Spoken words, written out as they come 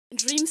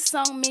Dream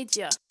Song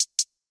Media.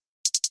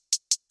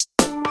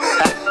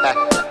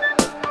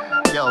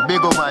 Yo,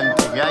 big old man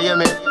thing, you hear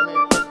me?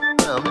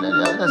 Yo,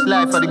 that's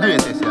life for the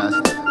greatest, you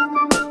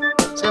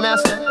see me, I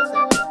say?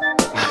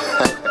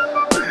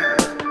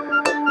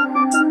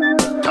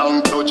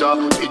 Thank you, Jah,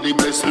 for the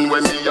blessing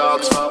when me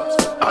ask for.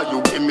 Are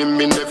you give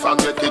me never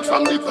get it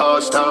from the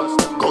pastor?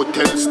 Go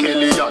tell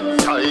Skelly and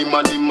time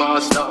and the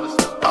masters.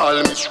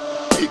 All me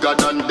bigger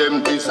than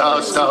them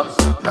disaster.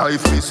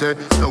 Life me say,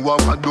 no one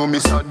can do me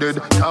so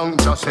dead.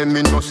 Thank just say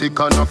me no sick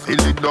and I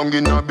feel it down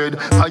in a bed.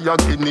 Higher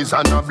kidneys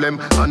and a blem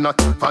and a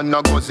tip and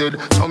a gozed.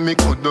 So me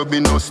could do be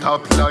no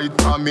stoplight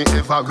for me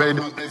ever read.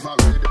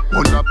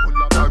 Pull up,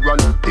 I run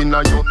in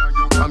a you.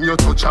 From you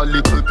touch a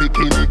little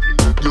bikini.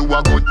 You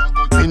a good,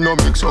 me no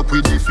mix up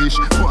with the fish.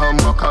 One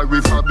back a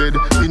river bed.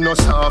 Me no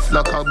soft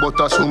like a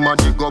butter,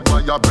 somebody go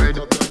buy your bread.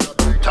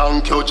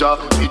 Thank you, Jah,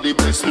 for the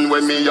blessing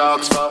when me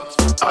ask for.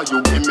 Are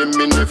you give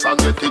me never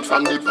get it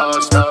from the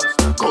pastor?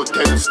 Go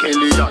tell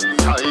Skelly and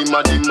time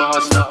and the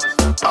master.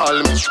 All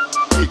me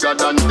bigger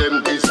than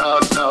them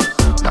disaster.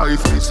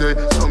 Life me say,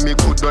 so me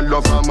couldn't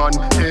love a man.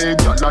 Hey,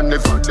 girl, I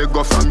never let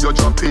go from you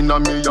drop in a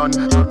million.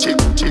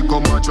 Chick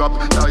come a drop,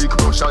 like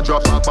Russia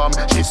drop a bomb.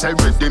 She say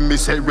ready, me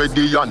say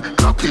ready and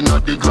clock in a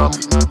the gram.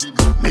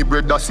 Me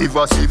brother sieve,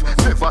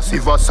 never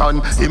sieve a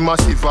son. Him a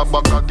sieve a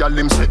Bagga girl,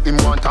 him say him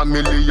want a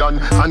million.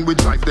 And we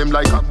drive them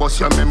like a bus,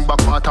 you remember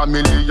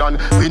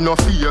 $250,000. We no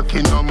fake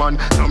in no man,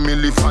 no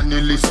milli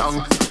vanilli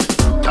song.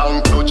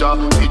 Thank you, Jah,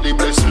 for the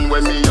blessing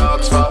when me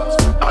ask for.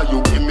 Are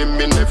you give me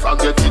never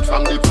get it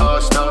from the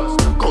pastor?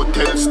 Go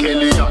tell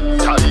Skelly and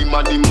time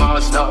and the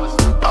masters.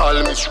 All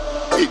me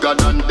bigger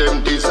than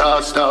them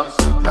disaster.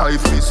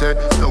 Life me say,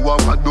 no one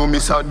can do me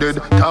so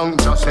dead.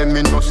 Thank just say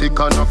me no sick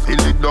and I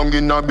feel it down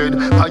in a bed.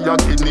 Higher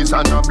kidneys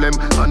and a blem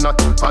and a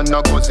tip and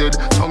a gozed.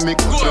 So me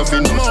could be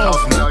no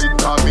stuff like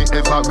for me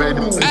ever read.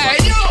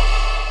 Hey yo,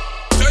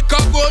 take a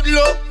good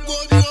look.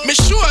 Me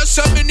sure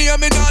say me near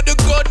me not the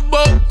good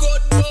book.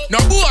 No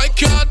boy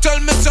can't tell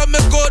me say me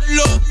good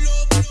look.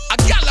 A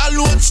gal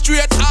alone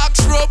straight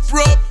axe rope.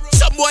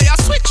 Some boy a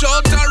switch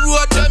out the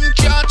road, them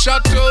can't chat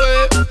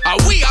away. And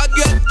we a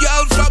get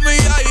girl from me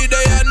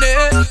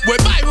Aidonia. We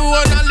buy me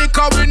one and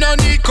liquor, we no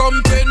need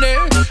company.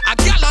 A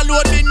gal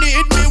alone me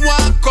need me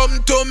want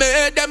come to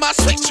me. Them a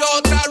switch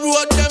out the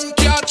road, them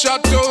can't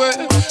chat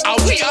away. And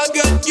we a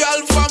get girl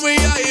from me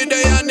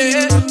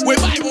Aidonia. We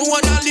buy me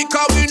one and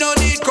liquor, we no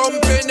need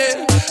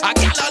company. A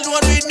gal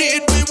alone we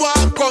need me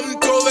want come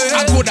to me.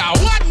 I could have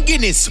one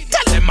Guinness,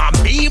 tell them I'm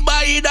me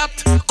buy that.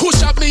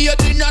 Kush up me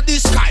head inna the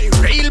sky,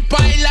 rail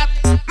pilot.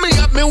 Me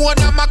have me one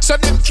a max so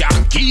them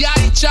can't key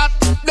eye chat.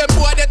 Them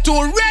boy they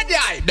too ready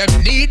eye, them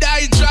need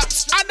eye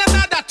drops. And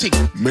another thing,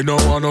 me no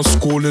want no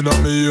school in a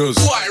me ears.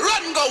 Boy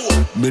run go.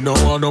 Me no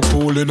want no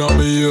pool in a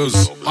me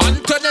ears.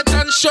 Antoinette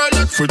and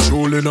Charlotte for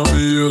jewel in a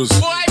me ears.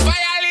 Boy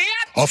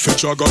violate. I fit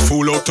jagger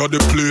fool out of the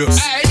place.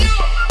 Hey yo,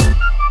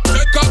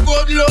 take a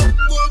good look.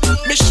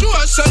 Me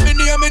sure say me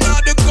near me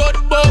not the good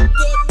book.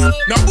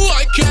 No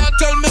boy can't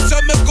tell me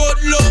say me good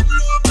look.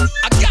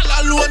 A gal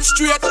alone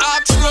straight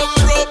axe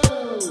rope.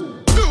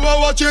 Do I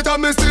watch it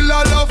and me still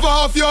a love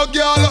off your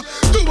girl?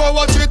 Do I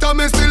watch it and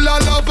me still a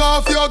love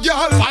off your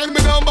girl? Find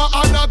me number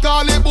and a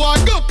call it, boy,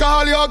 go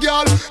call your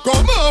girl.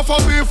 Come off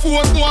of me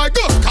phone, boy,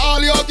 go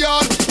call your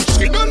girl.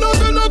 She don't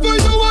love you,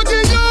 you a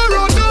give her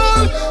a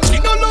doll. She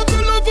don't love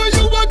you,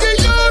 you a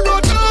give her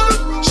a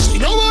doll. She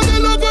don't want to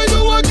love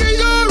you, a give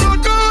her a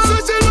doll.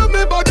 Say she love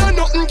me, but then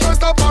nothing can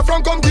stop her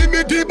from come give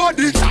me the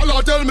body.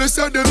 Y'all tell me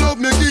say they love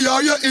me, give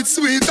her, yeah, it's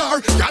sweeter.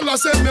 Y'all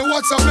send me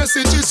WhatsApp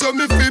messages so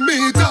me fi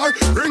meet her.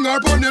 Bring her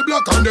on the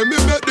block and then me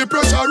make the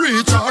pressure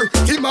reach her.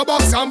 Him a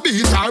box and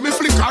beat her, me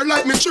flick her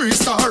like me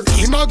 3-star.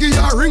 Him a give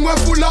her ring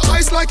full of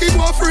ice like him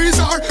a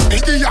freezer. He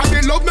give her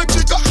the love me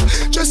chica,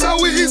 just a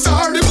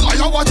wizard. The boy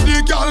a watch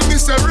the girl, me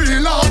say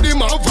real hard.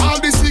 Him have all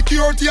the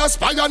security a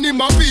spy and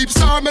him a peep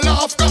star, me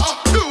laugh car.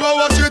 You a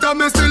watch it and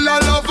me still a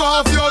love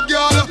off your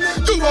girl.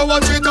 You a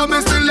watch it and me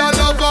still a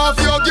love off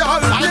your girl.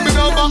 Find me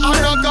number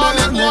and a call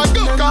it, boy,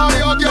 go call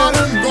your girl.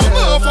 Come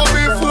off of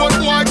me phone,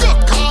 boy, go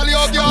call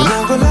your girl. Me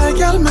not go like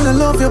girl, me I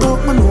love you, but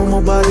me know my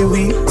body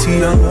weak to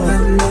you.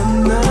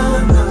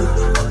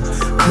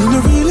 Me no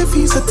really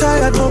feel so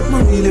tired, but me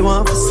really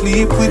want to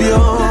sleep with you.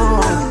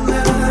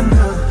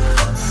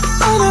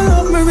 And I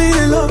love me,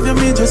 really love you,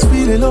 me just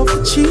really love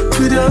to cheat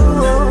with you.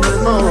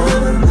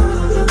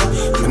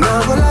 Me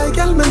not go like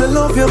girl, me I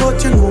love you,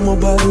 but you know my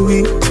body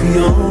weak to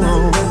you.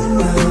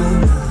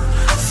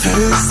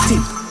 Thirsty,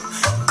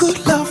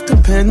 good love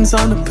depends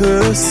on the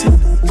person.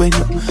 When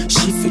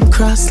she fit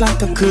cross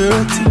like a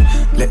curtain,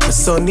 let the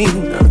sun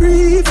in, or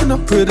even a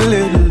pretty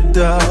little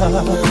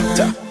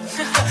daughter.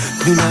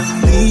 Me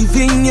not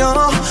leaving you,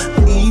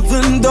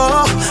 even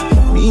though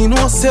me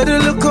no say the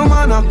look come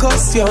on a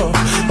cuss you.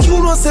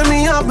 You know say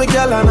me have me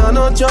girl and I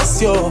not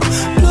just you.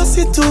 Plus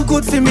it too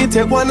good for me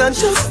take one and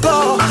just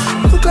go.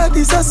 Look like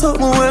this is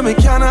something where me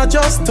can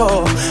adjust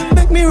to.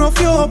 Make me rough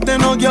you up then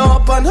hug you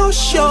up and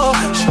hush you.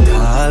 She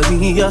call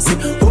me, I say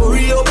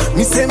hurry up.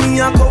 Me say me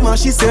a come and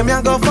she say me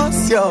a go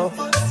fast you.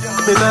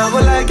 Me nah go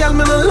like girl,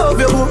 me no love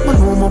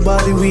my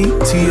body weak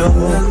to you.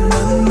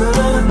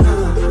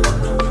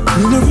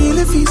 Me no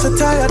really feel so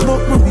tired,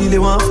 but me really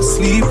want to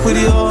sleep with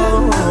you.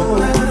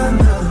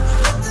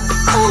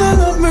 And I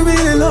love me,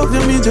 really love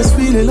you, me just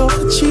really love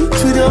to cheat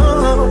with you.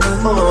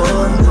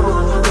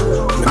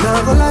 Me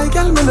nah go lie,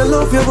 girl, me no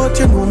love you, but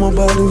you know my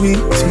body weak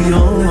to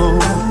you.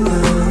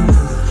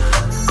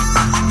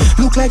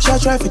 Look like she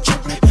try to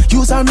cheat me,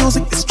 use our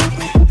music to strip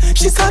me.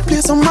 She start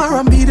play some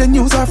R&B, then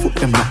use her foot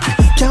them like me.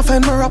 Can't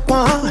find my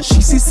rapper,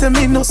 she see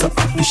me no so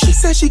happy. She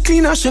say she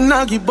clean her, she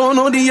not give bone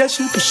all the air,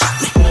 she be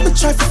shot me. I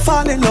try to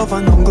fall in love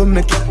and I'm gonna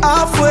make it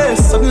halfway.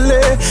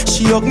 Suddenly,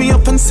 she hug me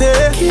up and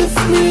say, give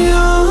me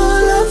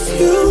all of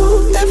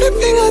you.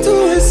 Everything I do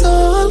is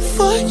all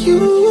for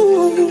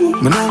you.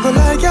 Me not gonna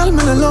lie, girl,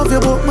 me no love you,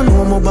 but me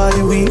know my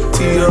body weak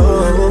to you.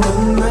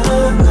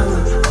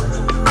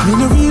 Me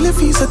no really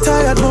feel so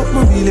tired, but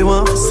me really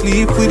want to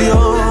sleep with you.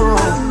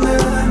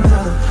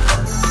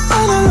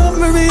 And I love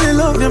me, really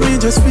love you, me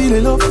just really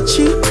love to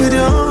cheat with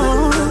you.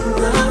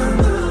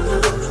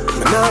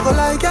 Me nah go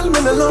lie, girl, me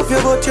no love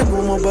you, but you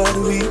know my body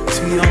weak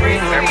to you.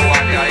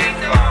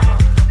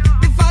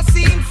 If I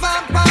see him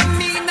fan pan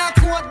me not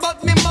quote,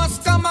 but me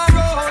must come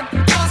around,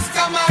 must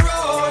come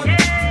around.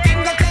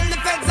 Him go tell the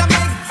feds I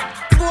make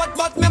quote,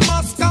 but me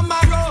must come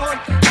around,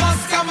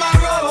 must come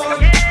around.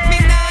 Me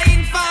nah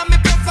inform, me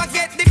prefer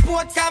get the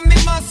quote, cause me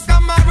must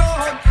come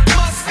around,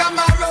 must come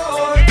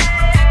around.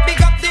 Big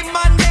up the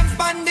man, them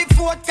pan the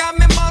fort, cause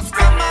me must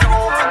come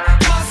around,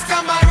 must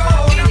come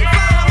around.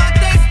 Inform and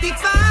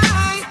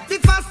testify,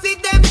 if I see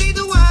them, they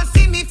do I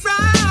see me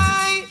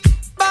fry.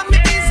 But me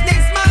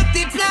business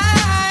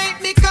multiply,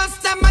 because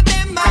some of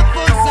them are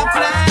full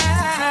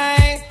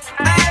supply.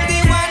 All the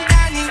one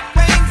Danny,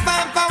 when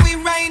Pampa we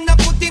ride up,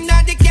 put him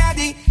na the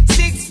caddy.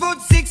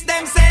 6'6",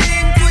 them sell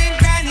him to him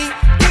granny.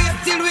 Wait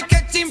till we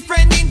catch him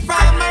friend in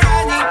from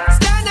Marani.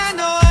 Stand and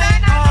hold.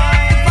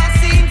 If I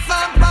see him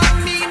Pampa,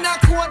 me na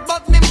quote,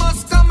 but me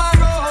must come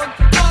around,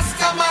 must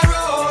come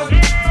around.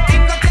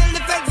 Him go tell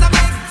the feds I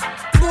make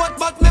quote,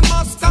 but me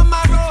must come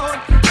around,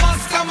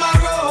 must come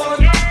around.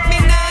 Me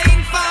nah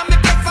inform, me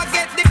prefer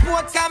get the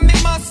quote, cause me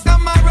must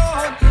come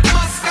around,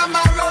 must come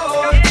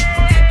around.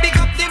 Big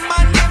up the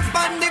man, them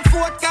pan the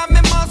fort, cause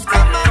me must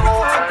come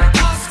around,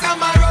 must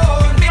come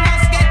around. Me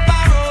must get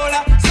parole.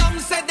 Some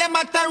say them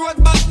at a road,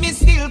 but me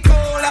still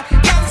cold.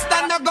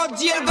 Gangsta no go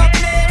jail, go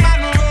play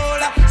man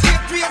roll.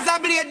 Straight razor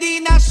blade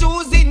in a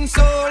shoes in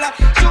soul,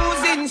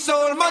 shoes in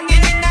soul. Money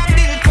in a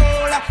bill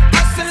cola.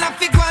 Hustle a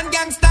fig one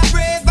gangsta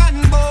brave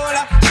and bold.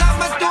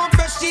 Some a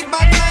toothbrush, she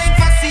bad mind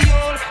for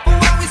seal. Who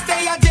want we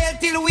stay a jail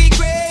till we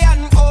grey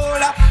and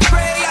old,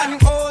 grey and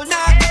old.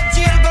 Nah go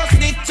jail, go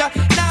snitch.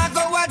 Nah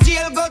go a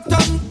jail, go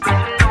turn.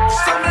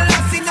 Some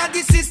lost in a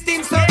the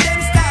system, so them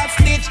start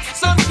snitch.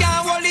 Some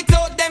can't hold it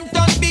out, them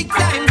turn big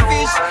time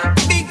fish,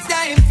 big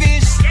time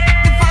fish.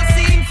 If I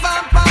see him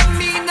fan pan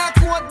me not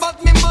quote, but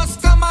me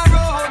must come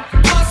around,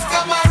 must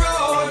come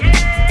around.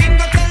 Him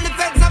go tell the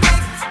feds I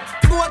make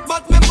quote,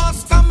 but me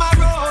must come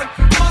around,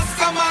 must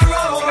come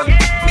around.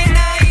 Me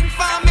nah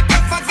inform, me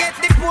prefer get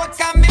the quote,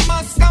 cause me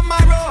must come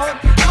around,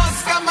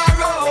 must come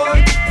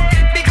around.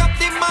 Big up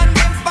the man,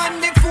 them pan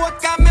the fort,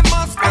 cause me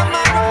must come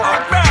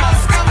around,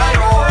 must come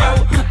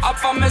around.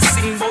 After me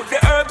sing bout the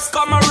herbs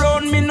come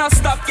around, me not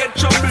stop get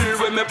trouble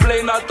when me play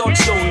a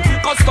touchdown.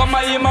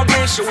 Customer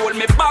immigration hold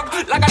me back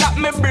like that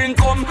me bring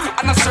come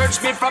and I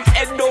search me from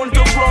head down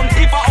to ground.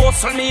 If I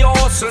hustle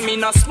me,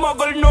 not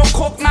smuggle no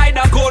coke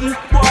neither gun.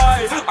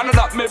 Why? And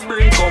that me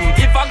bring come.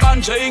 If I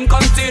ganja in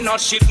container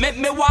shit, make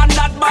me want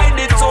that by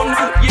the ton.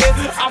 Yeah,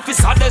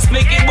 officer just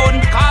make it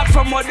bun. Car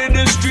from out in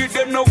the street,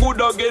 them no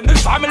good again.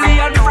 Family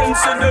and friends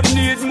say them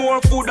need more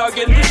food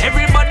again.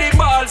 Everybody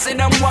balls in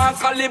them want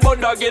Collie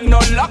again. No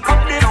lock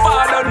up the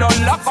father, no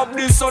lock up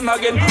the son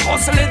again.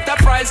 Hustle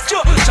enterprise,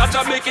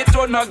 cha-cha make it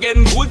run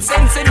again. Good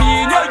sense in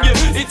me,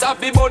 yeah, it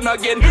happy bun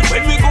again.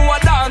 When we go a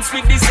dance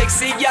with the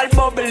sexy girl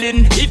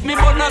bubbling. If me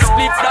bun a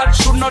split, that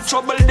should not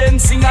trouble then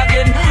sing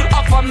again.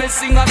 After me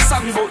sing a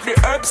song about the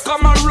herbs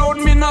come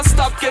around, me not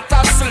stop get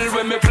hustle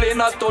when me play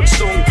a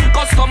touchdown.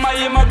 Customer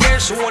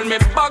immigration hold me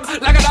back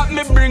like that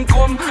me bring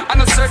come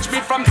and I search me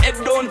from head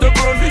down to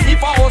ground.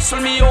 If I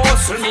hustle me,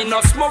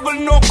 not smuggle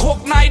no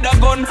coke neither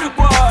gun.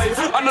 Why?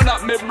 And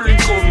that me bring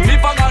come.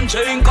 If I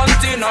ganja in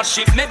container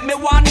shit, make me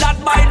want that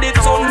by the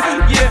ton.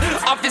 Yeah,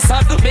 officer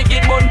to make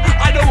it bun.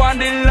 I don't want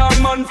the long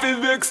man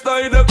to vex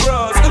in the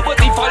cross. But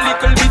if a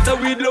little bit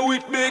of weed low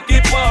it make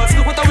it pass.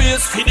 What a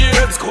waste for the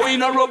herbs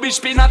going a rubbish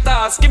bin a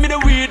task. Give me the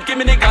weed, give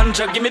me the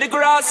ganja, give me the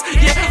grass.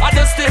 Yeah, I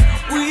just say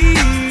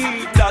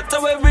weed, that's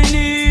what we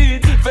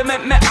need. For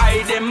make me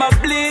eye them a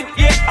bleed.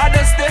 Yeah, I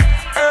just say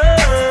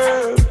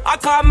herb, I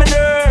calm my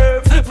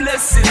nerve.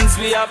 Blessings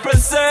we are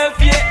preserved.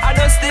 Yeah, I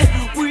just say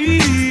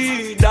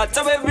weed, that's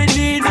what we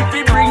need. If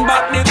we bring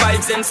back the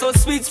vibes and so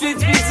sweet, sweet,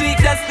 sweet, sweet.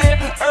 That's the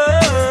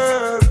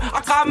herb,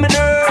 I calm my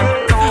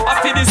nerve. I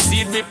feel the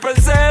seed we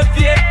preserve.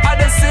 Yeah, I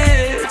just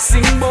say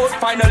sing about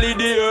finally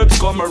the herbs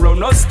come around.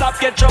 No stop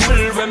get trouble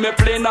when me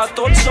play not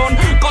touchdown.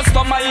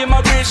 Customer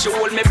immigration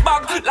hold me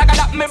back like I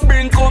that me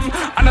bring come.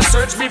 And I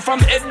search me from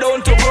head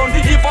down to ground.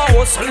 If I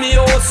hustle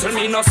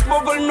me, no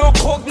smuggle, no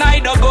coke,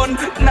 neither gun.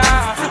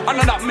 Nah,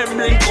 and I that me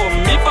bring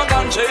come. If I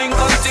can't drink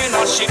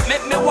container shit,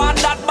 make me want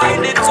that by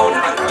the ton.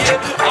 Yeah,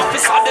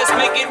 officer, this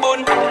make it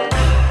bun.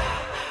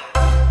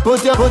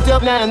 Put your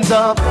hands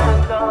up.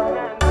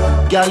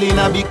 Girl in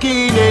a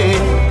bikini.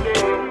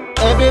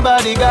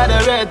 Everybody got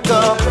a red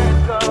cup.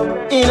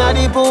 In a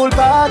the pool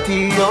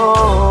party,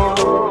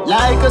 oh.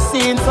 Like a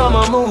scene from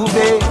a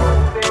movie.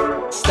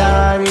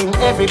 Starring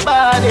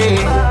everybody.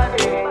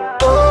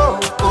 Oh,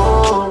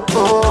 oh,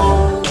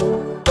 oh.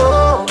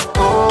 Oh,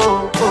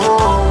 oh,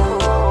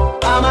 oh.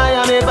 A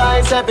Miami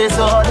Vice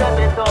episode.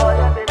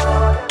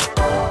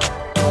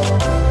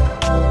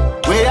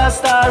 We a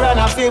star and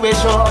a feel we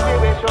show.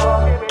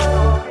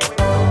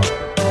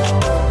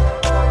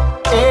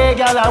 Hey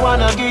girl, I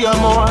wanna give you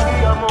more.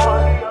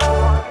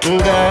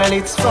 Girl,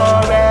 it's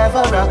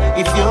forever.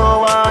 If you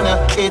wanna,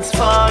 it's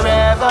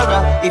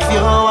forever. If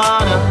you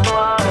wanna.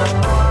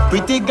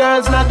 Pretty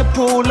girls not the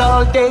pool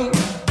all day.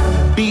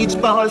 Beach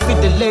ball for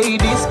the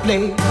ladies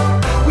play.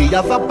 We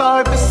have a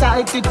bar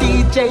beside the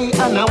DJ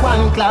and a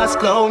one-class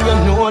clown, you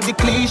know the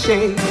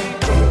cliche.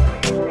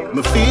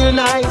 Me feel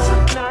nice.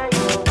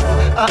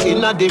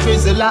 Inna the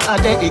Rizla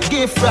a day it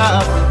gift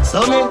wrap.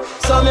 So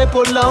me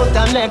pull out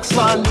the next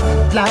one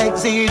like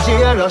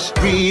ZJ Rush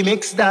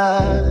remix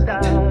that.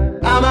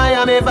 A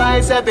Miami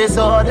Vice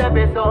episode.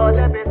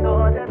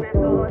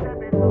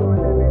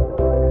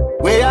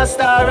 We a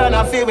star and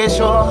a feel we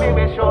show.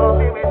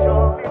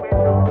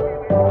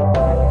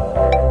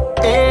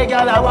 Hey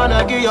girl, I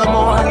wanna give you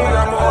more.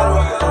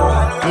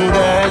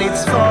 Girl,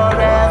 it's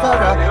forever.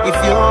 If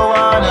you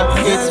wanna,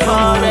 it's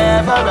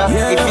forever.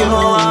 If you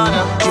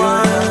wanna.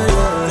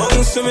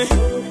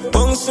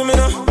 Bounce to me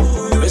now.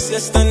 Rest your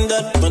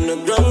standard on the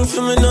ground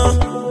for me now.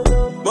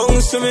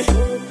 Bounce to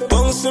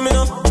me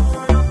now.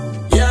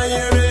 Yeah,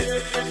 yeah, me.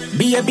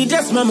 Baby,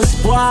 just mama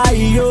spoil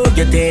you.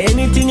 Get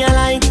anything you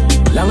like.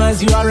 Long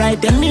as you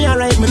alright, then me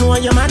alright. Me know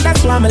your man,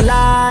 that's why me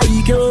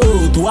like you.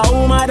 To a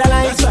woman that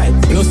like. That's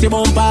right. Plus you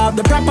bump up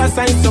the proper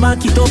sign, so I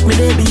keep up me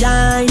day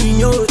behind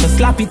you. So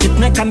slap it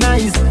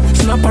mechanized.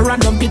 Snap a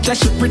random picture,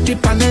 she pretty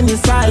pan any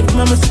side.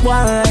 Mama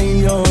spoil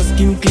you.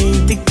 Skin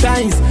clean, thick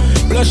ties.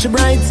 Blush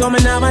bright, so me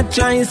never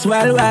choice.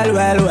 Well.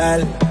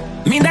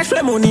 Me dash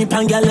my money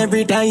pan girl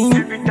every time.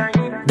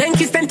 Then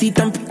kiss and teeth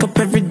and pick up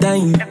every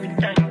dime.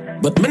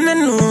 But me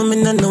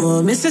no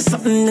know, me say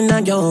something in a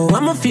yo.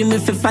 I'ma feel me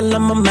fi fall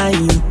on my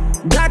mind.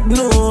 God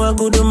know a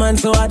good man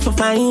so hard to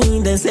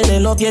find. They say they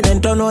love you, then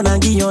turn on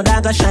and give you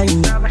that a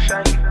shine.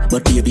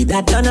 But baby,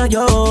 that turn on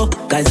yo.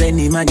 Cause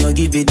any man you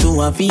give it to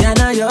a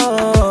fiana yo.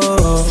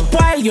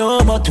 Spoil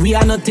yo, but we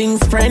are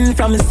nothing's friend.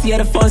 From see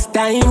the first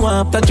time,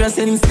 want to dress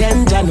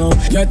instant, you know.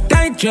 Your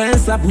tight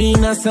dress up me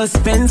in a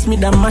suspense. Me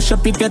da mash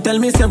up if you tell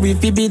me say we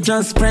fi be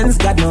just friends,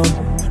 God know.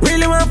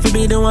 Really want to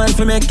be the one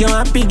to make you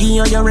happy, give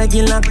you your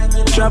regular.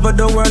 Travel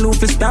the world, who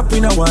fi stop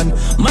with no one.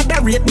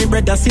 Mother rate me,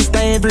 brother, sister,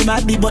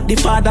 everybody. But the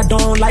father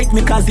don't like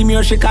me, cause him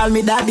here, she call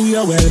me daddy,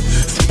 oh well.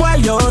 Spoil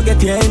you,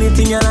 get you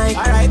anything you like.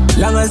 Alright,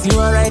 long as you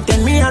alright,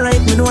 and me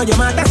alright. Me know your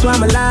man, that's why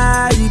I'm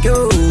like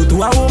you. To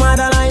a woman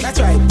that like. That's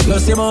right.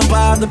 Plus you bump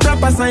up the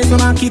proper sign, so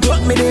I keep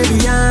up me there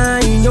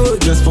behind you.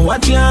 Just for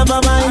what you have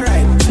a mind.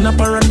 Alright, snap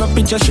a random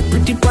picture, she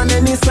pretty on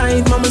any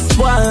side. Mama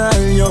spoil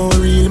you,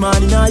 real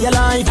man in all your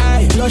life.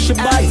 Plus you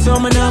buy. So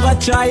me never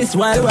choice,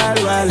 well.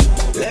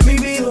 Let me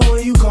be the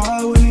one you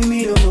call when you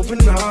need an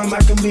open arm. I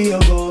can be your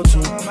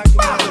go-to.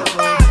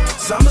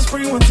 Summer,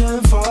 spring, winter,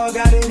 and fall.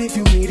 Got it if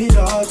you need it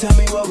all. Tell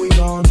me what we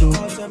gon' do.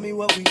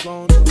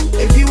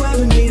 If you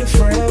ever need a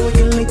friend, we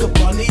can link up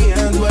on the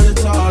ends, but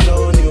it's all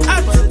on you.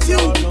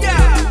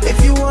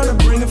 If you wanna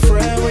bring a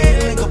friend, we can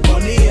link up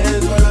on the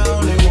ends, but I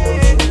only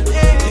want you.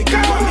 Link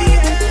up on the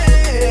ends.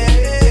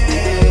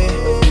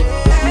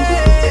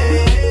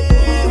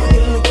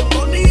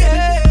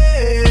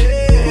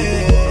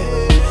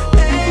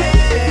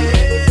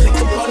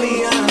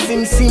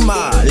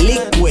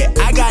 Liquid,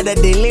 I got a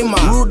dilemma.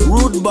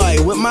 Rude boy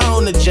with my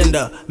own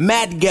agenda.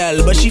 Mad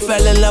girl, but she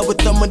fell in love with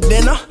them with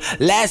dinner.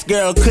 Last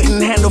girl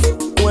couldn't handle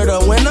with a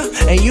winner,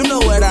 and you know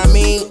what I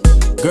mean.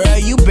 Girl,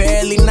 you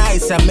barely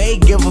nice. I may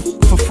give a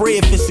for free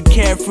if it's a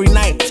carefree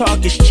night.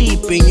 Talk is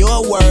cheap and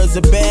your words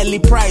are barely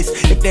priced.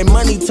 If that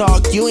money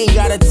talk, you ain't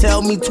gotta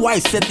tell me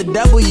twice. Set the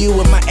W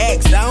with my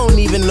ex, I don't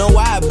even know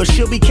why, but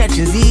she'll be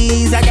catching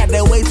Z's. I got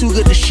that way too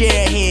good to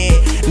share here.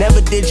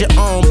 Never did your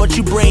own, but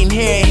you brain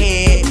hair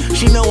head.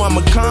 She know I'm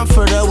a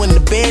comforter when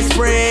the bed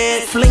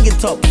spread. Fling it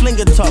talk,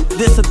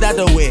 this or that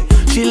away.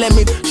 She let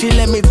me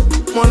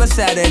on a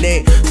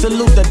Saturday.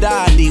 Salute the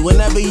daddy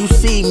whenever you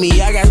see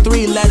me. I got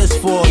 3 letters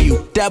for you.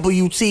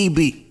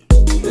 WTB.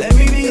 Let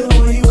me be the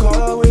one you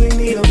call when you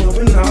need a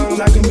open arms.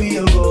 I can be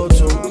your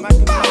go-to.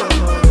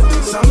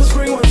 Summer,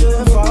 spring, winter,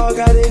 and fall.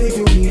 Got it if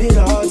you need it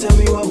all. Tell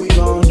me what we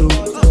gon' do.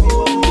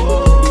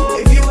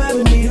 If you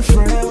ever need a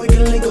friend, we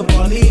can link up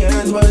on the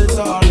ends, but it's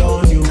all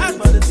on you.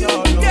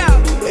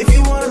 If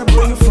you wanna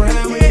bring a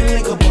friend, we can link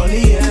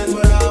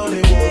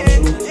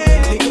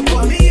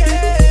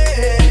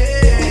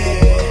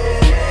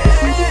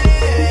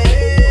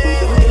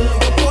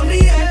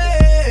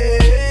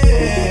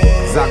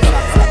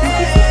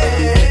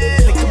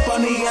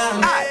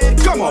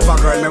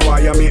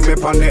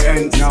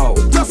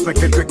Just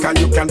make it quick and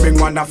you can bring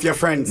one of your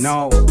friends.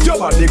 No, your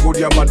body good,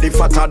 your body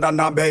fatter than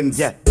a Benz.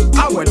 Yeah.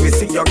 And when we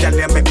see your girl,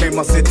 you make me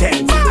must be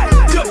tense.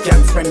 You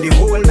can spend the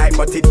whole night,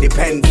 but it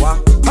depends.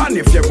 What? And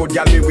if you're good,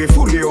 girl, me we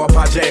fool you up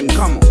again.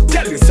 Come on,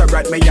 tell you so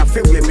right, me you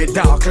feel with me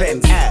dark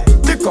lens.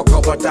 The cocoa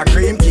butter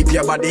cream keep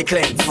your body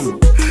clean.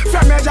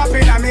 From your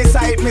dropping on me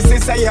side, me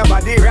say your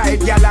body right,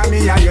 girl, and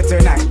me and you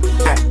tonight.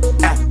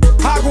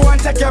 I go and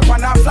take you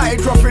on a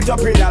flight, rough it up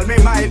in all me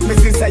mind. Me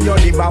say you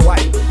live a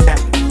white.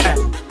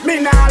 Me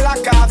nah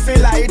like coffee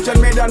light, when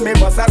me done me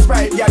bust a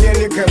Sprite, girl, you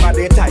lick your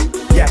body tight.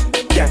 Yeah.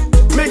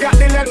 Me got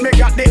the length, me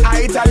got the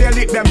height, all you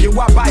lick them, you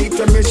a bite,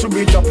 when me should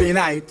be up in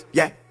night.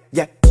 Yeah.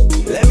 Let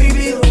me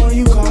be the one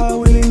you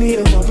call when you need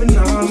a helping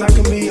arm. I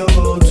can be your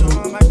go-to.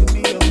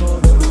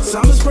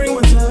 Summer, spring,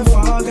 winter,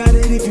 fall, got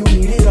it if you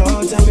need it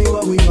all. Tell me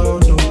what we gon'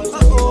 do.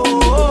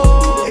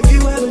 If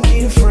you ever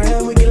need a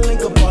friend, we can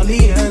link up on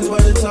the ends,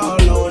 but it's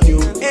all on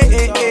you.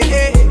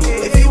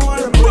 If you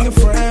wanna bring a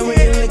friend, we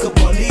can link up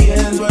on the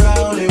ends, but I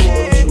only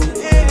want you.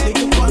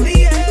 Link up on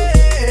the ends.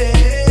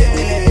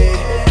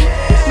 We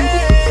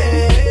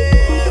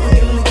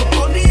can link up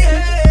on the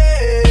ends.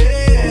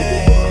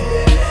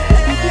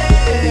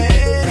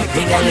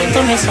 Nigga, you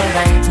do me so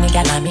right.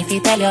 Nigga, let me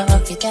tell you.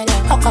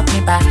 Hook up me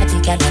body,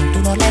 girl, and do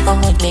no let go.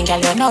 Nigga,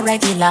 you're no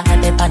regular,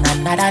 dip on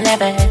another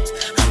level.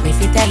 Me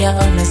fi tell you,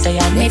 me say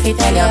I me fi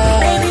tell you.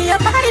 Baby, your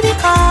body be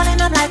calling,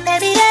 I'm like,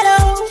 baby,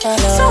 hello.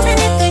 So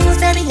many things,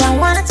 baby, I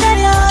wanna tell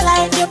you.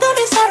 Like, you do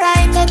me so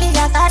right, baby,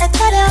 I gotta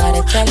tell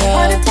you.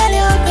 Wanna tell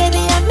you,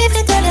 baby, I me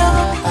fi tell you.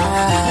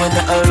 When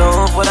the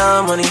love, when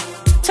I'm money.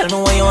 Tell me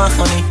what you want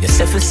for me.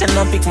 Yourself is send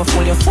and pick my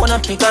phone, your phone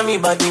and pick on me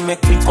body.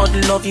 Make me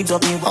cuddle love you,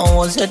 drop me. One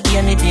was your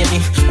DNA,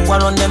 baby.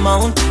 One on them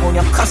out, when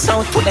you cuss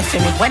out, put that for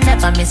me.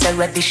 Whenever me say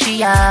ready,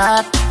 she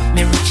up.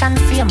 Me rich and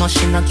famous,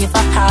 she no give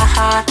up her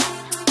heart.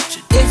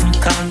 If me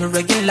call me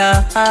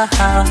regular,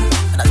 and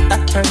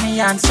that turn me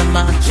on so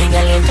much.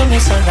 Nigga, you do me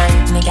so right.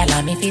 Nigga,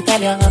 let me fi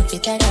tell you.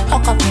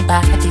 Hook up me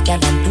body,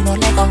 girl, and do no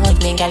let go.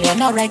 Nigga, you're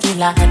no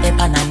regular, dip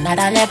on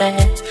another level.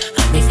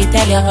 Me fi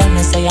tell you,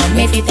 me say I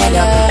me fi tell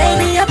you.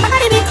 Baby, your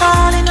body be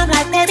calling, I'm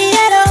like, baby,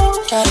 hello.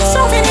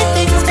 So many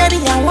things, baby,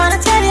 I wanna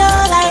tell you.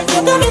 Like,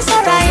 you do me so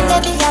right,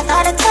 baby, I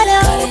gotta tell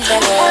you.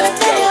 Wanna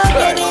tell you,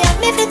 baby, I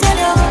me fi tell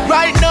you.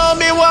 Right now,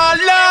 me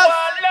want love.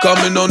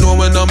 Coming on know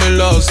when I'm in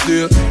last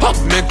day. Pop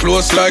me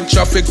close like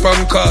traffic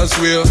from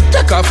causeway.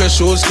 Take off your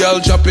shoes, girl,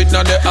 drop it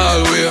now the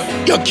hallway.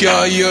 You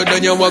can't hear,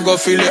 then you wanna go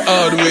feel it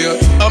hard way.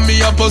 And me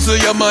a puzzle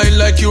your mind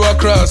like you a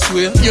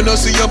crossway. You know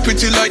see you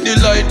pretty like the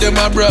light, them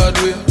a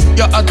Broadway.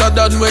 You hotter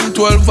than when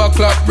 12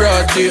 o'clock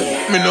broad day.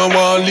 Me no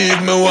want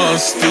leave, me want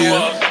stay.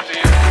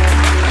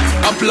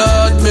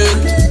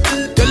 Applaudment.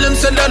 Tell them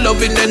say that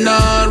loving they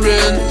not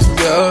rent.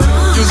 Yeah.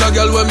 Use a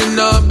girl when me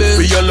not bend.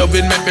 For your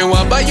loving make me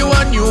want buy you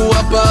a new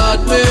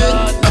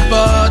apartment.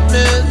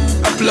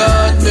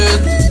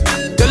 Applaudment.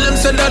 Tell them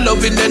say that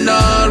loving they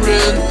not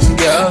rent.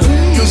 Yeah.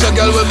 Use a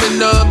girl when me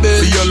not bend.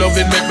 For your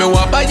loving make me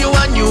want buy you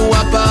a new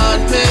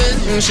apartment.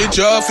 She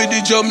draw for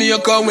the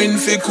Jamaica win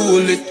fi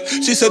cool it.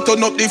 She said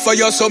turn up the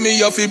fire so me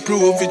have to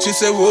prove it. She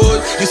say whoa,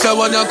 this a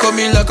one a come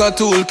in like a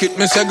toolkit.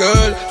 Me say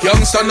girl,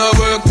 youngster no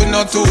work with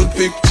no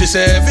toothpick. She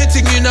say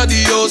everything in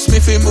the house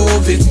me fi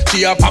move it.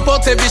 She a pop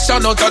out every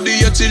shot out of the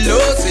yet she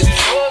lose it.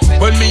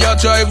 When me a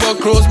drive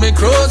across me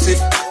cross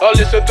it. I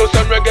listen to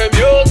some reggae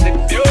music.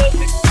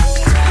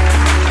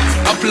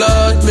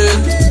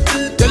 Applaudment.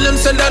 Tell them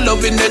say that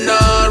loving they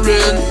not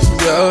rent.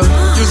 Yeah.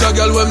 Use a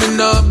girl when me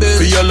not bend.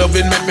 For your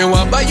loving make me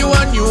want buy you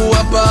a new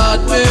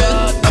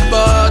apartment.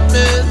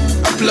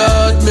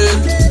 Applaudment.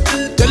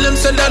 Tell them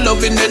say that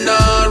loving they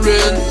not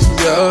rent.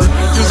 Yeah.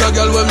 Use a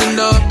girl when me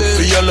not bend.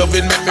 For your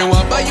loving make me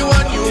want buy you a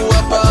new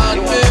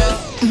apartment.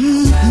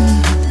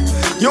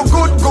 You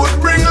good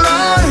bring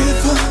life.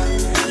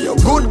 You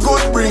good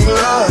bring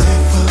life.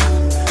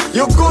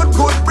 You good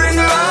bring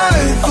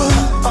life.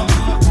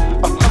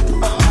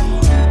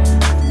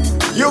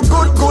 You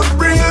good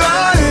bring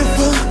life.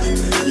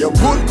 You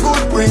good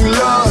bring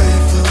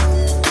life.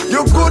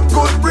 You good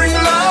bring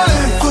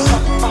life.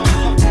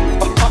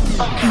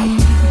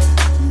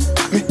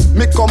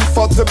 Me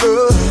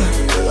comfortable.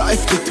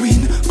 Life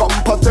between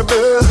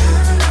compatible.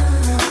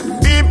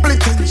 Deeply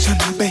tension,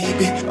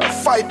 baby. A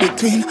fight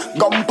between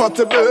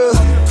compatible.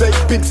 Take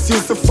pics,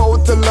 use the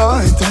photo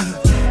light.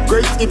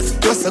 Great hips,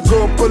 just a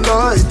girl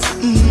polite.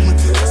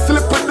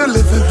 Slip with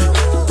delivery.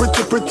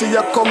 Pretty,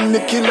 you come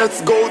Nikki,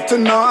 let's go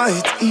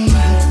tonight.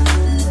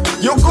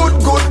 You good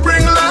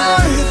bring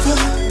life.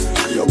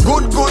 You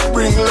good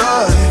bring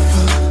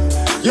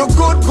life. You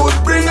good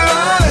bring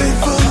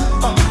life.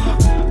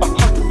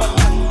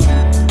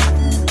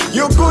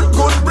 You good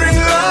bring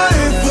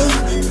life.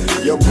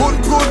 You good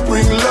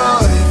bring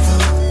life.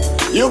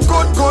 You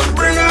good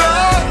bring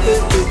life.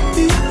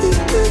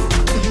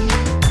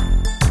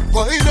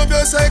 Wind up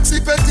your sexy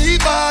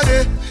petite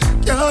body.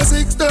 Yeah,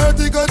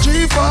 6:30 go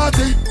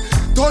 3:40.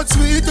 Touch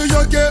sweet till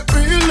you get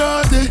real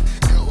naughty.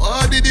 You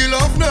want the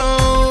love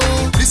now.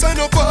 This ain't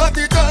no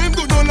party time.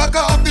 Do not lock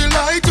off the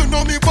light. You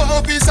know me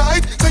puppy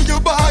side. Say your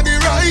body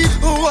right.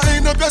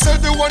 Wind up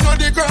yourself, you want on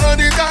the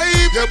granny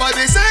type. Your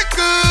body say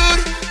good.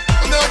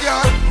 No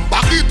girl,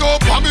 back it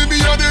up, and me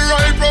are the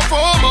right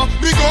performer.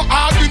 Me go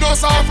hard, me no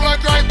soft like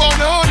ripe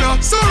banana.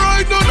 So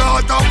right now,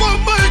 not a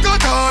bomb my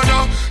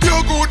katana. Your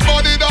good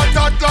body that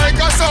hot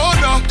like a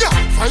sauna. Yeah,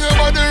 for your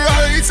body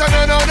right,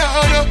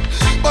 na.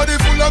 Body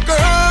full of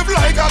curve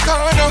like a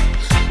corner.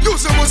 You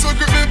say muscle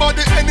grip me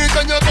body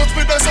anytime you touch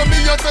me. That's me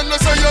you tell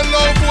us how you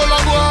love all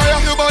of wire.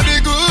 Your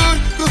body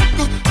good,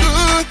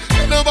 good.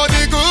 Your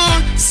body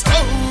good, so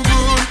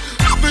good.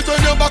 Love it when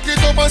you back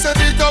it up and set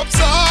it up,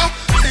 so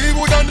he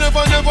woulda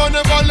never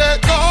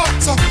let go.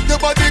 So your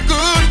body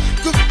good.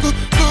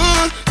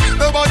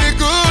 Your body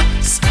good,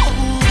 so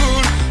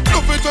good.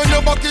 Love it when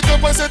you back it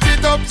up and set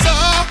it up, so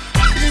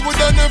he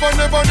woulda never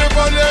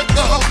let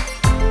go.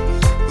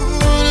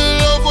 The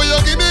love for you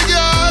give me,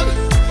 girl.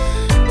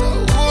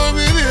 It hold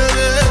me,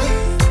 baby.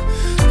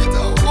 It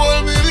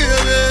hold me,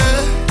 baby.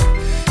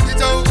 It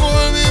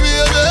hold me,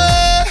 baby.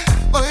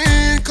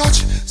 My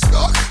catch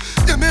stuck.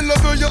 Yeah, me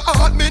love you, your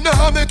heart, me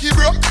nah make it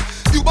broke.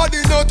 You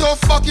body not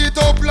tough, back it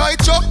up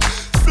like Chuck.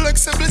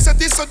 Flexible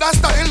set it so that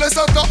style is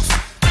so tough.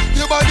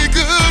 Your body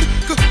good.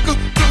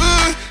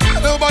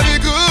 Your body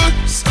good,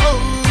 so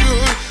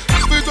good.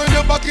 Love it when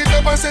you back it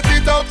up and set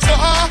it up, so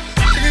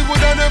he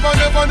woulda never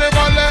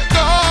let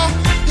go.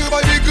 Your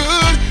body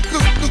good.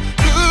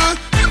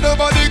 Your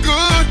body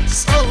good,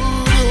 so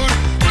good.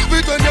 Love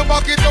it when you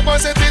back it up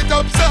and set it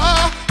up, so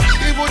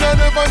he woulda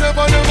never let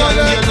go.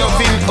 Your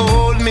loving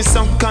hold me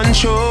some,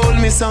 control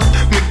me some.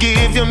 Me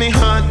give you me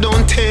heart,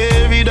 don't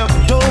tear it up.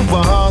 Don't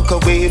walk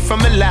away from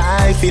my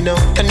life, you know.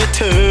 Can you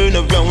turn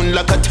around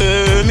like a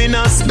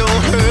terminus? Don't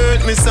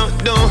hurt me some,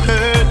 don't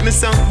hurt me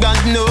some. God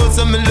knows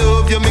I'm in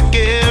love you, me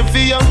care for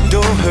you.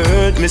 Don't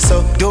hurt me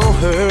so, don't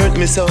hurt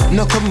me so.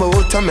 No come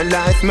out of my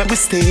life, maybe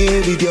stay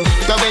with you.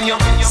 Cause when you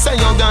say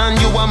you're gone,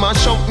 you want to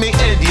shout me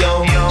head,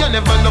 yo. You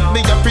never love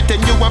me, you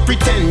pretend you want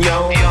pretend,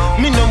 yo.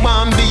 Me no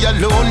want be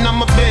alone,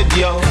 I'm a bed,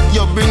 yo.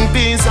 You bring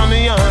peace on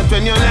me heart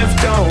when you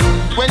left down.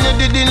 When you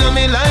did in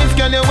my life,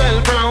 girl, you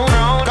well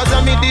proud. Cause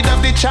I me did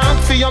have the chant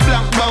for your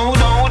black bound.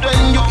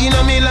 When you in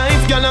my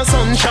life, girl, a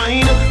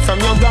sunshine. From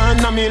your gone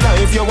in my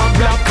life, you a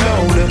black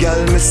cloud.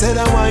 Girl, me said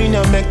I wine,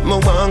 you make me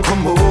want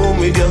come home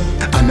with you.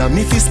 And I'm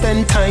if you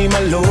spend time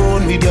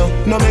alone with you.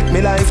 No make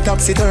me life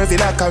topsy-turvy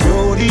like a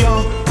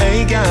rodeo.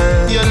 Hey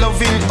girl, your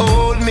loving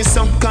hold me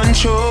some,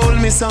 control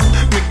me some.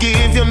 Me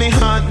give you me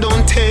heart,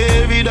 don't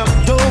tear it up.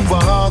 Don't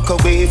walk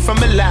away from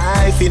my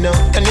life, you know.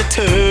 Can you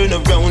turn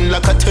around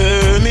like a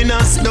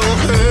terminus? Don't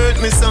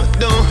hurt me some,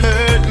 don't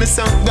hurt me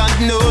some. God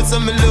knows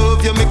I'm in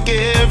love you, me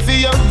care for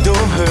you.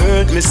 Don't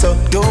hurt me so,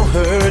 don't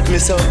hurt me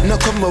so. No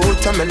come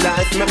out of my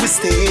life, maybe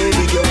stay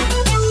with you.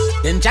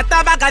 Them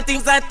chatter Bagga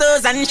things like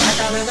those and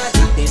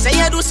shit. They say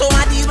you do so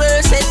many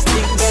worstest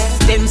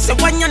things. Them say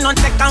when you not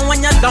take and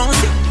when you don't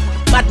see.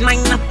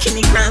 Badmind not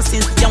killing grand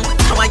since young.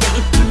 How are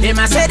you? Them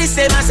a say this,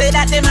 them a say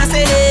that, them a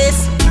say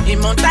this.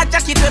 Them on that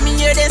jacket when me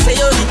hear them say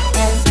yo.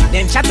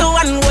 Them chatter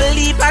one will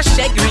leave a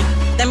shaggy.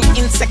 Them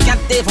insecure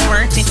they've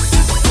worked it.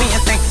 Me a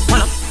think,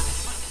 well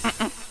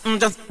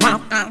just well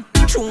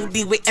through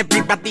the way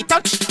everybody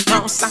touch.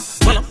 No sir,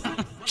 well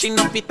she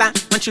no bitter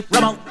when she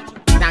rub out.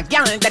 Now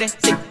girl that is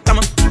sick, come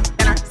on.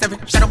 And I seven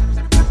shut up.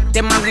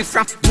 Them a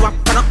riff-raff, you a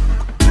run up.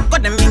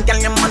 Got them in, girl,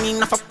 your money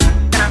enough up.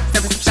 And I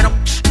seven shut up.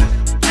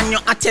 And you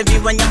at every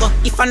when you go.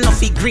 If I no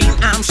feel green,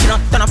 she not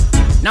turn up.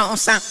 No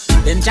sir.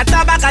 Them chatter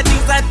Bagga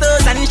things like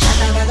those and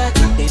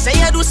shit. They say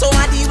you do so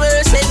many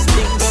worstest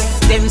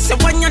things. Them say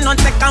when you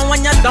not take and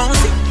when you don't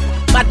see.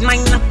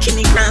 Badmind not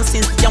killing grand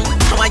since young.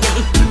 How are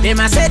you? Them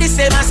a say this,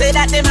 them a say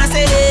that, them a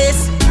say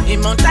this.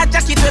 Them on that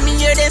jacket when me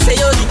hear them say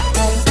yo.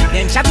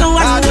 Them chatter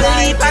one will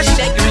leave a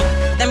shaggy.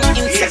 Them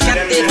insecure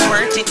they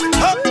worth it.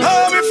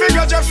 Oh, me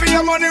figure just for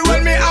your money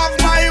when me have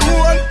my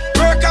own.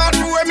 Work hard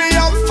for when me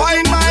have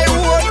find my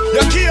own.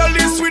 You kill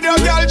this with your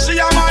girl, she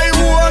am my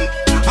own.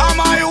 I'm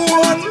my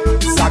own.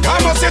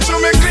 Sagama say to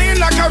me clean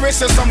like a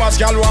wrist. So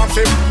much girl want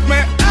to me.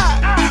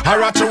 I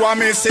rat you want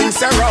me sing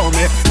around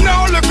me.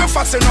 Now look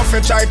fast enough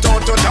to try to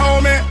tell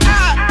me.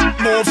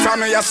 Move from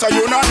me, so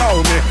you don't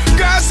know me.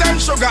 Girls and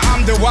sugar,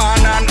 I'm the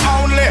one and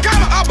only.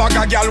 Come a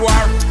Bagga girl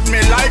war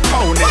me like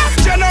pony.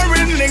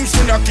 Genuine links,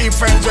 we no keep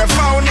friends with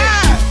phony.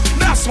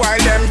 That's why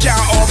them can't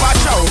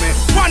overthrow me.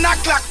 1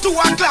 o'clock, 2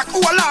 o'clock,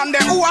 all on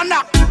them, who a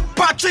knock.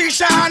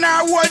 Patricia and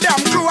her whole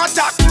damn crew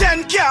attack.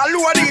 10 car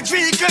load each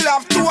vehicle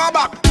have 2 a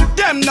back.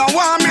 Them no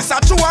want miss a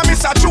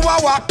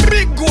chihuahua.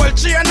 Big gold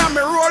chain and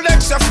me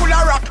Rolex full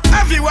of rock.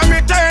 Everywhere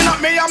me turn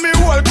up, me and me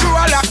whole crew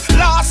a lock.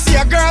 Last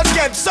year girls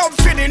get sub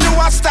for the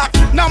newer stock.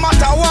 No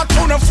matter what,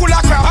 on full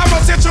of crap. I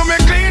must say to me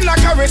clean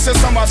like a wrist.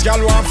 So much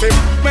girl want to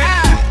me.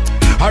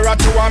 I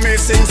rat you want me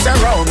sing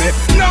around me.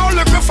 Now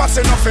look fast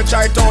enough to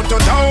try to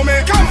tell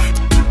me. Come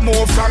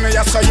move from me,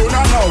 so you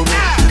don't know me.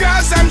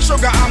 Girls and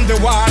sugar, I'm the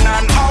one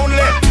and only.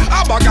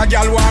 A Bagga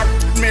girl war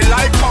me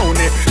like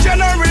pony.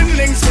 Genuine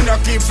links, we no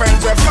keep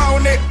friends with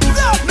phony.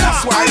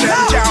 That's why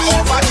them can't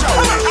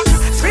overthrow me.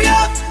 Free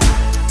up,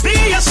 be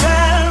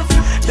yourself.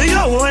 Do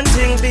your own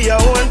thing, be your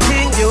own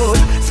thing, you.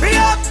 Free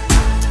up,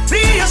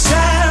 be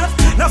yourself.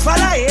 No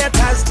follow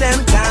haters, them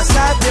can't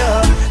stop you.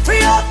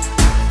 Free up,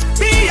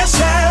 be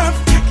yourself.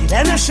 Give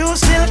them the shoes,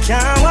 still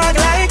can't walk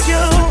like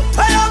you.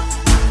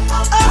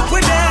 Up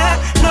with that,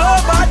 no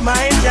bad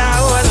mind can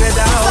hold me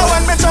down. So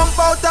when me jump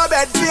out of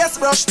bed, face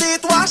brush,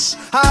 teeth wash,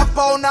 half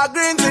pound of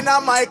greens in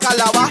a my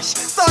calabash.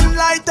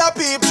 Sunlight a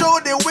peep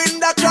through the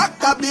window crack.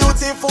 A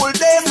beautiful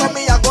day, so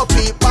me a go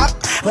peep back.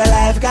 Well,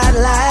 I've got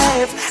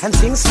life and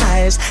things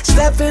nice.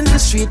 Step in the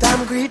street,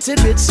 I'm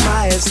greeted with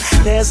smiles.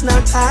 There's no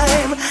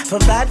time for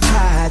bad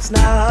parts,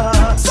 no.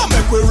 So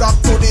make we rock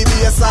to the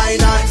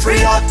bassline and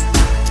free up.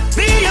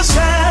 Be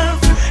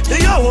yourself, do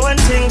your own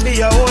thing, be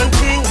your own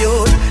thing,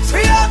 you.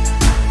 Free up,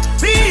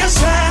 be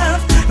yourself.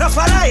 No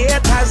follow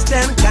haters,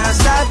 them can't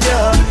stop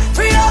you.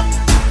 Free up,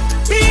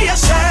 be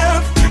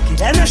yourself. Give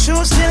them the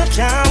shoes, still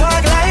can't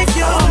walk like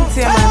you.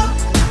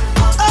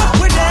 Up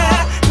with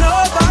that, no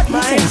bad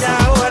mind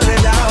can hold me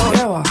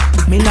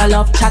down. Me no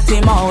love chatty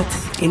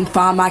mouth.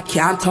 Informer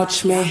can't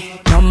touch me.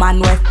 No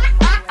man with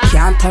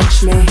can't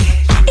touch me.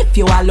 If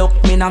you a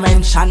look, me no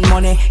mention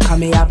money. Cause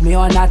me have me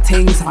on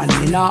things and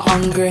me not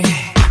hungry.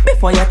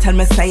 Before you tell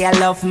me say you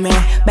love me,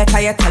 better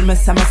you tell me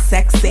say me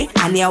sexy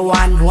and you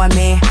want know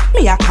me.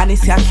 Me a can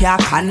is you can't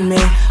can me.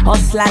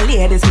 Hustler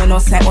ladies me no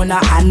say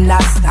una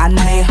understand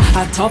me.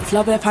 A tough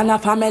love if and a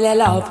family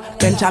love.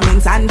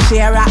 Benjamins and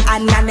Shira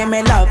and Nanny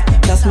me love.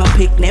 Just my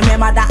pick name me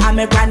mother and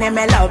me granny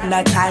me love.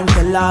 No time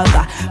for love,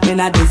 me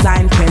no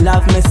design for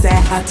love. Me say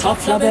a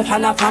tough love if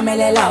and a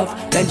family love.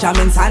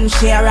 Benjamins and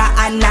Shira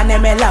and Nanny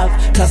me love.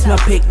 Just my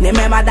pick name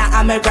me mother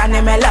and me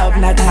granny me love.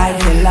 No time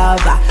for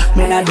love,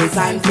 me no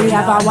design for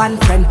love. One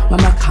friend,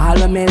 mama call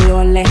when me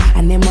lonely,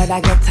 and the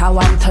mother get a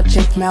one touch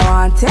if me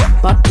want it.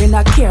 But me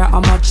not care how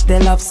much they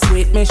love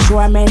sweet. Me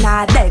sure me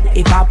not dead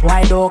if a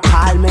boy don't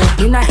call me.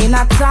 In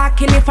a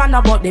talking if I know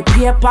about the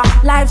paper.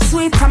 Life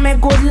sweet and me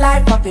good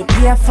life of the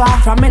pay for.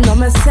 From me know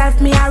myself,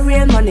 me a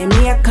real money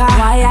maker.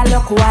 Why I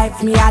look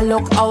wife, me I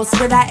look house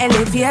with a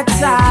elevator.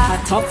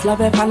 A tough love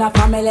if and a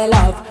family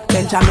love.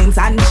 Benjamins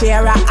and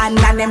Shira and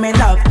Nanny me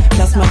love.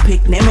 Just my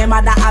pick name me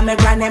mother and me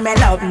granny me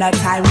love. No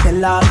time for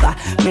love,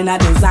 me not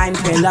design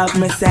for love.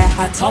 Me say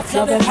a tough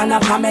love if and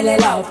a family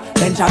love.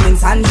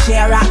 Benjamins and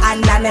Shira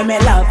and Nanny me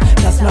love.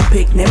 Just my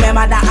pick name me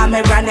mother and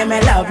me granny me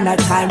love. No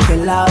time for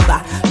love,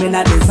 me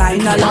not design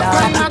no love.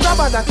 What kind of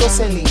grabber that you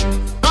selling?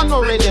 I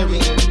no red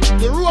ring.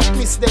 The rope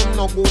twist them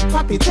no good.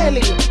 Papi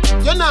telling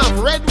you not have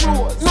red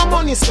rose, no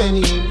money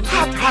spending.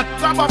 Hot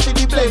grabber for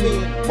the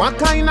blaming. What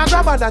kind of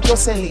grabber that you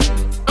selling?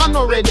 I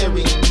no red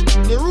ring.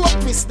 The rope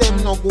twist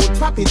them no good.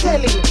 Papi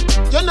telling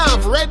you not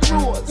have red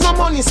rose, no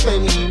money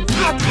spending.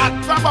 Hot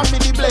grabber for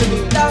the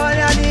blaming. That one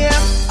your name.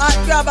 Hot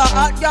grabber,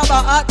 hot grabber,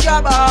 hot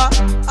grabber.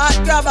 Hot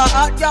grabber,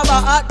 hot grabber,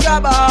 hot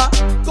grabber.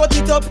 Cut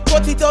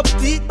it up,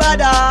 teeth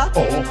bada.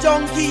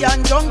 Junkie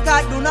and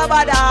junker do no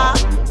bada.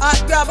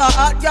 Hot grabber,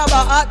 hot grabber,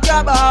 hot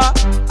grabber.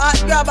 Hot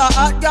grabber,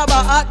 hot grabber,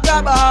 hot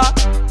grabber.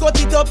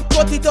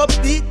 Cut it up,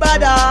 teeth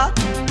bada.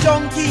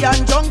 Junkie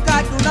and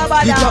junker do no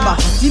bada. The grabber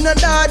hot in a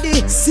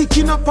daddy, sick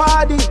in a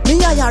party.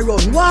 Me I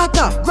run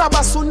water, grab a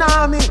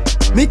tsunami.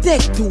 Me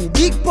take two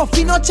big puff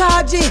in no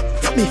charge.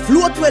 Me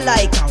float well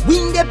like a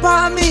wind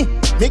upon me.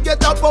 Me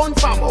get a bone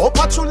from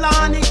Upper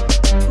Chulani.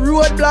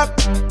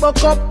 Roadblock,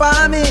 buck up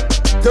on me.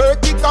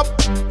 30 cup,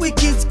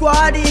 wicked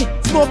squaddy.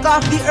 Smoke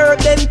off the herb,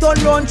 then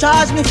turn round,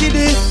 charge me for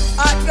the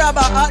hot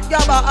grabber, hot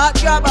grabber, hot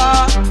grabber.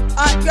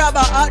 Hot grabber,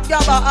 hot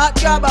grabber, hot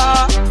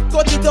grabber.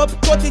 Cut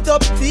it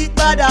up, feet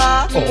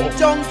bada.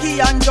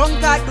 Junkie and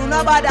junker do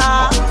no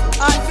bada.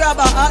 Hot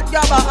grabber, hot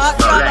grabber, hot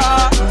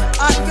grabber.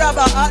 Hot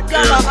grabber, hot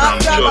grabber, hot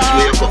grabber.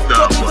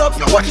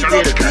 Cut it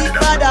up, feet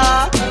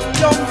bada.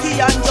 Junkie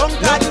and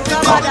junker do no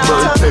bada.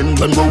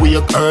 When we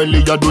wake early,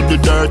 I do the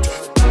dirt.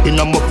 In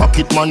my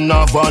pocket, man,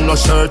 have on no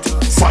shirt.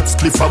 Fat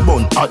spliff a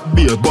bun, hot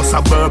beer, bust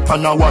a burp,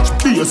 and I watch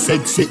be a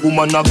sexy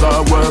woman a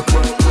go work.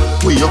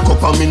 We a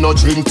cup and me no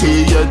drink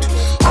tea yet.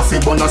 Half a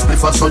bun a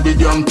spliff a so the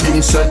damn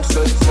thing set.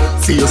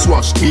 Face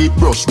wash, teeth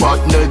brush, back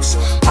next.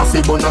 Half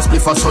a bun a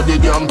spliff a so the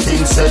damn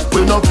thing set.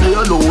 We no play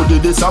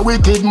loaded, this a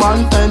wicked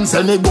man ends.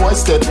 Any boy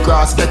step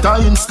cross, get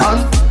a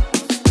instant.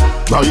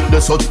 Right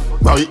this out,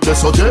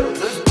 yeah.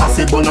 Half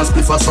a bun a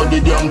spliff a so the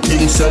damn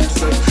thing set.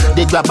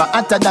 They grab a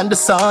hotter than the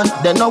sun,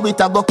 they know it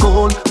a go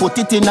cold. Put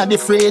it in the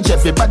fridge,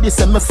 everybody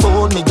say me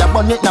full. Me a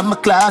bun it in my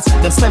class,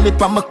 them smell it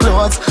from my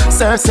clothes.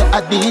 Sir say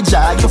a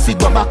DJ, you fi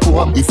go back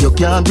home. If you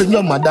can't bring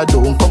your mother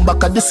down, come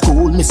back at the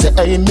school. Me say,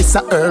 hey,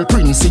 Mr. Earl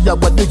Prince, see ya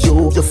what do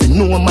you? You fi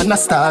know man a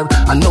star,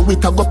 I know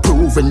it a go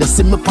prove. When you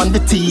see me on the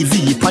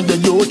TV, on the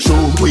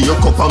YouTube. We a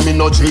cup and me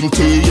no drink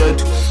tea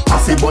yet.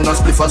 Half a bun a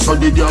spliff a so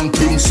the damn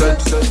thing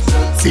set.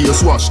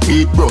 Face wash,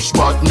 teeth brush,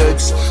 back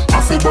next.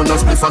 Half a bun a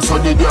spliff a so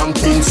the damn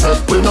thing set.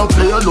 We no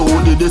play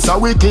loaded, this a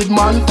wicked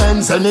man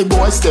ends. Any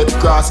boy step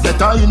cross,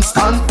 get a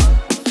instant.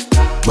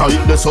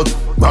 Right this out,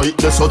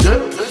 yeah.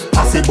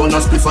 Half a bun a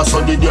spliff a so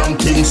the damn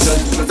thing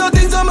set. The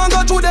things a man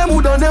go through them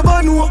who don't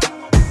never know.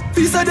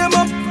 Piece of them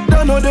up,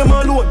 don't know them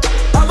alone.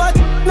 Have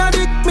a na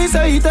dick, me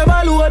say it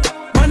ever load.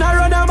 Man a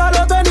run a ball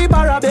out when the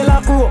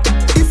barabella crow.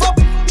 If up,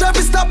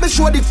 traffic stop me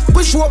show the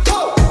push up.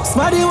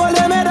 Smarty all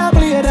them head a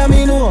play them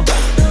me know.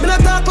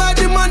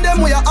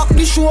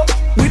 show.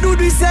 We do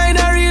this in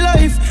a real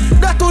life.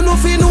 That don't know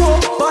if you know.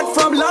 But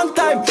from long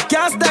time,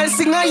 can't style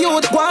sing a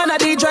youth. Wanna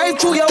they drive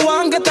through your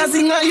one, get a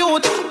sing a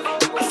youth.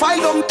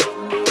 Find them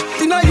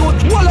in a youth.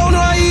 Wall on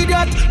no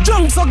idiot.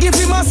 Drunk, so give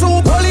him a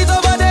soup. Hold it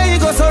over there, he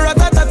goes so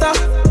ratatata.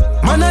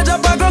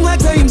 Manager background like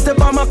say him step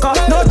on my car.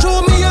 No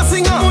true me a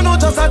singer, who no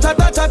just a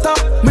chatta chatta.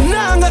 Me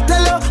nah gonna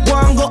tell you, go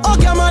and go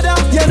hug your mother.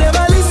 You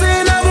never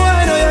listen, a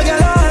boy know you get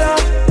harder.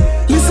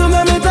 Listen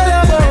when me tell you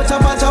about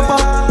choppa choppa.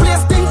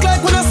 Place think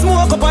like when I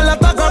smoke up a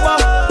lot of grabber.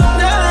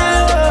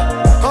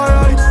 Yeah,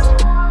 alright.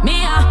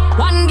 Me a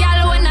one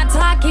girl when I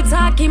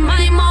talkie,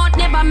 my mouth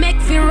never make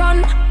fi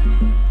run.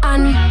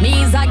 And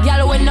me is a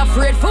girl when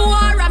afraid for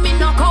war. I me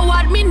no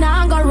coward, me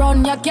nah go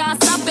run. You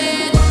can't stop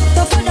it.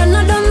 Tougher than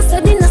a done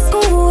said in a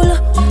school.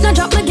 Now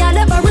drop my girl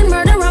ever in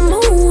murder and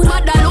mood.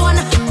 But alone,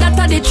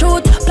 that's the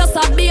truth. Plus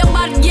I be a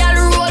bad girl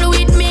roll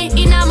with me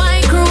in a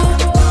my crew.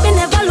 Me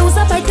never lose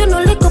a fight to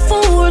no little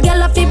fool.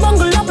 Girl I feel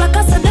bungle up like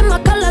I said them a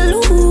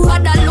Kalado.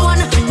 But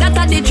alone,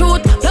 that's the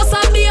truth. Plus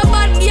I be a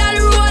bad girl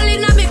roll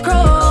in a my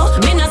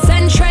crew. Me no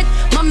send threat,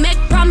 ma make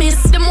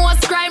promise. The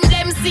most crime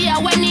them see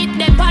when it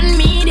depend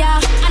media.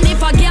 And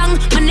if a gang,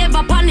 I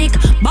never panic.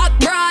 Back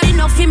broad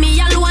enough for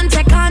me alone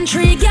take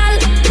country girl.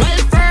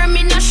 Well firm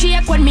in a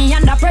shake when me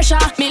under pressure.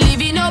 Me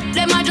living up,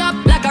 them a drop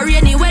like a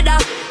rainy weather.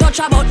 Touch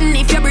a button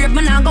if you're brave,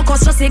 man I go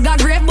cause just a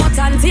grave. But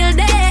until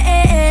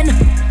then,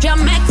 you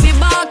make fi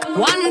back.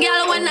 One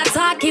girl when I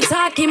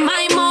talkie,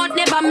 my mouth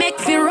never make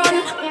fi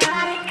run.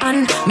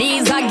 And me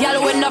is a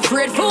girl when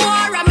afraid for war.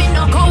 I me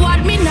no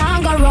coward, me nah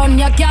go run.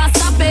 You can't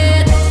stop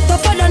it.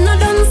 Tougher than a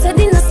done said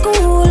in a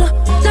school.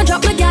 Now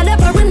drop my girl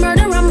ever in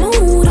murder and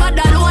mood.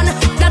 But alone,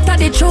 that's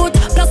the truth.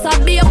 Plus I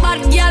be a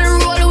bad girl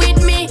roll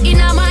with me in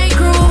a my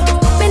crew.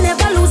 Me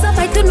never lose a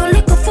fight to no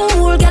little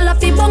fool. Girl I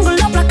feel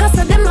bungle up like I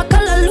said them a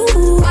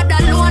Kalado. But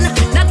alone,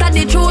 that's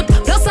the truth.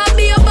 Plus I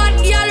be a bad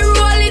girl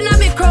roll in a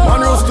my crew.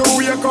 Man used to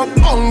wake up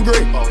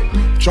hungry.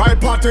 Try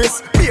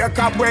parties, be a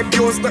cobweb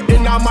used to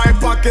inna my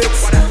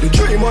pockets. The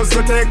dream was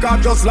to take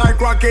off just like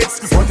rockets.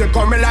 But they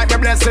coming like the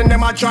blessing,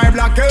 them a try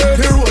block it.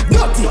 The road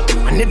dirty,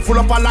 and it full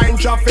up a line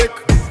traffic.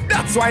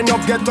 That's why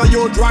enough get to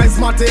you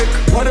dramatic.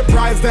 For the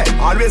price there,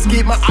 always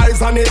keep my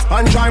eyes on it.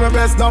 And try my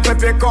best not to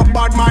pick up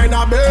Badmind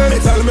a bit. Me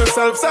tell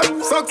myself,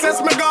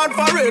 success me gone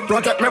for it.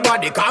 Protect my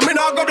body, cause me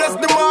not go bless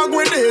the mark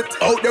with it.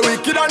 Out the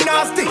wicked and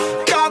nasty,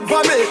 dog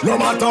for me. No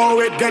matter how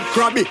it get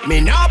crabby, me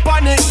not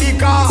panic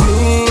because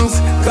things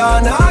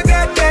gonna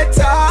get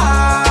better.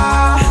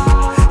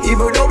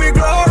 Even though we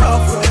grow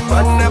rough,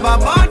 but never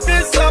bought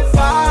this so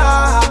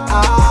far.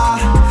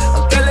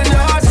 I'm telling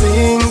you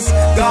things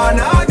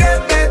gonna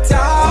get better.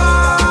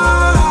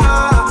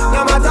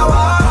 No matter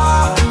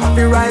what, I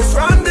feel rise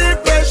from the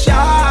pressure.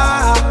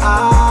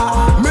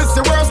 Miss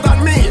the worse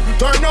than me,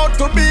 turn out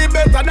to be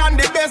better than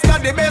the best of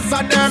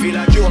them. Feel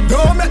a joke.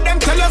 Don't make them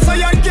tell us so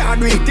you can't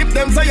do it. If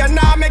them say you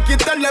nah make it,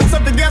 tell them so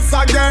to guess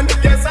again.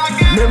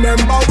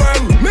 Remember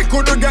when me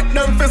could get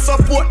them for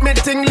support me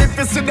thing. If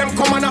you see them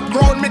come and up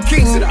round me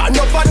king.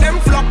 Enough of them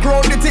flock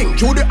round the thing.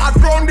 Through the hot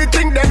round the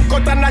thing, then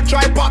cut and I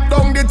try pop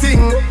down the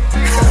thing.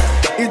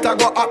 It a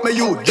go at me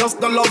you, just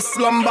the love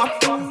slumber.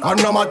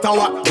 And no matter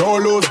what,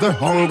 don't lose the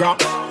hunger.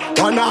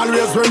 And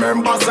always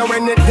remember, so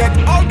when it get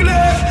ugly,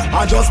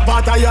 I just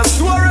part of your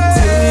story.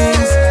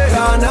 Things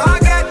gonna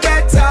get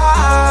better.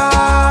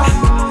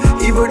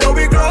 Even though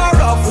we grow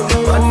rough,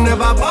 but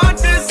never bought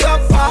this so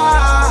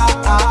far.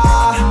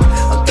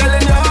 I'm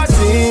telling you,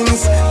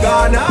 things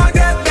gonna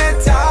get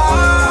better.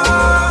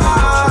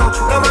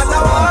 No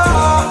matter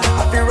what,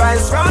 I feel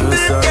rise from the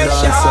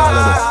pressure.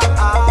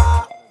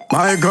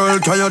 My girl,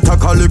 try to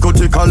tack a little,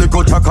 tick a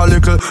little, tack a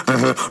little.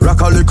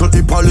 Rock a little,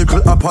 hip a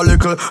little, up a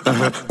little.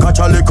 Catch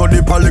a little,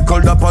 dip a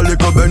little, dap a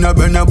little. Bend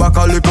your back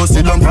a little,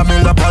 sit down for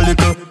me, lap a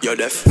little. You're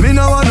deaf. Me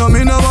no want no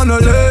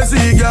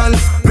lazy girl.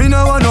 Me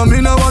no want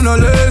no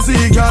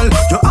lazy girl.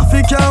 You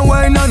African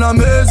wine and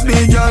amaze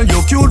me, girl.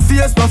 Your cute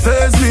face no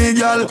face me,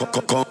 girl.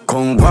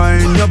 Come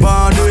wine your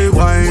body,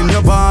 wine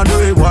your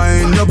body,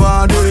 wine your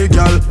body,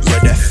 girl.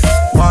 You're deaf.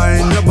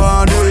 Wine your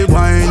body,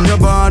 wine your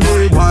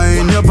body,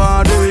 wine your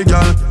body,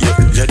 girl.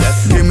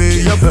 Give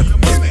me your girl.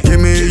 Give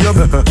me your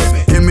girl.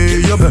 Give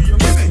me your girl.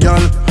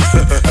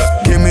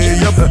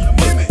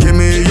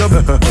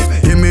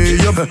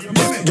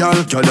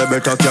 Girl, you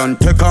better can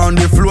take on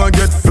the floor,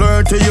 get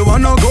flirty. You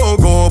wanna go,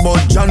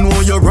 but you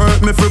know you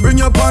hurt me. For bring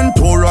your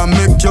pantour and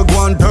make you go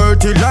on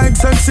dirty. Like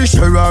sexy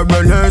Sherrod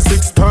Renner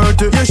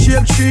 630. Your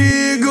shape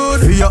she good,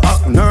 for you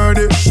act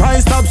nerdy. Shy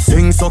stop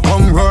sing, so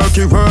come work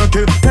it.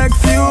 Take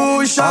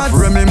few shots,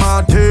 Remy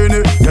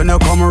Martini. Then you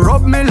come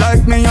rub me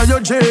like me or your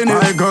Jenny.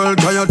 My girl,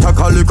 can you tack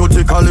a little,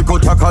 tick a little,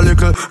 tack a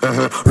little.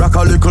 Rock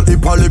a little,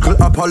 hip a little,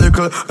 up a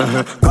little.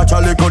 Catch a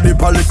little,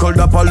 dip a little,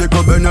 dap a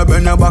little. Bend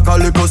your back a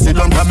little, sit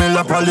down for me,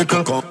 lap a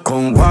little.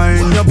 Come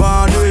wine your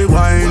body,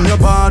 wine your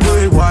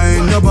body,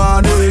 wine your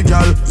body,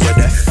 girl. You're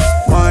deaf.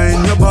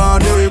 Wine your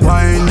body,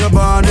 wine your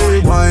body,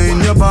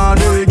 wine your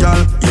body,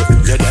 girl.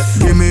 You're deaf.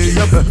 Give me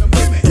your girl.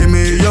 Give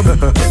me your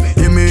girl.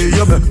 Give me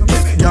your girl.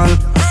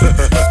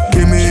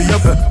 Give me your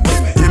girl.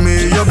 Give me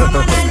your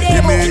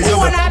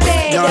girl.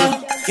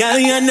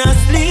 you not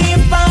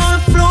sleep on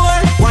floor.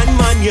 One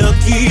man you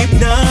keep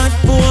not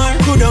poor.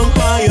 Good on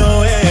by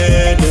your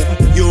head.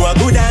 You are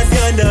good as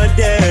you're not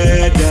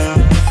dead.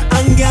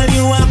 And girl,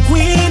 you are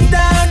queen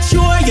that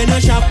sure. You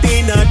not shop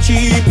in a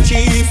cheap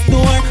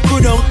store.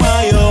 Good on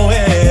by your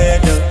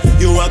head.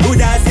 You are good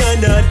as you're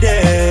not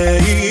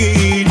dead.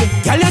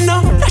 Girl, you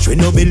know, dash we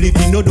no believe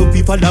in no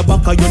dopey for the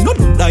back. You know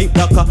look like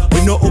blacker.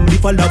 We no ugly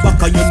for the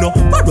back. You know,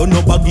 but don't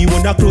no baggy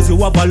when I close you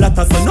have a lot.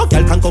 So no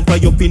girl can come for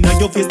your pin and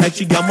your face like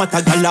she a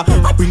mata gala.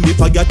 I bring the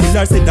fire till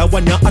her say that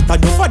one you hotter.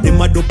 No for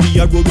them a dopey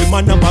a roll with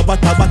man and a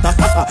bata.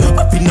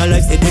 Up in a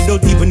life say they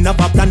don't even have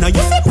a plan. And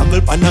you say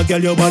tangle pan a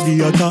girl your body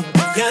hotter.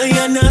 Girl,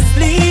 you not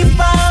sleep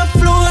on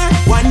floor.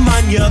 One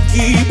man you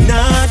keep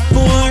not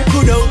poor.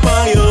 Good out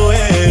for your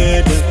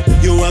head.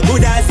 You are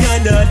good as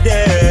you're not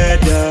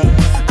dead.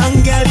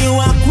 And girl, you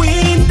are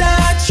queen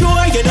that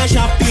sure. You not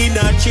shop in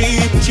a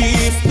cheap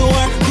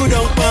store. Good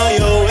out for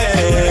your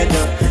head.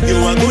 You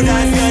are good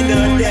as you're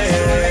not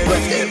dead.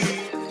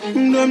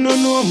 Them no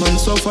know man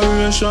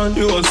sufferation.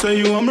 You say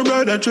you are my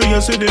brother, true, you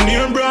see the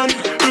name brand.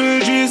 Real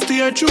G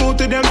stay true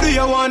to them day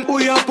one.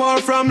 We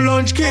apart from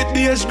lunch kit,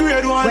 DS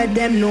grade one. What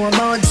them know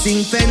about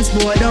sing fence,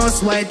 board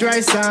house, white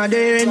rice,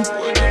 sardine.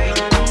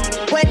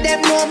 What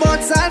them know about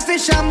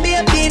saltfish and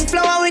bean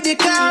flour with the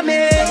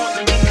garment.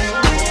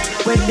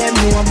 What them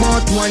know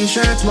about one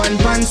shirt, one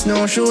pants,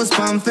 no shoes,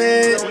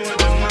 pamphlet.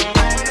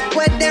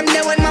 What them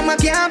know when mama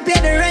can't pay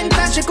the rent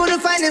and she couldn't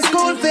find the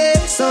school fee.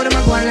 So them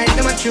a go on like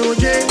them a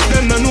children.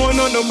 Them no know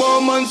nothing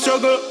about man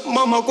struggle.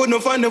 Mama couldn't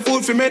find the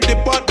food for make the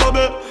pot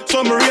bubble.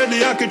 So me read the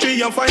Yaak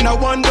tree and find a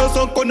wonder.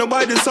 So couldn't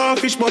buy the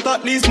sawfish, but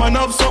at least man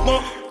have something.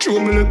 True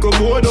me little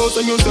board house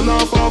and used to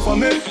laugh off of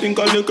me. Think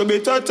a little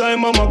bit of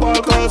time mama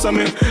back cause of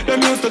me.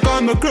 Them used to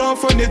call me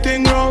craft when the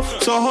thing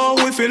rough. So how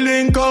we feel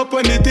link up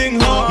when the thing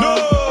hard?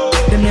 No!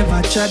 Them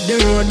never chat the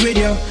road with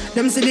you.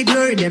 Them see the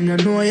glory, them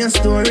don't know your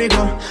story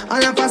go.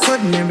 All of a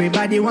sudden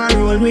everybody want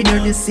roll with you.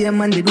 The same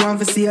man did want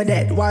to see you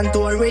dead, want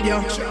tour with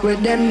you.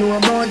 With them know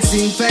about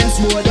sing fence,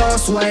 board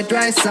house, white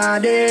rice,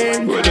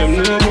 sardine. With them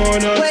know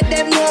about that. With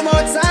them know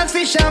about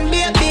saltfish and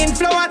bean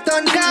flour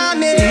ton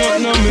coming.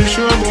 No, me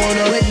sure about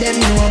that. With them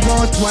know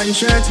about one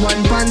shirt,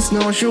 one pants,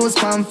 no shoes,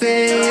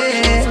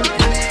 pamphlet.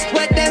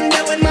 With them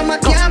that when mama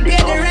can't pay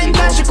the rent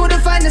and she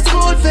couldn't find the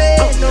school fee.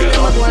 No,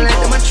 them a go like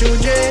them a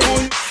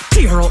children.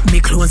 Tear up me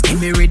clothes,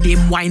 give me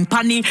Riddim wine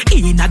panny.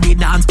 Inna the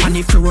dance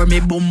panny floor, me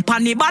boom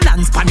panny.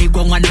 Balance panny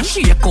gong and a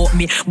shake out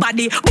me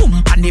body.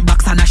 Boom panny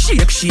box and a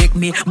shake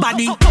me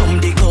body. Gum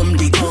the gum,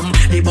 the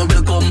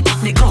bubble gum. Pop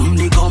the gum,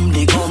 the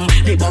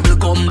bubble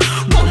gum.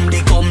 Gum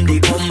the gum,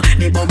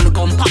 the bubble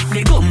gum. Pop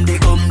the gum,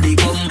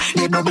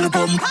 the bubble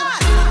gum.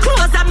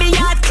 Clothes on me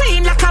yard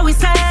clean like how we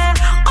say.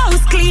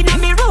 House clean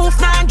and me roof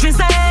non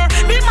drizzle.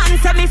 Me man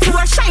say me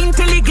floor shine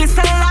till it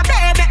glisten.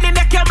 Baby, me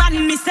make your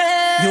man me say.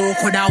 You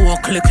coulda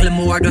walk little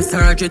more the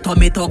surgery to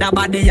me talk. That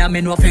body ya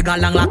me no figure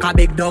long like a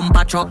big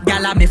dumper truck.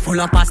 Gyal me full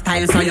up a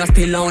style so you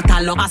still out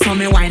a luck. I saw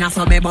me wine, I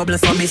saw me bubble,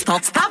 so me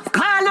stuck. Stop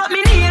call up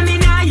me name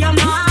in your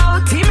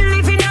mouth. Him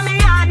living in me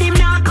yard, him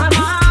not come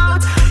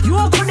out.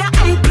 You coulda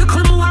hype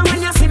little more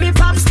when you see me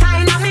pop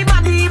style and me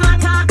body him a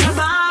talk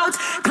about.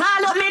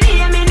 Call up me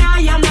name in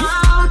your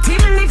mouth.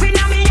 Him living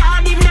in me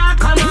yard, him not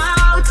come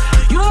out.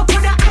 You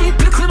coulda hype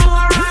little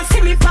more and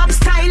see me pop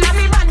style and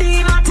me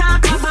body him a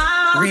talk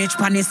about. Reach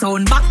panny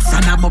sound box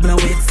and a bubble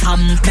with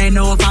some. Bend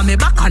over me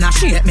back and a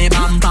shake me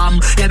bam bam.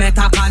 You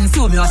better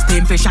consume your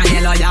steam fish and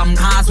yellow yam.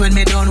 Cause when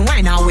me done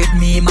wine out with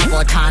me, my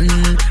button.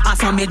 I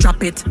saw me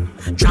drop it,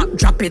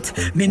 drop it.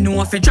 Me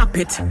know if you drop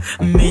it,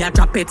 me a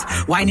drop it.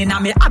 Whining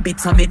on me habit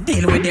so me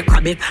deal with the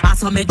crabbit. I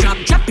saw me drop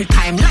it,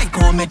 time like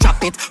how me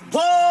drop it.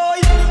 Boy,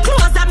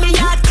 clothes on me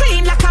yard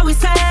clean like how we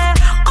say.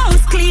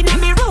 House clean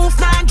and me roof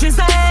non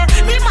drizzle.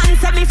 Me man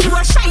say me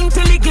floor shine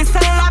till it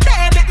glisten.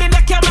 Baby, me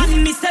make your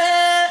man me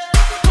say.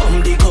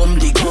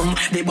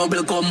 The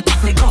bubble gum,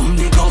 pop the gum,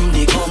 the bubble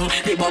gum,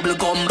 the bubble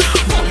gum, pop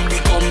the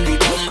gum,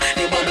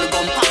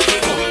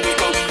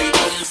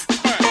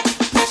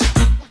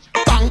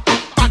 bang,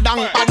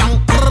 badang, badang,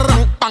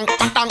 bang,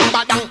 badang,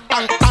 badang,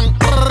 bang, bang,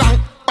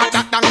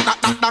 badang,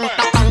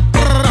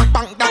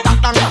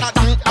 badang,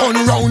 badang, on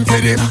round for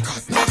them.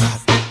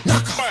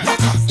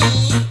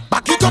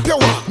 Back it up your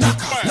one.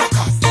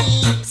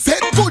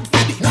 Set good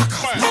for them.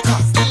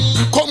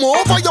 Come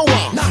over your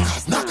one.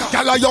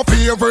 Girl are your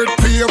favorite.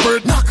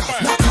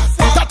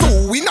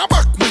 Tattoo in a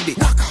back with it.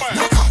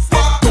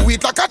 Do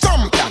it like a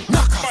champion.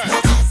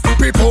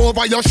 Prep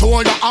over your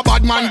shoulder, a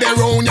bad man there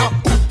round ya.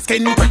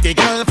 Skin pretty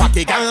girl,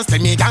 fatty girl,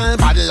 slimmy girl,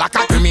 bad like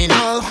a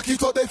criminal. Back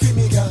it up the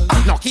femmy girl.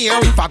 No care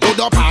if I go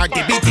to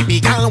party, bitty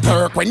girl.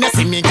 Work when you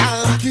see me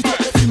girl. Back it up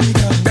the femmy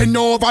girl. Bend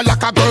over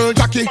like a girl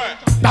Jackie.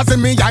 That's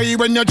in me eye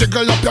when you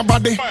jiggle up your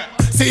body.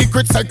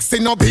 Secret sexy,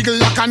 no big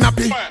like a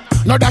nappy.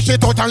 No dash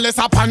it out unless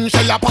a pan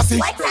shell a pussy.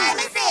 What time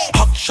is it?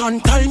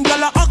 Action time,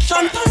 gyal,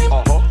 action time.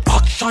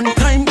 Action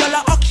time,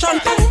 gyal, action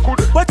time.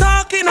 We're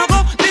talking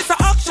about this a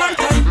action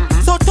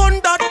time. So turn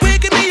that way,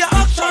 give me a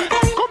action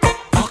time.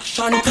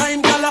 Action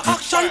time, gyal,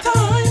 action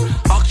time.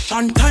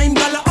 Action time,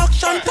 gyal,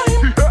 action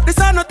time. This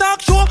a no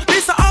talk show,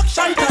 this a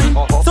action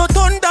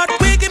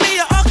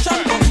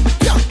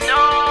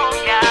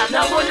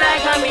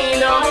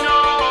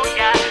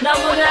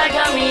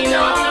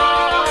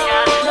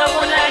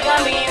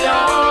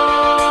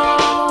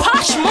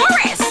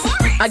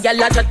A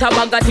gal a chat a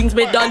bag of things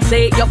me done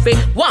say. You fi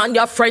want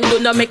your friend do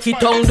not make it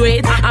tongue do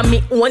it. And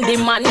me own the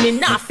man me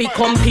nah fi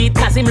compete.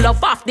 Cause him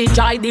love off the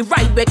joy, the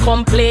right way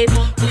complete.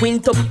 Queen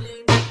to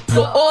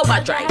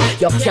overdrive.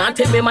 You can't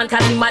tell me man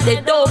cause him a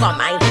dead over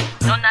mine.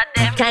 None of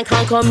them can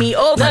conquer me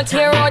over. Not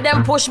care how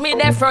them push me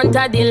the front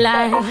of the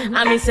line.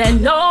 And me say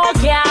no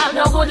girl,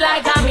 no good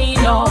like a me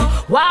no.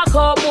 Walk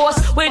up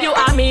boss with you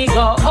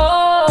amigo.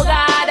 Oh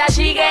God, that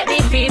she get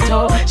the fit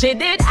oh. She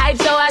did hype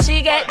so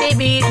she get the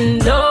beaten.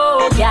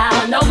 No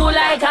girl, no good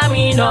like a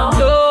me no.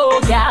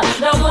 No girl,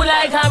 no good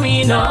like a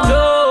me no.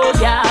 No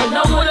girl,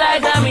 no good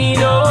like a me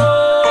no.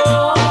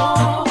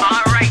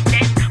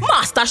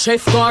 Master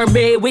chef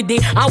gourmet with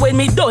it. And when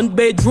me done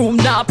bedroom,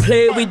 now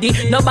play with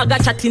it. No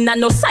Bagga chatting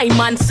and no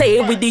Simon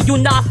say with it. You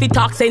know fi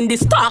talk, send the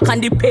stock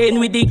and the pain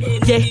with it.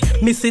 Yeah,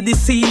 me see the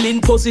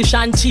ceiling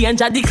position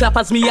change. And the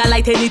clappers me a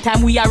light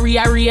anytime we a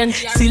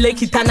rearrange.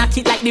 Select it and knock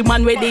it like the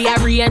man where they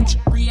arrange.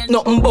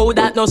 Nothing about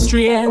that, no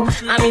strain.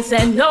 And me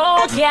say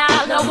no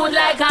girl, no good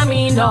like a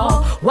me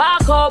no.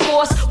 Walk up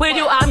boss with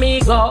you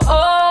amigo.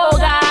 Oh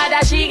God,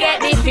 that she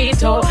get the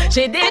fit oh.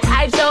 She did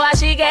hype so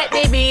she get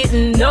the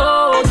beaten.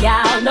 No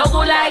girl, no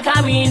good like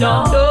a me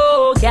no.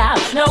 No girl,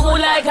 no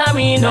good like a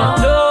me no.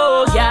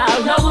 No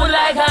girl, no good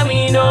like a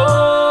me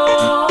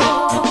no.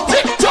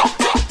 Tick tock,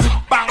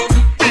 bang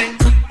ding,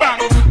 bang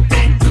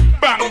ding,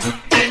 bang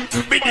ding,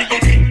 biddy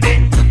ding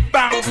ding,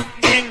 bang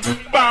ding,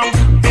 bang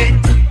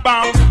ding,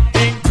 bang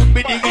ding,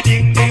 biddy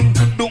ding ding,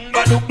 dung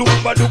ba dung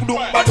ba dung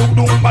ba dung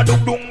ba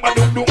dung ba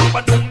dung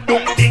ba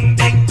dung ding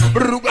ding,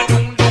 bruga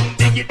dung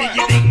diggy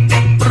diggy ding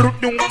ding,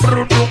 brudung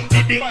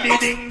ding ding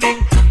ding ding,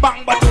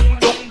 bang ba dung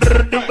dung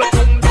ba dung.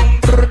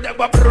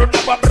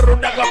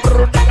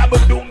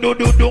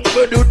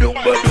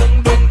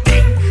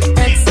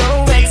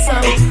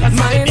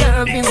 My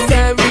love is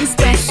very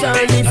special.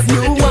 If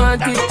you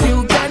want it,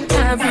 you can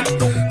have it.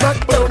 But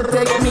don't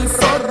take me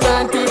for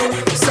granted.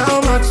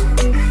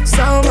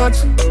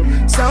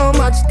 So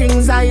much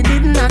things I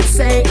did not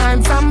say.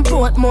 I'm from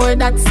Portmore,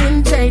 that's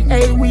in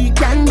J.A. We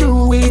can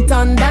do it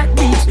on that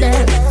beach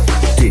there.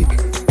 Tick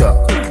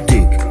tock,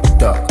 tick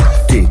tock,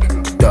 tick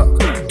tock,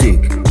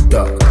 tick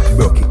tock.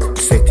 Broke it,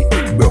 set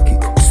it, broke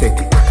it, set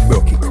it,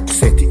 broke it,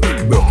 set it,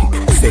 broke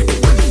it, set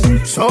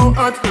it. So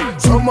hot,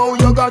 somehow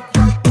you got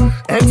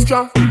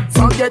extra,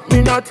 forget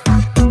me not.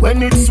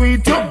 When it's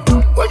sweet, you,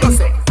 what you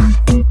say?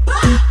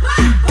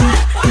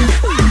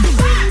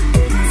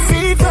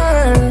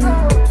 Fever,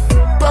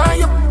 buy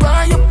up.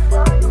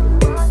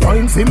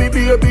 Wine for me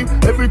baby,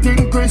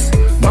 everything crisp.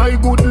 My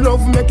good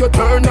love make you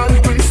turn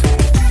and crisp.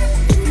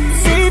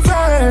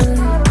 Fever,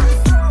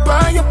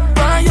 buy up.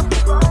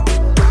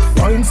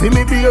 Wine for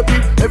me baby,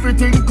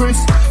 everything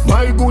crisp.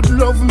 My good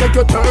love make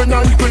you turn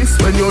and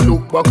crisp. When you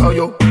look back at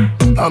you,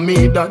 I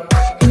made that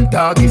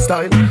doggy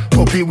style,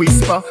 puppy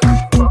whisper.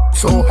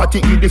 So hot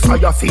it the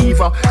fire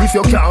fever. If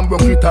you can't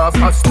broke it off,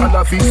 hasta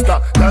la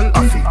vista. Girl,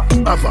 afi,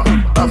 ava,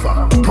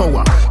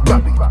 power,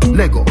 grab it,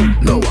 Lego,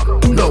 lower,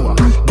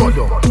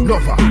 bodo,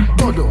 lover,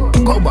 bodo,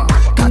 cover,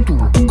 tattoo,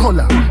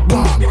 color,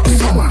 warm,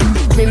 summer.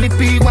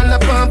 Millipede, walla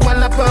pump,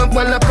 color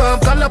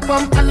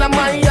pump, alla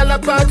my, alla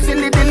part,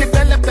 silly dilly,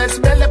 bella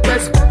pest,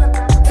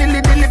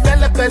 silly dilly,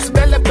 bella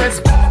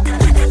pest.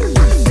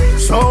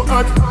 So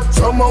hot,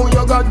 somehow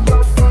you got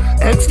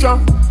extra,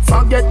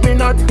 forget me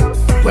not.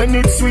 When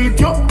it's sweet,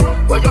 you,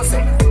 what you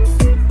say?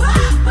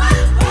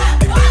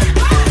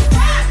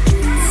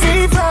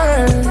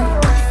 Fever,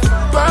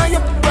 buy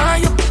up.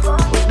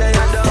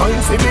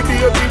 Wine for me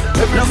baby,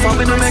 no fun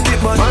me no make it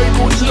but my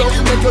good love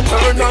make you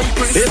turn and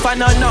crisp. If I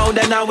not know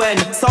then I win.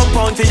 Some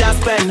pound for your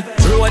spend.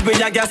 Road with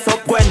your gas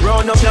up when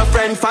round up your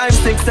friend 5,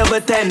 6,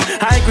 7, 10.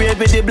 High grade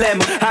with the blem.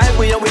 High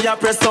way we a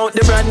press out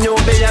the brand new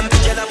BM.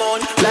 Get them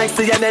on. Like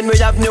CNN we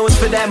have news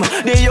for them.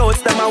 The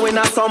youths them a win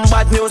a some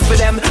bad news for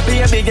them.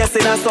 Baby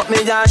guessing a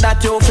something yard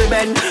that you fi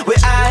bend. We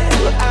I.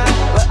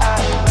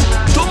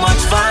 Too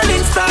much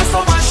falling stars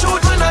so I shoot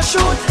when I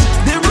shoot.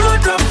 The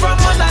road run from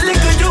man a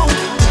little you.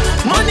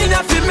 Money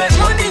ya fi make,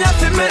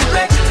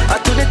 I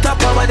to the top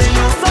of the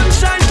youth.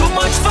 Sunshine, too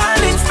much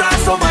falling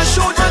stars, so I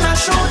shoot and I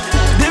shoot.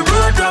 The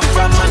road run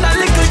from man a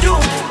little you.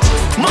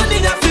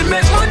 Money ya fi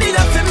make,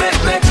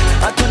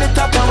 I to the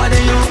top of the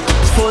youth.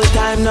 Full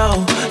time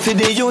now, for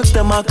the youths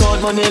them a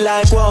count money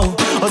like wow.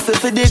 Hustle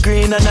for the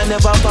green and I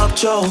never pop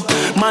chow.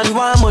 Man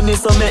want money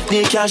so make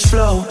the cash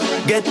flow.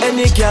 Get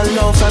any girl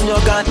now from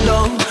your got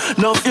low.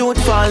 No youth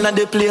fall na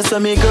the place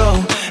where me grow.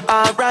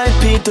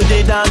 R.I.P. to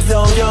the dogs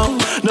yo.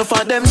 No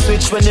for them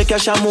switch when the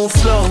cash a move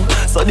slow.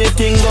 So the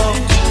thing go.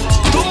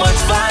 Too much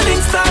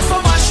falling stars so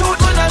I shoot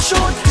when I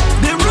shoot.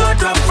 The road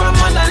run from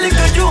man a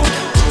little you.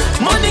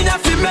 Money ya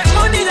fi make,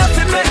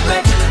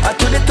 I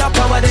to the top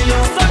of the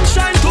youth.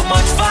 Sunshine, too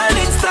much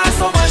falling stars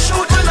so I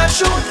shoot when I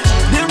shoot.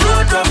 The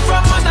road run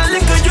from man a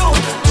little you.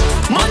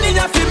 Money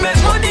ya fi make,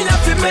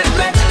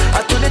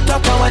 I to the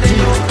top of the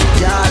youth.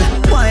 Y'all,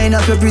 wine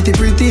up your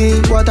pretty,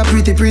 what a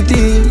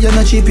pretty. You're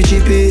not cheapy.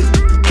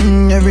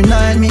 Every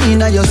night me in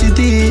your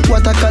city,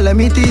 what a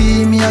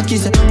calamity, me a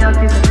kiss.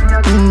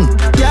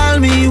 Girl,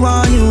 me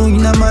want you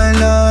in my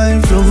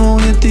life. Love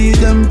on your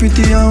teeth, them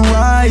pretty and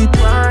white.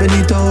 Bend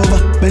it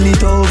over, bend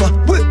it over.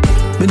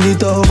 Bend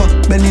it over,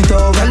 bend it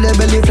over. Girl, the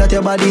belly flat,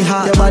 your body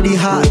hot, your body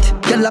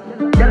hot. Girl,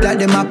 like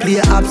them a play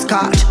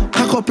hopscotch.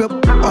 Cock up your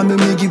and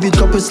me give it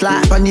couple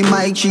slap. On the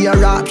mic, she a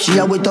rap, she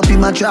a wet up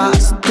in my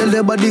tracks. Tell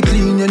the body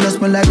clean, you know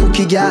smell like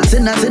cookie gas.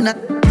 Send that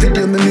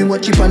video, me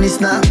watch it on the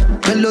snap.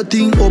 Tell your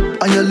thing up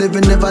and your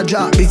living never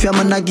drop. If your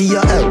man a give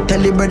you help, tell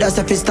the brothers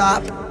if you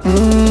stop.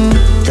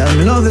 Tell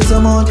me love you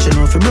so much, you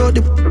know if you broke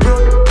the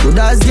good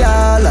as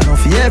girl, I know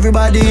for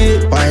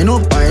everybody. Pine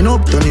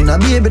up, turn in a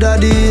baby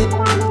daddy.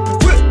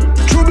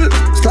 Trouble,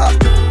 stop,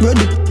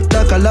 ready.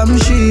 Like a lamb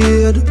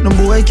shade. No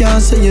boy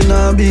can't say you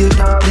nah babe.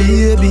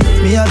 Baby,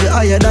 me have it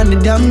higher than the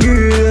damn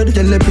grade.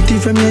 Tell the pretty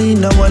from you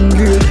in a one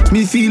grade.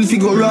 Me feel fi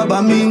go rob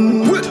a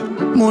ming.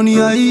 Money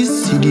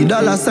eyes, see the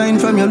dollar sign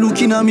from you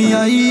looking at me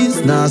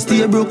eyes. Nah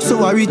stay broke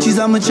so I riches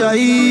I'm a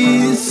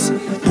choice.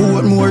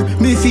 What more,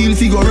 me feel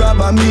fi go rob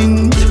a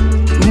ming.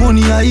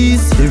 Money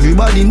eyes,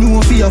 everybody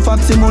know for your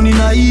facts say money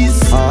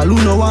nice. All who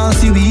no want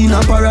see we in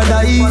a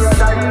paradise.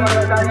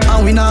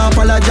 And we not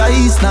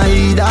apologize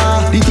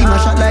neither. The thing a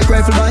shot like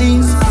rifle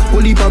mines.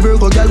 Whole heap of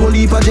Virgo girl, whole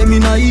heap of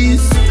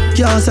Geminis.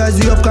 Can't size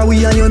we up cause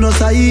we and you no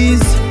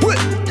size.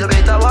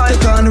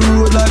 Take on the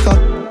road like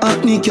a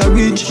Anthony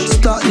Carriage,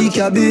 start the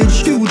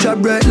cabbage. Future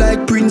bright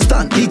like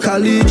Princeton, the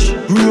college.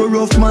 Rural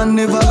rough man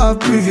never have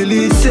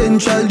privilege.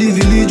 Central the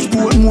village,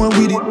 Portmore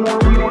with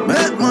it.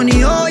 Make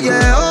money, oh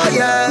yeah, oh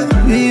yeah.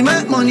 We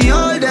make money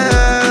all day,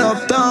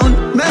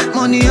 uptown. Make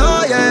money,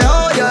 oh yeah,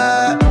 oh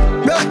yeah.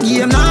 Rock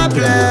game not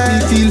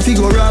play. We feel fi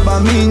go rob a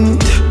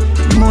mint.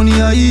 Money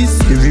is,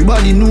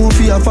 everybody know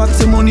for your facts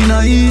say money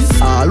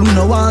nice. All who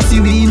no want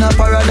see we in a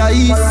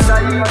paradise.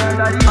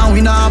 And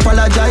we not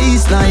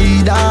apologize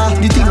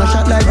neither. The thing a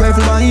shot like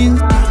rifle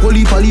mines. Whole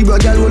heap of Libra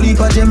girl, whole heap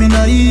of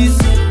Geminis.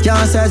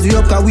 Can't size we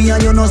up cause we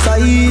and you no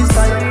size.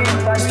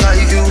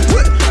 Like you,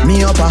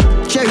 me up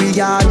a cherry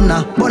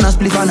gardener, bonus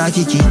spliff and a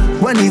kiki.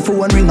 When he for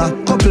one ringer,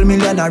 couple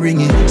million a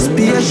ringing.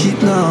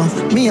 Spaceship now,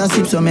 me a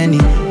sip so many.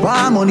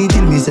 War money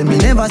till me say me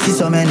never see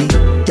so many.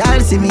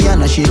 Y'all see me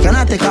and a shake and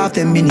I take off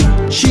them mini.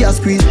 She a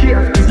squeeze,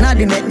 now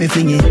they make me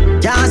flingy.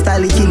 Can't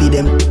style it, kill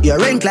them, you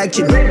rank like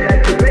chimney.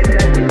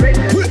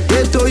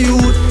 Get to you,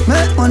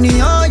 make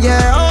money, oh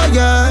yeah, oh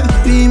yeah.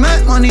 We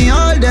make money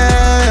all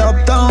day,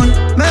 uptown.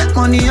 Make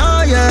money,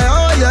 oh yeah,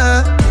 oh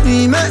yeah.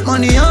 We make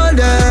money all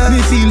day.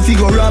 Me feel fi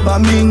go rob a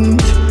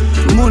mint.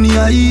 Money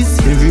is,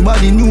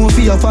 everybody know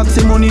for your facts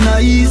say money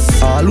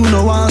nice. All who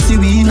no want see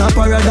we in a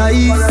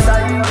paradise.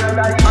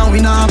 And we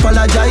not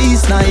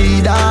apologize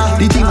neither.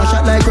 The thing a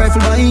shot like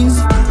rifle mines.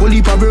 Whole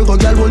heap of Virgo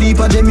girl, whole heap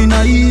of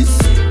Geminis.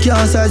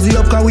 Can't size we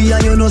up cause we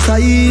and you no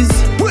size.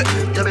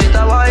 You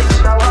better wise.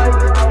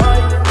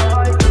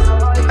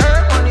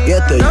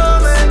 Get to you.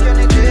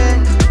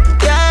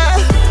 Yeah,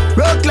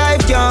 broke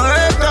life can't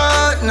work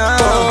out now.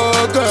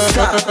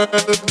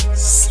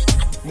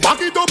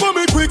 Back it up on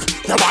me quick,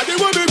 your body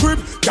will be grip.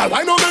 Girl,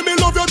 why not make me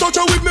love you, touch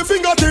you with me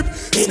fingertip.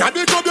 Inna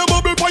the club, you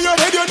bubble for your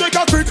head, you make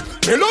a crick.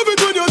 Me love it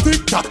when you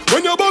tick tock,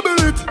 when you bubble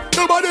it.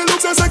 Your body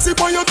looks so sexy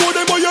for your toe,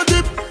 them for your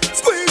tip.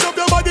 Squeeze up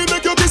your body,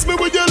 make you kiss me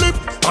with your lip.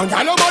 And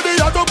girl, your body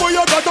hot up for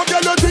your cut up,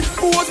 girl, you thick.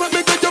 Pose make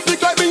me take your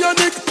flick like me and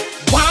Nick.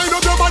 Wind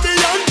up your body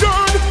and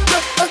turn.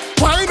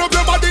 Wind up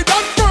your body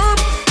that firm.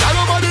 Girl,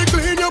 your body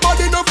clean, your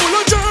body not full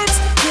of germs.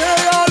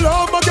 Yeah, I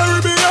love my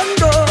Caribbean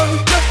girl.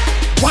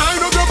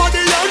 Wind up your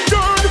body and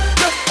turn.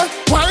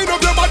 Wind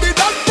up your body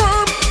that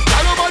firm.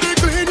 Girl, your body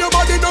clean, your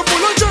body not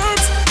full of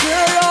germs.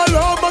 Yeah, I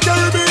love my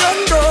Caribbean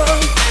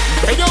girl.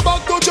 Bend your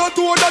back, touch your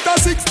toe, that a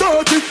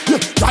 6:30. Yeah,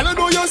 girl, I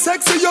know you're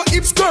sexy, your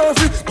hips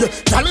curvy. Yeah,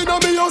 girl, in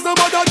me house, no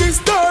matter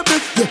disturb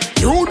it. Yeah,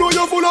 you know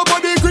you're full of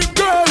body grip,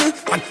 girl.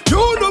 And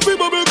you know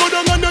people will go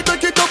down and you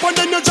take it up and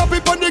then you chop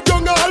it on the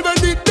ground and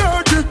when it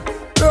dirty.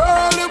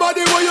 Girl, the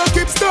body where you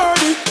keep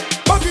sturdy.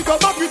 Back it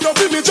up,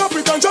 feel me chop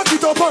it and jack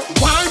it up.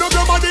 Wind up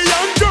your body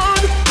and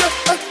turn.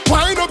 Yeah,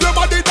 wind up your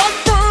body that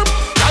firm.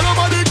 Girl, your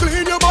body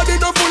clean, your body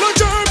not full of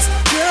germs.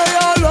 Yeah,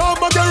 I love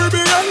my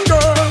Caribbean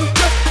girl.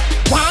 Yeah,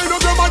 wind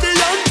up your body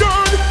and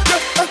turn.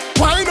 Yeah,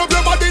 wind up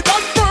your body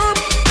that firm.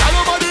 Girl,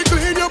 your body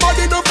clean, your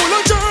body not full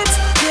of germs.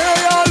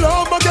 Yeah, I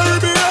love my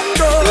Caribbean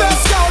girl.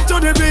 Let's go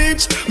to the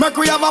beach, make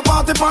we have a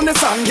party on the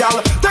sand,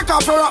 girl. Take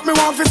off your rock, me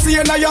want to see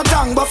you now your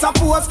tongue. But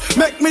suppose,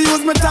 make me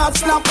use my touch,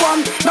 snap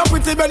one. Now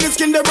pretty belly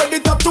skin, they ready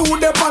to do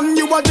the pan.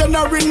 You a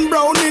generating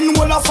brown in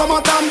whole of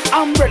summertime.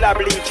 Umbrella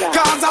bleacher.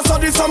 Cause I saw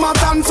the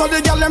summertime, so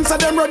the girl them say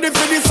them ready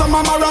for the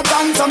summer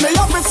marathon. So me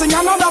have to sing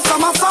another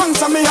summer song,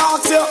 so me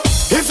ask you,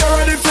 if you're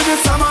ready for the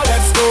summer,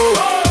 let's go.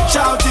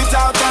 Shout it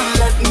out and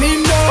let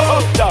me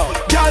know.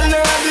 Girl,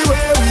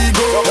 everywhere we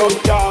go.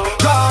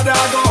 God, I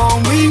go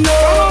home, we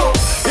know.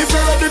 If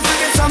you're ready for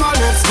the summer,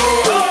 let's go.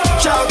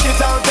 Shout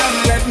it out and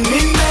let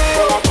me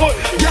know.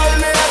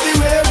 Girl,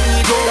 everywhere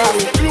we go.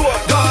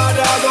 God,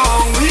 I go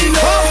home, we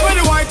know. When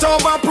the white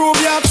over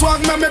prove your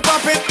swag, make me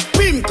pop it.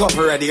 Pim Drink up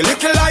ready,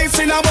 little life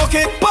in a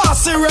bucket.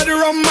 Pass it ready,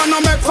 rum man, I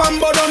make fun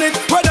but on it.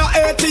 Whether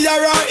 80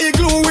 or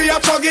igloo, we a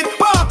chug it.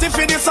 Party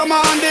for the summer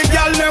and the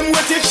girl them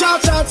with it.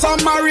 Shout out some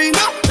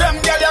marina,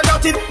 them girl you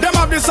got it. Them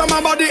have the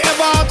summer body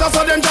ever hotter,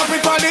 so them drop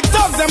it. While the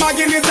thugs them a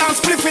guineas and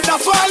split it.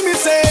 That's why me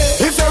say,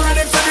 if you're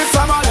ready for the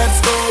summer,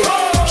 let's go.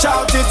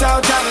 Shout it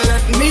out and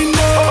let me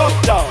know.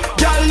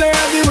 Girl,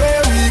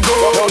 everywhere we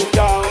go.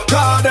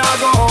 God, I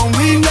go home,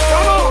 we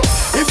know.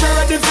 If you're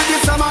ready for the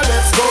summer,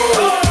 let's go.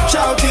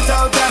 Shout it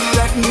out and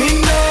let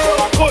me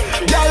know.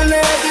 Girl,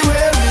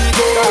 everywhere we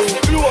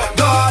go.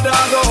 God,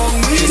 I go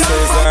home, we know. She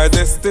says our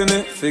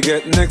destiny,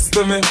 forget next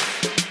to me.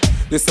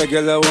 This a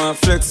girl I want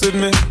flex with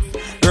me.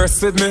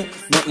 Rest with me,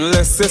 nothing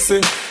less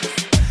sissy.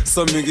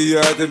 So me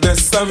give her the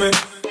best of me.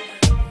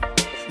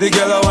 The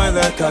girl I want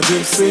like a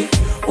gypsy.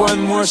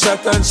 One more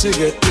shot and she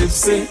get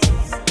tipsy.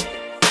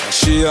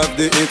 She have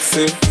the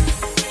itsy,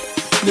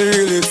 the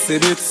real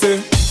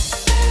itsy.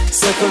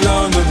 Settle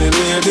down on the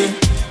lady.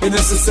 You know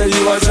she say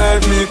you a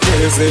drive me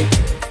crazy.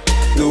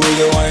 The way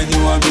you whine you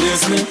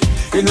amaze me.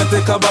 You know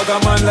take a bag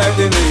of man like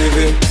the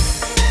Navy.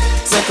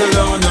 Settle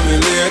down on me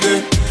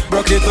lady.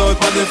 Broke it out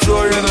on the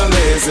floor, you know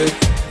lazy.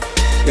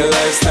 Your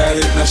lifestyle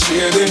is not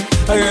shady.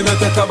 And you know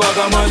take a bag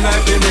of man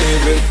like the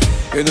Navy.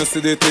 You know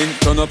see the thing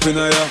turn up in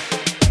a ya.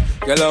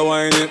 Girl a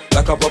whine it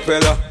like a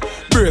propeller.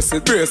 Brace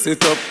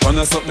it up,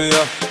 wanna suck me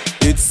ya.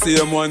 It's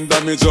same one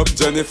damage up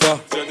Jennifer.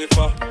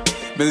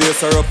 Me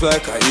lace her up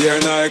like a ear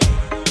Nike.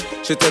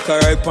 She take a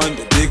ride on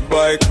the big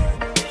bike.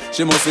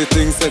 She must see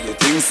things, say the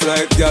things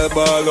like girl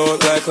ball out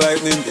like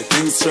lightning, the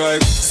things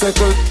strike.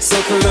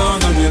 Circle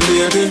down on me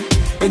lady.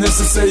 You know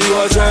she say you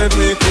a drive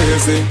me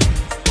crazy.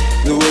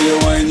 The way you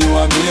whine you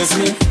amaze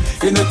me.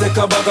 You know take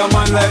a bag of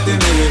man like the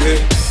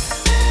Navy.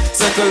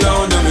 Settle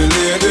down on me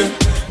lady.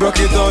 Broke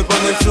it out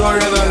on the floor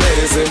and a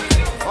lazy.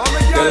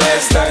 Your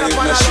lifestyle is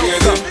not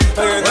shady.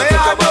 I ain't take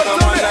a bag of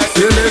man like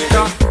the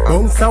Navy.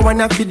 Bounce a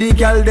wanna feed the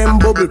girl them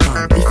bubble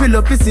pan. If you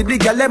love to see the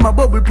girl them a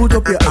bubble, put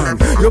up your hand.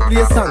 You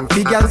play song,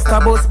 the girl star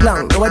bus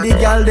blank. Now the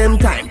girl them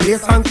time, play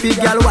song, the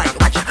girl white.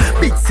 Watch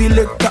big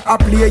selector a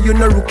play, you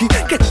no rookie.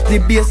 Catch the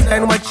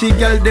baseline, watch the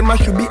girl them a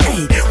should be.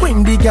 Hey,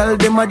 when the girl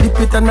them a dip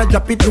it and a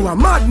drop it to a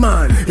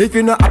madman. If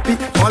you not happy,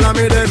 follow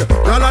me then.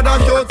 Y'all a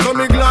dash out, so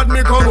me glad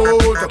me come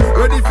out.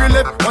 Ready for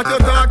left, what you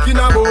talking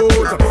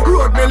about?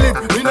 Road me live,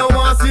 me no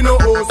want see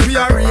no house. We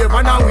a rave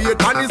and a wait,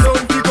 and the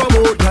sun to come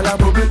out. Y'all a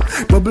bubble,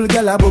 bubble,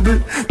 girl a bubble.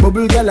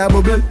 Bubble gala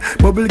bubble,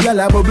 bubble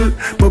gala bubble,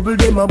 bubble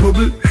dem a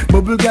bubble,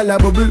 bubble gala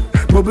bubble,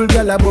 bubble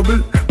gala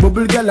bubble,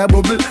 bubble gala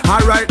bubble.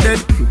 Alright then,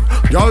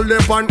 y'all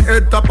left on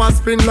head top a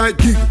spin like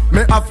kid.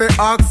 Me have to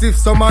ask if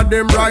some of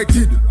them right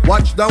it.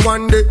 Watch the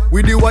one day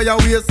with the wire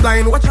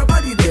waistline. Watch your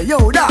body there,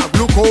 yo dog.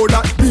 Look how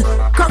that big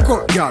cock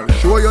up, y'all.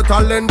 Show your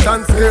talent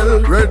and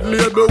skill. Red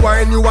label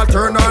wine, you a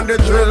turn on the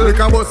drill. Like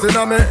a bus in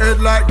my head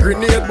like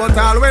grenade, but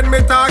all when me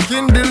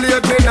talking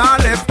delayed, me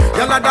nah left.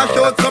 Y'all a dash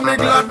out, so me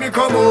glad me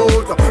come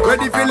out.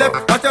 Ready for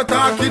left, what you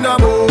talking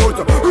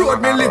about?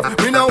 Road me live,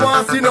 me no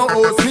want see no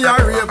house. Me a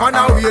rave and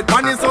a wait,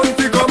 and the sun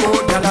to come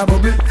out. Gala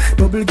bubble,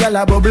 bubble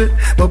gala bubble,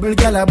 bubble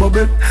gala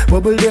bubble,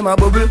 bubble dem a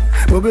bubble,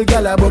 bubble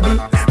gala bubble,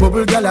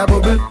 bubble gala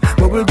bubble,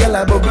 bubble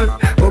gala bubble,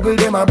 bubble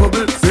dem a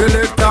bubble.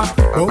 Selector,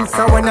 bounce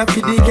a wanna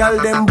feed the girl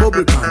them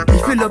bubble pan.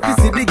 If you love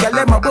to see the girl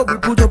them a bubble,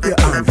 put up your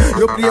hand.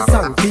 You play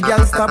song, the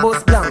girl star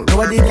bus blank.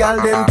 Now the girl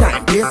them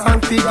time, play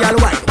song, the girl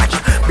white. Watch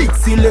big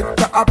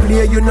selector a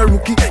play, you no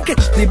rookie.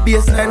 Catch the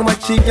baseline,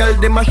 watch the girl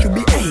them a should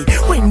be. Hey,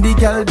 when the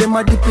girl them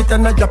a dip it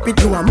and a drop it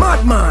to a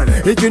madman.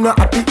 If you not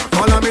happy,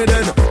 follow me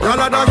then. Y'all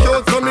a dash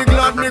out, so me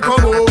glad me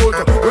come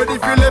out. Ready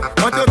for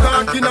left, what you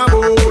talking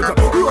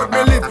about? Road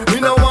me live, me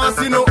no want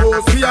see no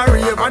house. We a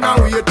rave and a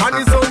wait, and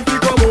the sun to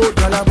come out.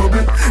 Gala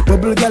bubble,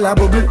 bubble gala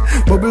bubble,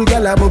 bubble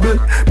gala bubble,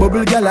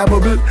 bubble gala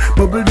bubble,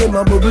 bubble dem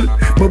a bubble,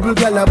 bubble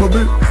gala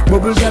bubble,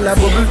 bubble gala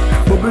bubble,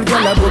 bubble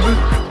gala bubble.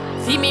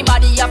 See me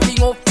body a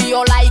fling up for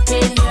your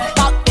liking.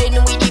 Back then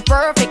with the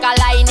perfect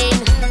aligning.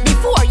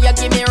 Before you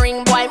give me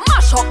ring, boy,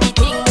 mash up the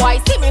thing, boy.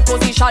 See me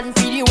position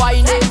for the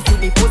whining. See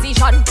me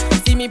position,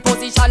 see me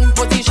position,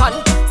 position.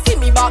 See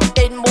me back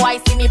then, boy,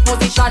 see me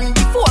position.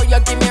 Before you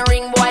give me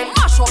ring, boy,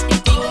 mash up the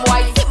thing,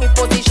 boy. See me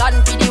position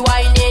for the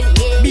whining.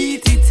 Yeah.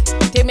 Beat it,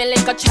 take me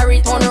like a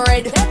cherry turn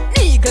red.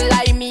 Eagle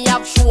eye me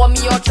have show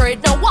me your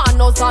trade. No one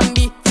no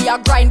zombie, fi a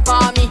grind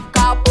for me.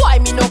 Cause boy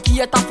me no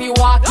cater fi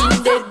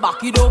walking dead.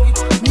 Back it up,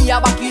 me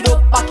a back it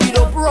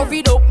up, rough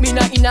it up. Me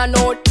not in a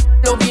note,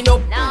 loving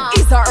up.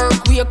 It's a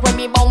earthquake when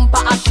me bumper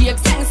a shake.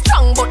 Sing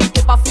strong but the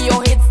tip of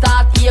your head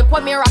start ache.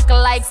 When me rock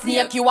like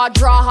snake, you a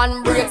draw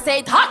and break. Say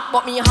it hot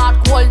but me heart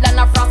cold than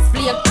a frost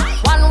flake.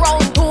 1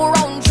 round, 2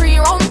 round, 3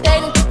 round,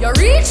 10. You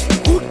reach,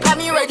 good, come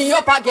me ready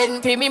up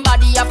again. Pay me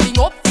body a fling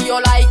up for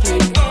your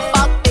liking.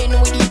 Back then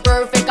with the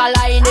perfect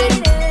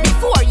aligning.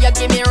 Before you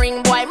give me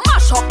ring, boy,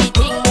 mash up the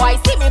thing, boy.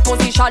 See me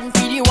position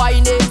for the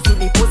whining. See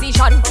me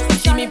position,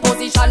 see me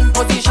position,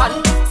 position.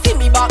 See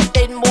me back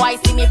then, boy,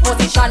 see me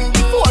position.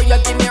 Before you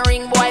give me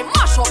ring, boy,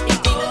 mash up the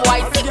thing,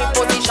 boy. See me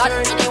position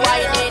for the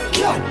whining.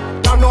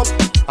 Turn up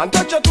and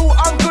touch your two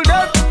ankle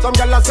them. Some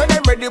gyal say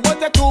them ready, but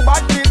they too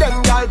bad for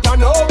them. Gyal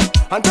turn up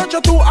and touch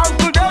your two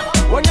ankle them.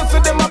 When you see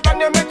them up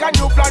and they make a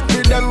new plan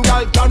for them.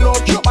 Gyal turn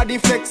up, your body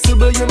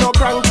flexible, you know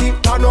cranky.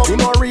 Turn up, you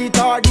know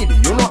retarded,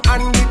 you know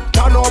handy.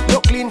 Turn up, you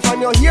clean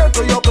from your hair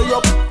to your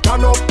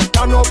turn up,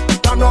 turn up,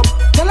 turn up.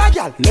 Tell a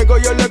gyal, lego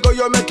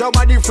you make your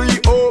body free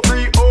oh,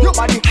 free oh. Your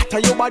body hotter,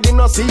 your body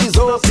no season.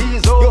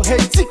 Your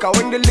head sicker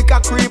when the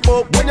liquor creep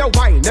up. When you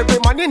wine, every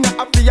man in the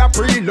happy a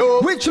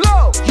pre-love. Which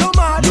love? You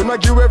mad? You know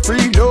give a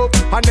free love.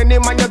 And any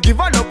man you give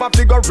a love, a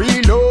figure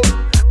real love.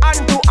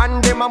 Hand to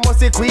hand, them a must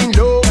say queen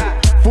love.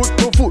 Foot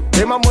to foot,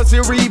 them a must say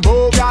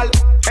Reebok, gal.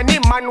 Any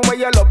man where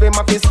you love him,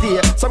 a fi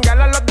stay. Some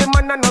gal a love the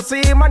man and no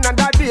see him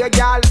another day,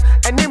 gal.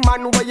 Any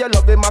man where you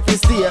love him, a fi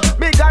stay.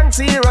 Big and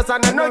serious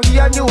and I know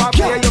give you a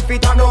play. You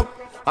fit turn up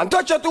and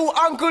touch your two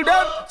ankle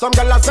them. Some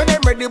gal a say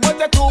them ready, but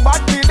they too bad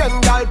for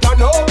them, gal.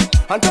 Turn up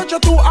and touch your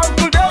two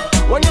ankle them.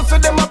 When you see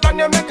them up and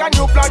you make a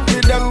new plan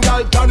for them,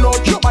 gal. Turn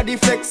up, your body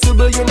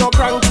flexible, you know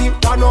cranky.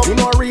 Turn up, you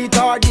know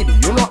retarded,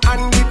 you know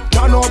handy.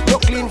 Turn up, you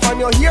clean from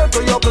your hair to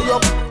your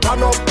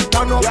turn up,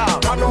 turn up,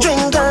 turn up.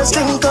 Drinkers,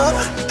 drink up.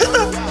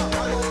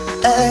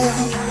 Hey,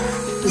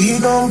 we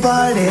gon'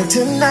 party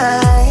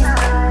tonight.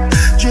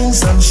 Drink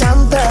some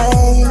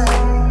champagne,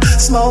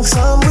 smoke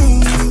some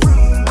weed.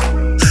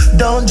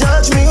 Don't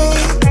judge me,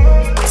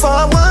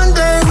 for one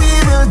day we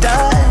will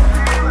die.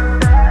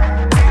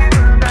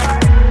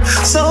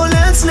 So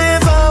let's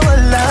live our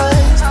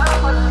lives.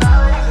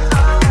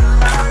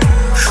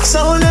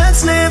 So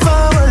let's live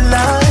our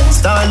lives.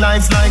 Star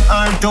life like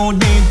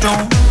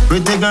R2D2.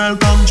 Pretty girl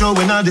come through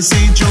when I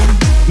see you.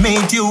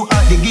 Meet you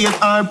at the gate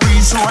or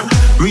pre-soul.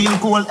 Real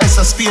cool as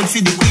a spade for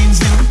the queen's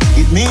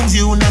view. It means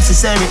you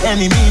necessary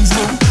any means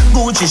do.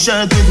 Gucci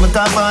shirt with my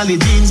Cavalli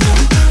jeans do.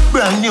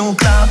 Brand new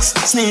clocks,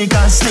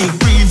 sneakers, sneak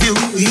preview.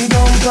 We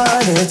gon'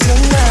 party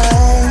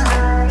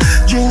tonight.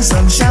 Drink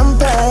some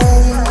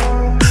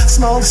champagne,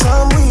 smoke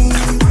some weed.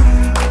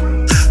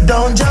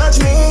 Don't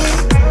judge me,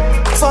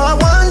 for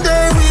one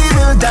day we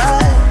will die.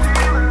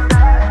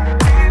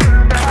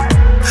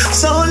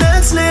 So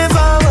let's live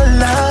our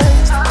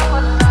lives.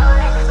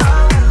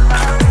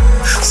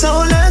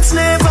 So let's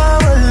live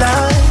our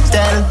lives.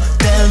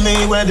 Tell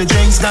me where the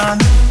drink's gone.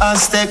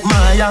 Aztec,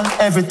 Maya,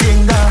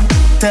 everything gone.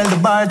 Tell the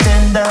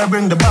bartender,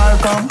 bring the bar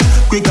come.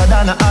 Quicker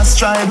than a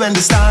asteroid when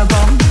the star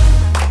come.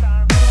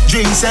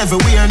 Drinks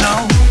everywhere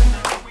now.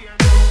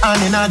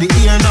 And in the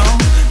ear now.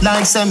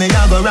 Like say me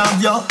I go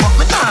rob you, but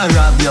me not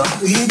rob you.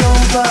 We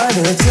gon'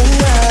 party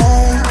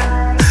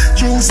tonight.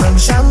 Drink some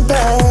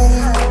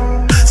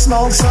champagne,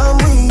 smoke some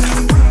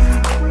weed.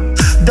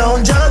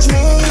 Don't judge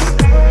me,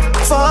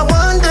 for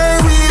one day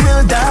we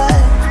will die.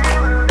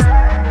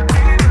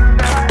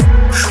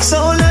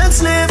 So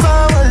let's live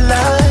our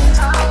lives.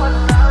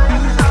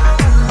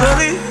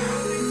 Baby,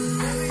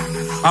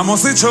 I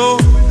must say true.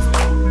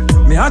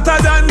 Me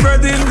hotter than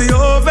bread in the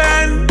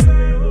oven.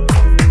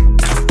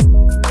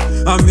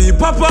 And me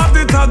pop off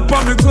the tag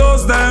for me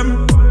close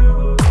them.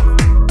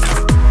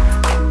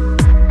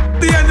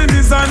 The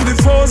enemies and the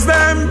foes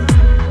them.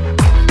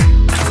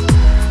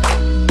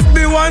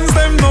 The ones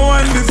them no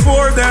one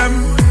before them.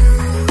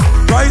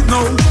 Right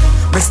now,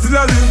 me still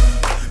a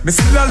live, me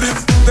still a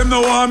live. Them no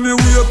want me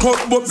wake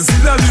up, but me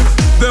still a live.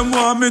 Them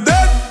want me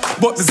dead,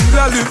 but me still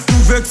a live. You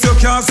vex you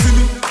can't see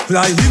me,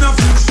 fly in a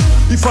fish.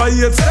 If I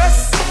hate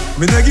stress,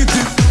 me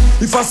negative.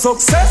 If I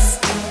success,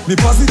 me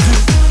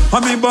positive.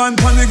 And me born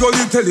pan the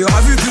gully tell you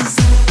as it is.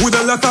 With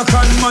a lot of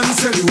con man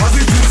tell you as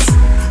it is.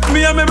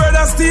 Me and my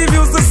brother Steve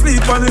used to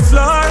sleep on the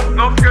floor.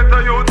 No get a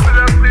youth to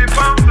them sleep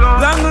on the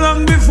floor.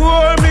 Long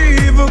before me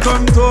even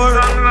come to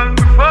her. Long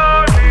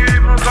before me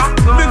even come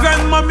to her. Me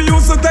grandmommy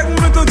used to take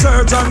me to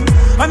church and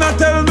I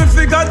tell me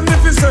fi God me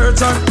fi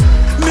search and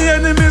me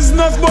enemies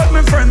enough but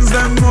me friends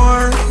them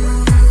more.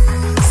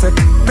 Say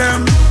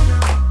them.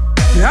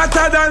 Me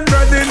hotter than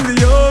bread in the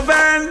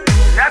oven.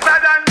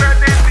 Hotter than bread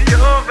in the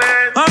oven.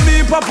 And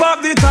me pop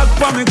up the top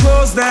for me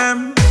close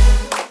them.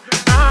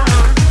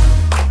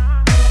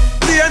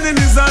 The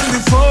enemies and the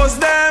foes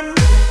them.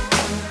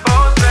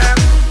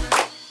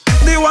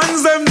 The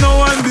ones them no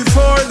one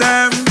before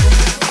them.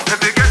 If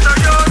you get a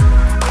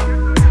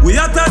youth, we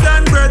hotter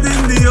than bread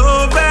in the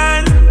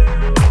oven.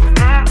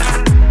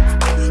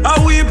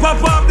 And we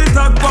pop up the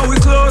top but we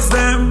close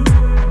them.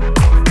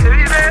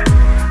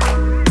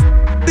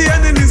 The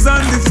enemies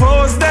and the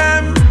foes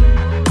them.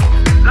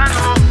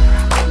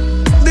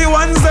 The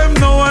ones them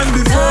no one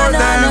before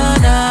them.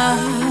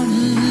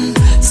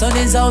 Sun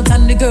is out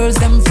and the girls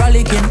them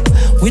frolicking.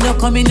 We not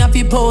coming up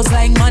you pose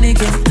like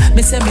mannequin.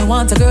 Me say me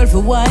want a girl for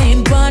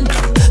wine pan.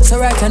 So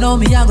right I know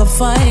me I go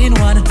find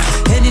one.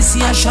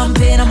 Hennessy and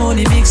champagne I'm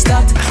only mixed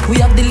that. We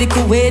have the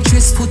little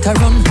waitress foot a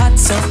run hot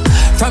so.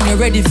 From you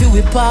ready for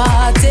we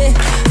party.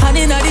 And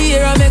in the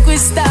air I make we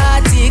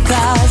start it.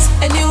 Cause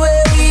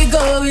anywhere we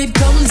go it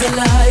comes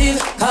alive.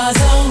 Cause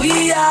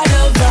we are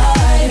the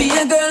vibe. Me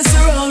and girls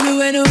surround me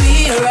when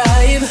we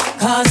arrive.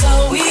 Cause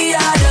we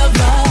are the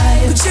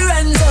vibe. Put your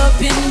hands up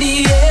in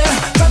the air.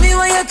 From me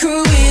when your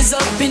crew is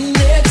up in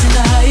there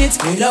tonight.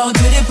 We're out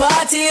to the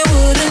party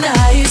with the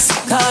nice.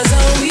 Cause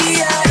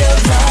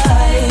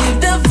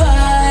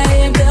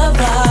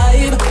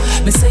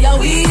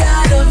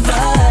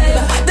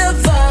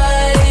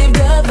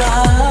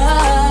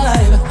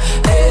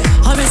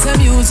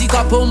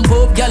pump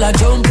up, girl a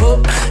jump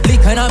up.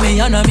 Lickin' on me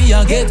and me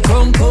a get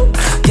crunk up.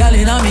 Girl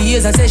in on me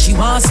ears I say she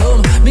want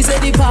some. Me say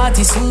the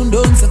party soon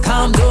done, so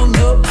calm down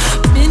no.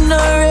 Me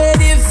not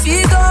ready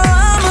figure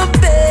I'm a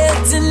bed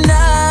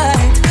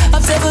tonight.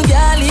 I've several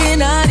girl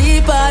in on the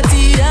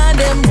party and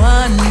them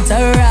want to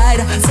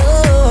ride. So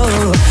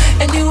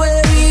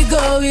anywhere we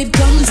go it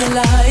comes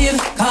alive.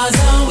 Cause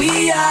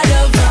we are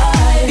the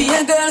vibe. Be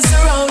a girl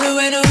surrounded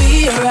when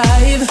we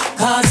arrive.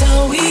 Cause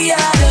we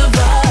are the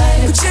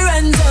vibe. Put your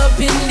hands up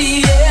in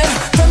the air.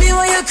 Tell me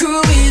why your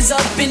crew is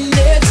up in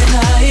there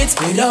tonight.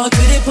 We're out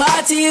to the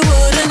party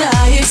with the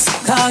nice.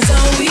 Cause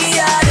we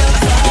are the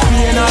vibe.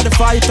 Me and all the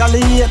fight, all the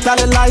hate, all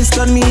the lies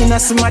done me. Now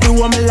somebody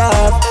want me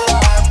love.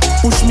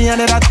 Push me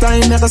another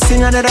time, never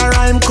sing another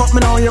rhyme. Cut me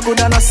now, you good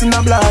and I see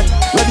no blood.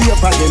 Ready up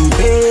again,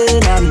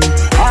 pain and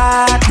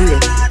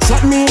heartbreak.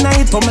 Shut me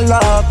night for my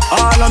love.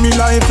 All of me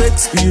life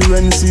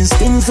experiences,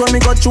 things when me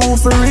got through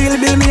for real,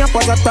 build me up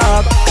as a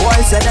top.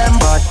 Why say them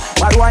bad?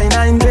 Why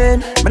nine vain?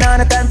 Me nah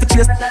no time for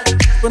chase.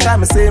 One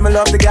time I say me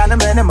love the girl,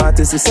 I'm in the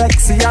matters, is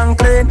sexy and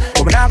clean.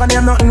 But me nah gonna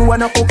name nothing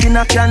when I cook in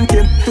a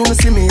canteen. To me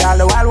see me all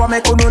the while, what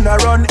make you no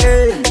run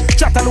aim.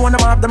 Chat alone,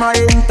 them have them my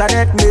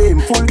internet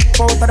name. Full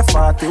out of the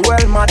 40,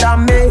 well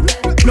madam me.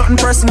 Nothing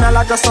personal,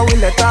 I just how we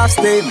let off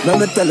stay. Let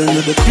me tell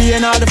you the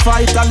pain, all the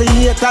fight, all the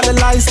hate, all the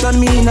lies done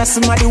me. Now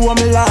somebody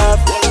want me love.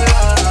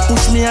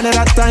 Push me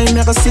another time,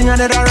 never sing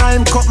another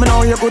rhyme. Cut me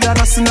now, you good and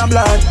I see no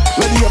blood.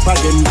 Ready up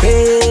again,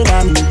 pain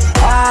and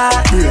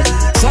heartbreak.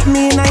 Shut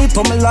me night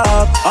for my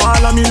love.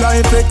 All of me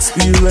life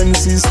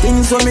experiences,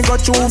 things when me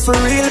got through for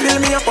real,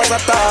 build me up as a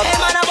top. Hey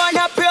man, I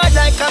wanna proud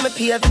like I'm a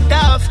pay for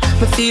tough.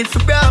 Me feel for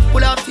rough,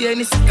 pull off here in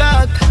the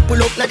cock.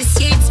 Pull up now the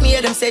seats, me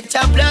hear them say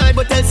chop blood.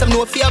 But tell some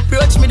no if you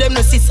approach me, them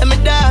no see some me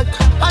dog.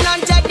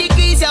 100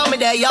 degrees, yeah, me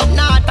there up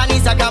north. And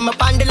is I got me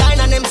on the line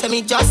and them say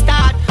me just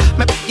start.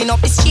 Me picking up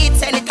the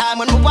sheets anytime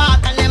when we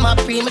walk. And them a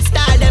pre me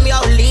style, them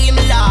yo leave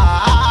me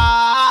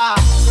law.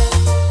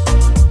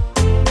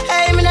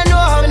 Hey, me no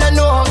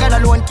know, God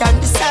alone can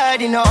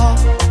decide, you know.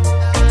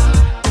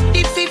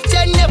 The 5th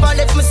gen never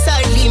left my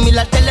side, leave me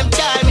like tell them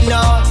time, you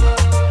know.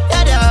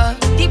 Yeah,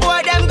 the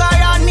boy them go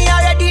around me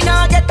already,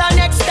 now get the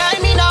next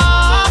time, you know.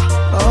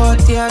 Oh,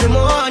 tear them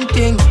one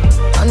thing,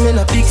 and me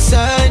no big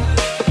side.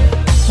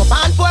 My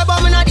band boy,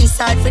 but me not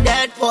decide for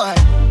that boy.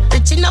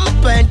 Rich in my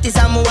 20s,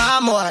 I'm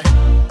one more.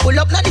 Pull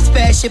up now the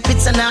spaceship,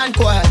 it's an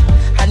encore.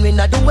 And we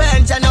not the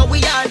ones, I know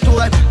we are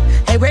tour.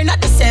 Hey, we're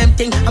not the same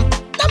thing, I'm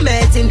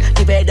amazing.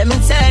 The way them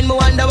insane, me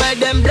wonder where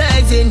them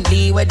blazing.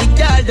 The way they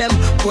tell them,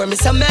 pour me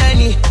so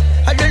many.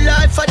 I do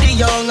life for the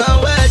young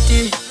and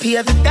wealthy.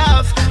 Pay for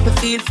tough, me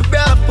feel for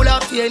rough. Pull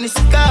off here in the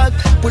cock.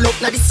 Pull up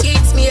now the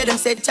seats, me hear them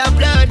say chop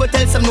blood. But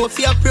tell some no if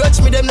you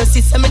approach me, them no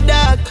see some me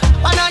dark.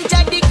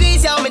 100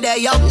 degrees, yeah, me there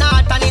up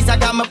north. And is I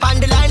got me on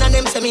the line and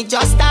them say me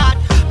just start.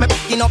 Me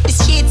picking up the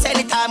sheets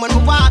anytime when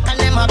we walk. And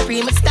them a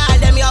pre me style,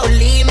 them yo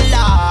leave me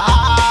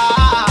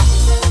law.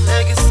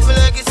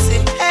 Legacy.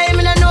 Hey,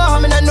 me no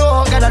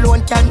know, God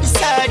alone can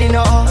decide, you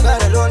know.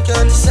 God alone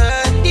can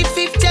decide. The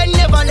 5th gen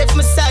never left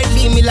my side,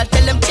 leave me like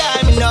tell them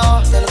time, you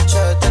know. Tell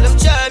them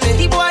try me.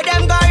 The boy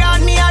them go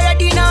around me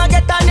already, now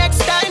get the next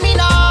time, you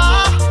know.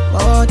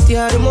 Oh,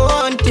 tear them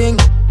one thing.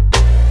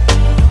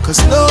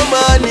 Cause no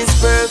man is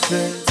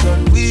perfect,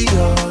 and we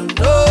all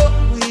know.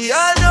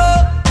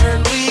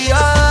 And we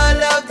all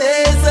have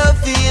days of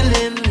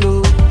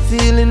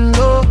feeling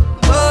low.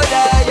 But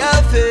I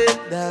have faith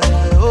that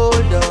I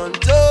hold on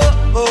to.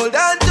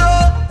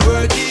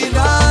 Working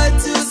hard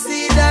to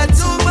see that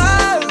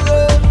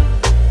tomorrow.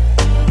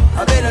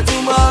 I better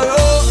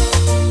tomorrow.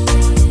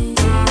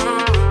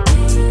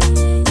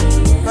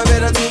 I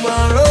better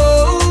tomorrow.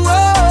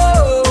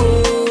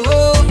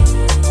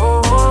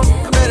 I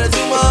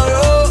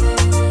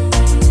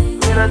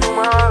better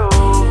tomorrow.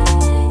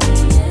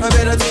 I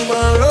better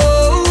tomorrow.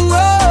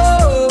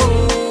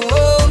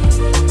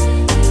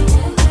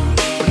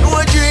 No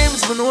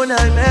dreams, but no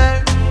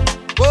nightmare.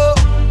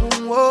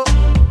 Whoa.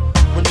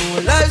 I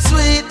know life's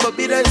sweet, but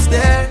bitter is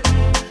there.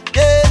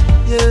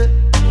 Yeah.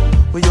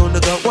 We only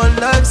got one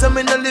life, so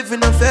me not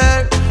living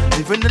affair.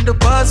 Living in the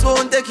past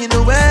won't take you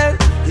nowhere.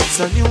 It's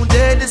a new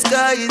day, the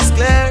sky is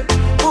clear.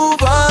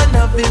 Move on,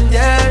 I've been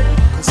there.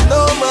 Cause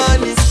no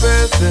man is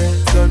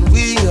perfect, and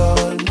we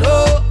all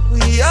know.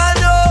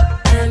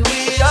 And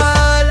we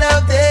all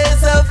have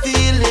days of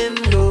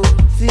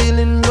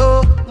feeling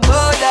low.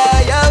 But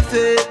I have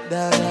faith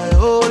that I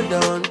hold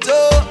on to.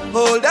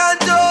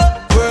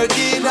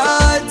 Working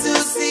hard to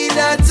see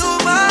that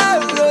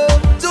tomorrow.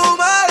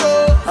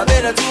 I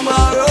better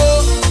tomorrow.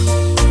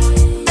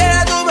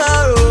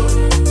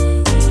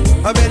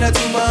 I better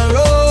tomorrow.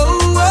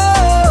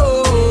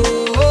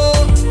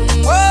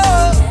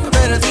 I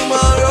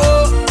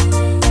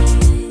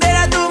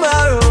better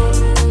tomorrow.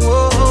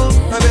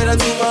 I better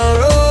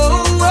tomorrow.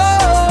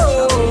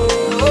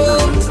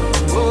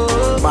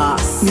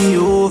 Me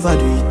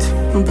overdo it.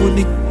 Me put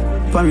the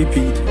on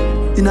repeat.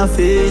 In a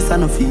face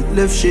and a feet,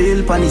 left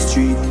shell on the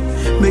street.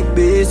 Make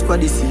base for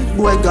the seat.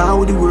 Boy gone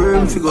with the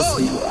worm figure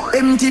sleep.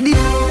 Empty the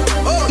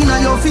in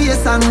your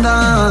face and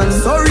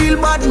dance. So real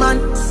bad man.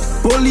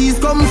 Police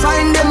come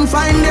find them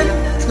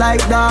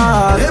like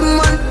that. Them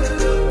man,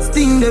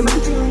 sting them.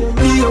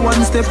 Day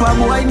one step a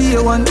boy, day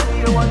one.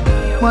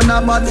 Man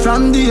a bad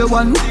from day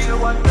one.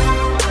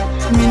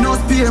 Me no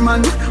spear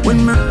man.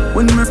 When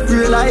me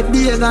spray like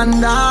big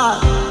and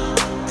dark.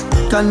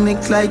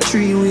 Connect like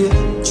three-way.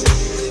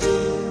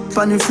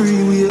 Pan the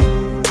freeway.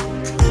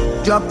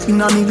 Drop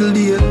in a middle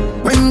day.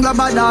 When grab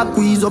a dog,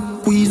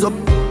 squeeze up.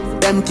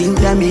 Them think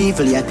them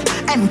evil yet.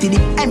 Empty the.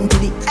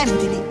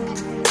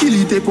 Kill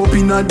it, tape up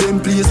in a them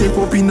place, tape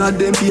up in a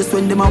them face.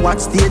 When them a watch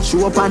stage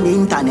show up on the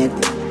internet.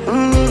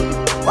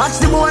 Watch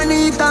the boy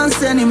neat and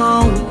send him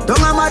out. Don't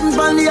a mad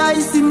from the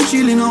ice, him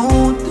chilling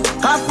out.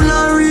 Capri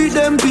and read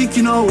them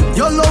picking out.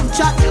 Your love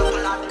chat,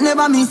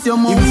 never miss your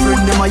mouth. Him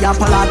friend them a yap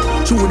a lot,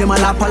 chew them a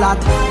lap a lot.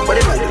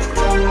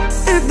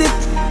 If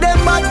them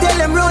bad tell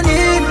them run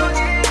in,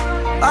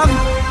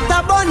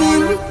 tap on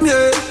him,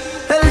 yeah.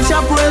 El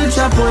Chapo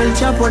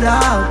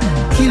da.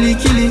 Kill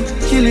it.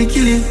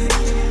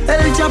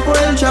 El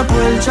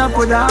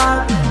Chapo da.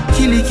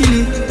 Kill it.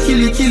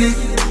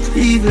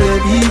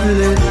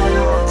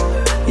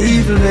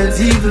 Evil heads,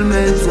 evil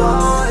head.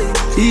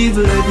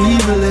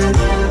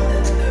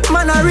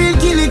 Man a real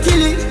kill it.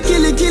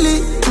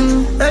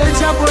 El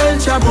Chapo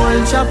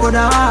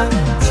da.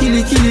 Kill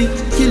it.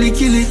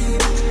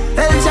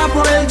 El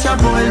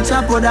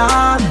Chapo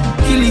da.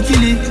 Kill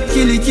it.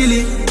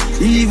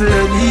 Evil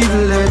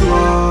head,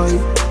 boy.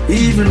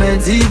 Evil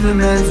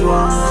heads,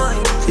 boy.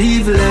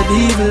 Evil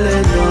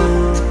head,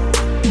 boy.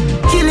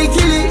 Kill it.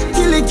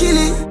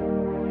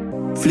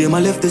 Flame a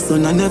left the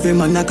sun and every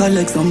man a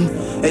collect some.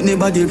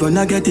 Anybody run,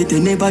 I get it,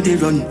 anybody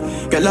run.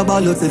 Girl a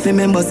ball out, if you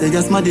remember, say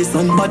just my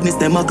son. Badness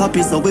them a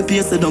copy, so we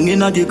paste it down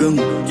in a the gun.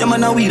 Yeah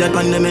man a weed that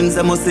pan them ends,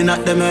 them must sin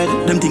at them head.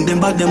 Them think them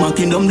bad, them a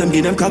kingdom, them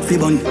give them cock fi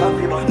bun.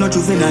 No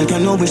juvenile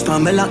can no wish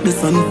time, me lock the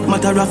sun.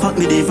 Matter of fact,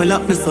 me dey for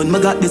lock the sun, me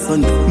got the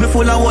sun. Me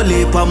full of whole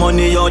heap of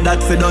money, yo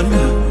that fi done.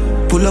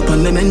 Pull up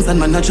on them ends and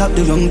man a chop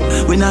the young.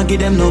 When I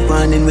give them no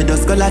warning, we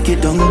just go lock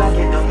it down.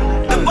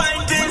 The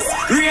point is,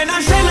 rain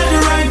and shell at the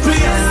right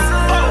place.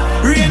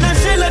 Rain and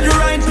shell at the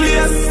right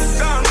place.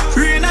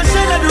 Rain and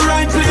shell at the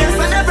right place.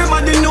 And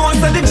everybody knows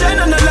that the gen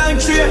on the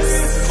line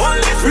trace.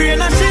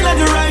 Rain and shell at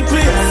the right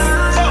place.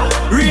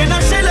 Rain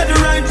and shell at the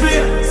right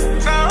place.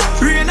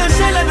 Rain and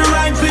shell at the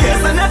right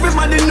place. And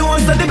everybody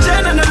knows that the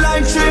gen on the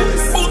line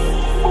trace.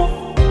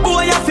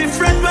 Boy, you feel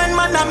fret when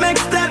man a make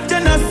step.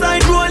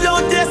 Genocide roll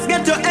out, yes,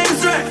 get your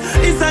ends right.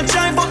 It's a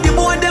drive up the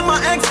boy, them a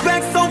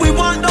expect. So we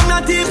want them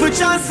not even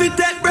chance to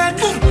take breath.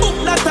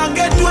 That I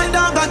get wet,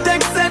 dog a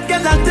take set.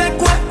 Get a take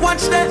wet,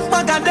 watch them,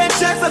 Bagga dead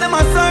check. So them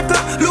a circle,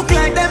 look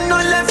like them no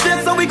left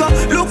yet. So we go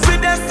look for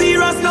them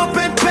serious, no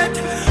pet.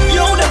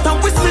 Yo, that a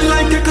whistle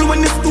like tickle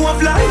when the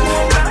stove light.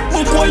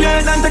 Move all your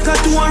head and take a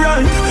tour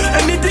right.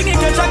 Anything you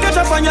catch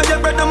up and you get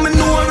bread and me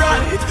know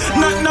right.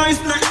 Not nice,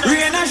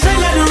 rain and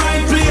shell at the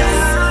right place.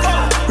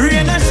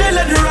 Rain and shell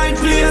at the right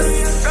place.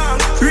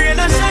 Rain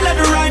and shell at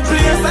the right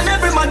place. And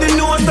everybody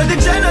knows that the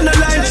gen on the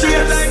line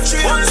trace.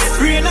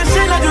 Rain and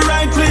shell at the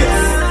right place.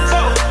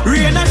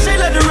 Rain and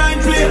shell at the right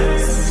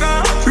place.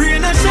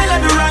 Rain and shell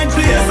at the right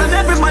place. And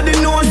everybody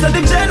knows that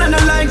the gen on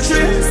the line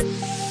trace.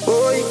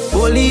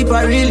 Holy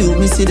I really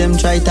me see them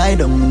try tie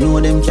down. Know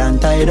them can't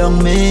tie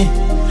down me.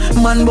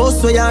 Man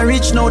boss way and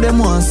rich now them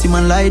want see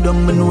man lie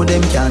down. Me know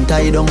them can't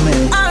tie down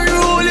me.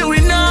 Unruly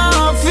we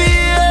not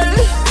feel.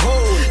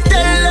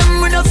 Tell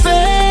them we not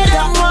fail.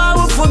 Them why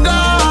we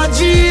forgot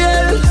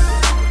jail.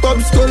 Pop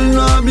skull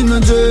now be no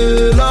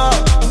jailer.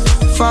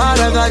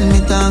 Father God me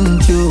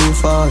thank you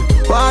for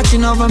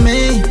watching over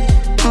me.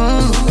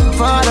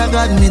 Father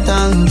God me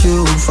thank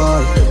you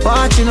for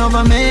watching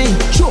over me.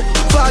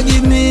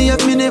 Forgive me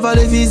if me never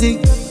live easy.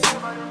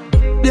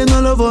 They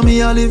no love how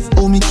me I live.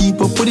 How me keep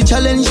up with the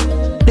challenge.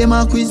 Them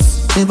a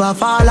quiz. Never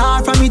fall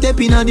hard from me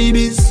tapping on the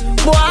biz.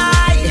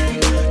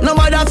 Boy, no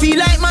matter feel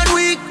like man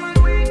weak.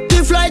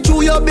 To fly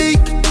through your beak.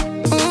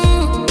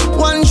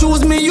 One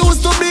shoes me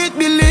used to beat.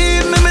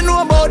 Believe me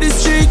know about this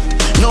street.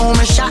 No,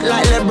 me shot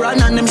like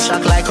LeBron and them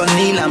shot like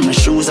O'Neal. And my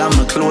shoes and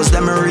my clothes,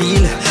 them are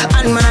real.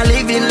 And man, I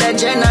live in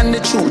legend and the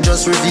truth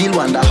just reveal.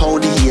 Wonder how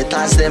the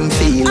haters them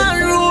feel.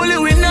 Unruly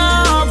we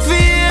not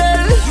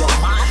feel.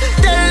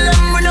 Tell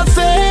them we not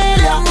fail.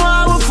 Them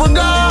why we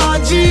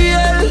forgot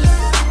jail.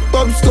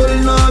 Pop skull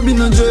now be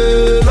no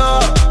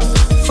jailer.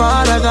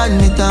 Father God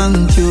me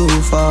thank you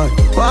for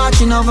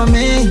watching over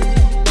me.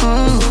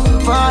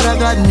 Father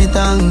God me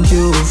thank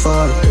you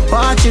for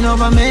watching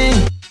over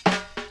me.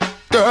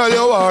 Girl,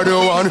 you are the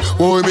one,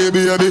 oh me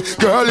baby.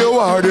 Girl, you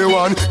are the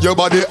one. Your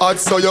body hot,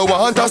 so you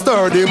want a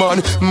sturdy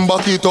man.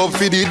 Back it up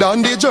for the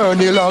dandy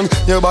journey long.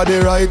 Your body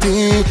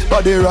righting,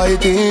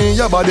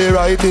 your body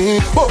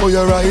righting. Oh,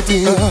 you're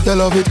righting. You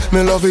love it,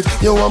 me love it.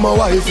 You want my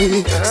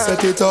wifey.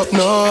 Set it up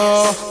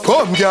now,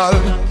 come, girl.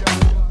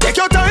 Take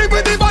your time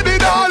with the body,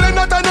 darling.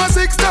 Not on a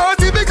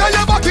 6:30 because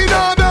you're back in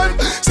our bed.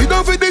 Sit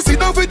down for this, sit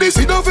down for this,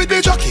 sit down for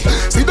the jockey.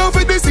 Sit down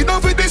for this, sit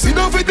down for this, sit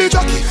down for the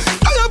jockey.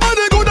 Your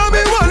body good and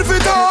me want to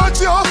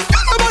touch you.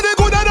 Your body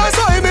good and that's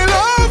why me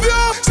love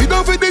you. Sit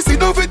down for this, sit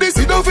down for this,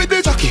 sit down for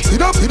the jockey. Sit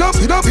down for this,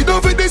 sit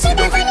down for this, sit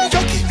down for the jockey.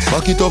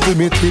 Back it up with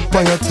me tip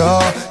on your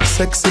tar.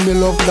 Sexy me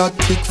love that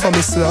kick for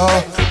me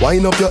slaw.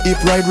 Wind up your hip,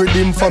 ride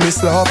Riddim for me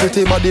slaw.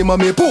 Pretty body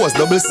mommy pose,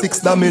 6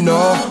 that me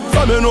know.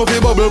 For me know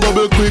fi bubble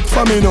quick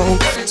for me now.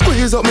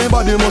 Squeeze up me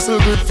body muscle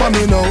grip for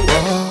me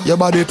now. Your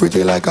body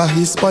pretty like a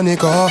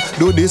Hispanic.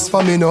 Do this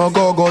for me now,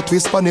 go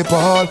twist on the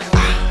pole.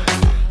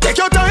 Take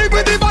your time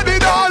with the body,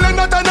 darling.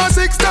 Not on a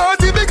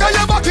 6:30 because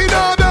you're back in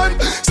a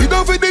bend. Sit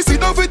down for this, sit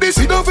down for this,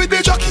 sit down for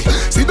the jockey.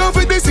 Sit down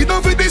for this, sit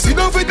down for this, sit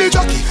down for the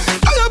jockey.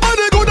 And your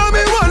body good and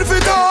me want fi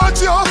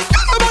touch you.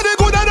 Your body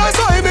good and that's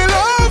why me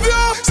love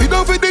you. Sit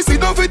down for this,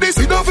 sit down for this,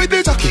 sit down for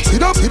the jockey. Sit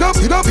down, sit down,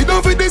 sit down, sit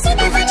down for this, sit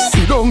down for this.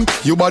 Sit down,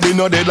 your body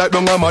no dead like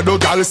down a mad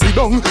gal. Sit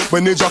down,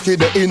 when the jockey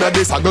the inna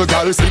the saddle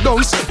gal. Sit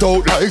down, sit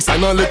out like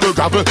sand and little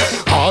gravel.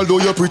 Although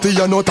you're pretty,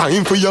 you no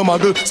time for your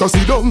muggle. So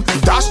sit down,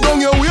 dash down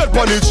your weight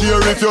pon the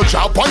chair. If you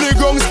chop on the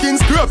ground, skin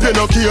scrape, you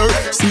no care.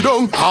 Sit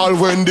down, all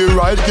when the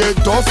ride get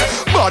tough.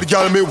 Bad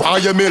girl, me why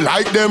you me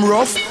like them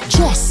rough.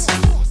 Just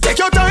take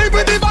your time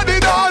with the body,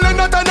 darling.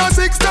 Not on a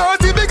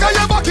 6:30 because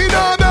you're back in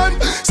a man.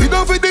 Sit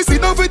down for this,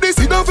 sit down for this,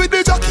 sit down for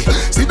the jockey.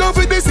 Sit down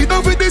for this, sit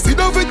down for this, sit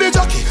down for the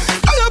jockey.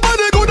 And your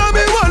body good and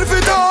me want fi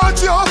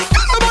touch you.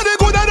 Your body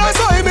good and that's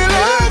why me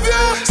love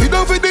you. Sit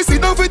down for this,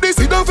 sit down for this,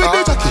 sit down for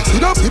the jockey.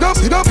 Sit down, sit down,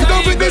 sit down, sit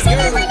down for this. They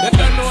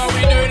don't know what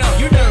we do now.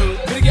 You know,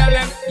 big girl,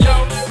 yo,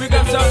 we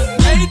got some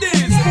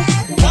ladies.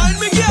 Wine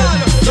me, girl.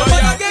 Your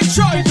man get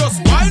shy,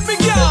 just wine me,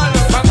 girl.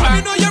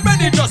 I know you're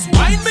ready, just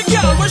wine me,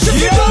 girl. What should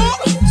you do?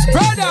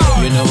 Spread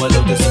out. You know I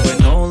love this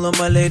when all of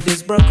my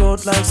ladies broke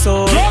out like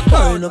so.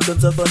 Burn up the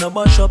top on a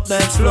bunch up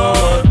dance floor.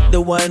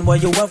 The wine while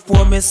you have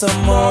for me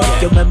some more.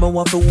 You remember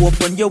want to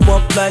open you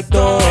up like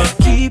door.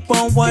 Keep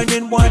on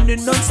whining,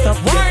 whining non-stop.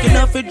 You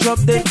know if it drop,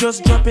 then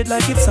just drop it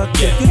like it's hot.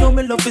 You know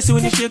me love you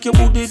when you shake your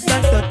booty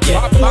like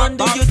that. One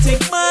day you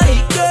take my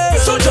girl.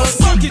 So just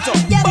back it up,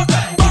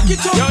 back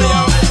it up,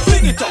 yo.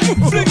 Fling it up,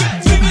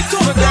 fling it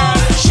up, girl.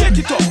 Shake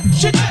it up,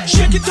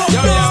 shake it up,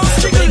 yo.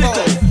 Jiggle it up,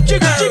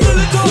 jiggle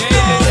it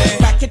up,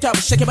 back it up,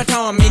 shake it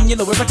baton, in your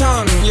Louis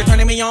Vuitton. You're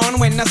turning me on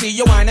when I see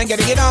you whine and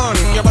getting it on.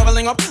 You're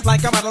bubbling up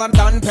like a bottle of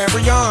Don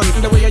Perignon.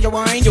 The way you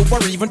whine, you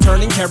were even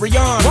turning carry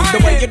on. The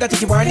way you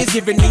dirty wine is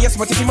giving me a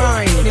smutty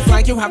mind. It's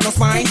like you have no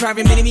spine,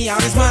 driving me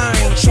out his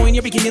mind. Showing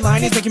your bikini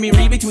line is making me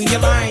read between your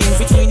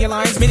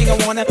lines, meaning I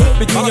wanna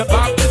between your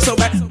back. So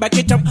back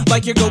it up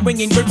like you're going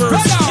in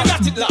reverse. You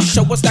got it, love.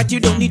 Show us that you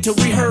don't need to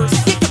rehearse.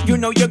 You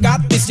know you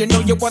got this, you know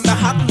you're on the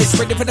hot list.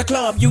 Ready for the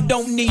club, you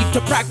don't need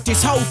to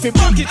practice. How if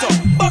back it up,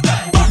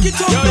 back it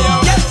up, yo.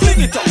 Yeah,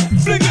 fling it up,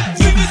 fling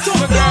it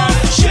up, girl.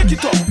 Shake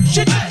it up,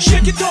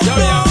 shake it up,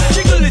 yo.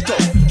 Jiggle it up,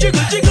 jiggle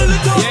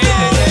it up,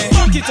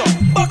 back it up,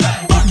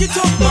 back it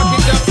up,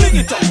 fling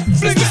it up,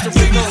 fling it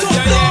up,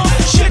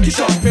 shake it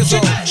up,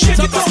 shake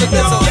it up,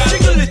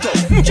 jiggle it up,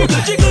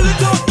 jiggle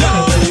it up, yo.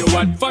 You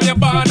want for your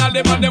barn, all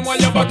them and them while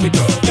you back it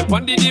up. Dip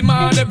on the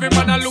demand, every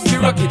man a look you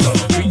rock it up.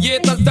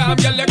 Creators time,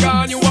 girl you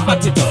gone, you a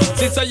hot it up.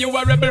 Sister you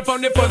a rebel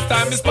from the first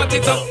time, me spot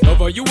it up.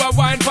 Over you a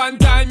wine fan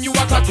time, you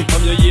a clock it.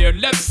 From your ear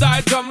left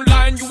side drum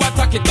line, you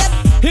attack it up.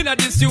 Inna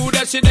the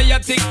studio, she there you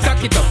tick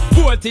tock it up.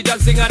 Voltage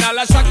and sing and all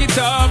a shock it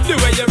up. The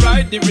way you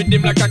ride the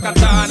rhythm like a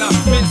katana.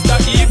 Mr.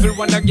 Evil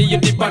wanna give you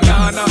the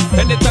banana.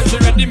 Anytime she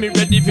ready, me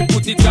ready if you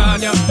put it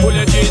on ya. Pull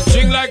your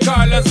G-string like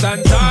Carlos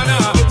Santana.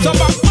 So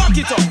back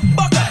it up,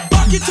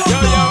 back it up,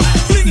 yo.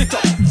 Fling it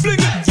up, fling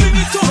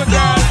it up,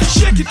 girl.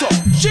 Shake it up,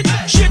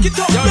 shake it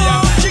up,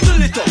 yo.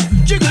 Jiggle it up,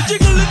 jiggle it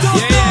up,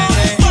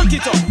 back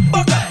it up,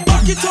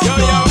 back it up,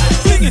 yo.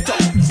 Fling it up,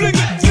 fling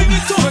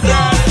it up,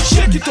 girl.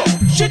 Shake it up,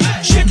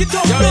 shake it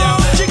up, yo.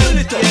 Jiggle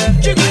it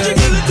up, jiggle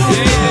it up,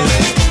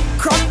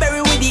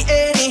 Cranberry with the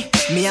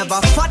 80. Me have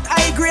a fat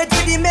high grade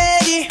with the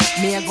Medi.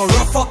 Me a go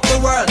rough up the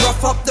world,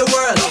 rough up the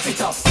world, rough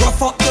it up,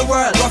 rough up the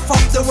world, rough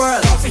up the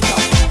world, rough it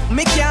up.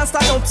 Me can't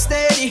stand up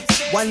steady.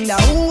 Wonder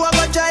who I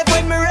go drive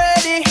when me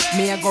ready.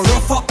 Me a go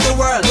rough up the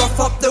world, rough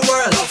up the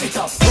world, rough it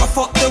up, rough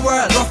up the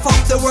world, rough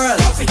up the world,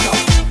 rough it up.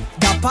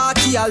 The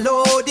party a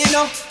load, you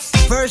know.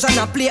 Version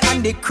a play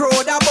and the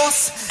crowd a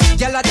bust.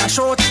 Gyal a dash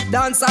out,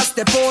 dance a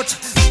step out.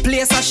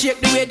 Place a shake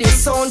the way the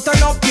sound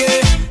turn up,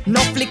 yeah. No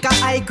flicker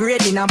high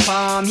grade in a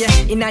palm, yeah.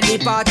 Inna the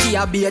party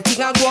a be a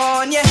thing a go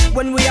on, yeah.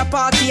 When we a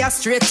party a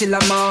straight till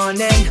the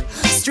morning,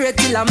 straight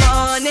till the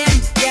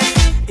morning,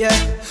 yeah.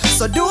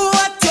 So do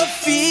what you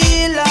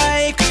feel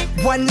like.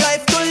 One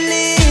life to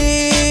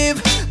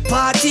live.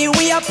 Party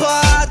we a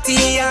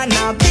party and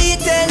a beat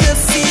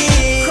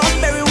Tennessee.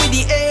 Cranberry with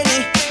the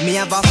 80. Me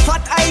have a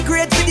fat high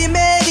grade with the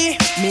Medi.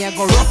 Me a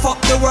go rough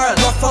up the world,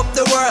 rough up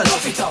the world,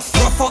 rough it up,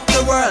 rough up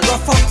the world,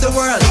 rough up the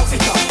world, rough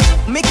it up.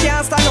 Me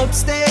can't stand up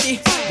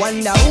steady.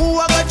 Wonder who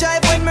I go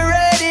drive when me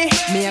ready.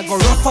 Me a go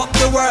rough up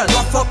the world,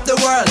 rough up the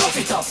world, rough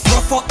it up,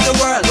 rough up the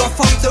world, rough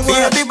up the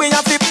world. Baby, we a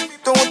flip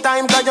 2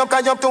 times,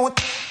 cause you too.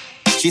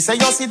 She say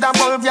you see that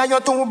bulb, yeah, you're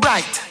too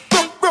bright.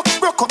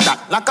 Broke up that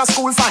like a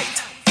school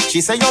fight.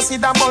 She say you see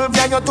that bulb,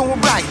 yeah, you're too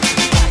bright.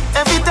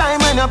 Every time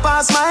when you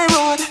pass my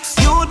road,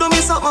 you do me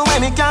something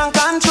when me can't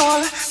control.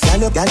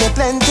 Girl, you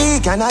plenty,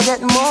 can I get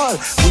more?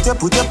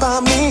 Put your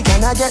palm me,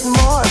 can I get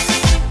more?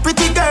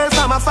 Pretty girl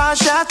from afar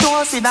fast shot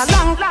to see the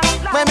long.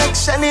 When make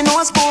Shelly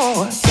knows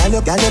more.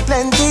 Girl, you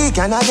plenty,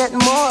 can I get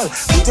more?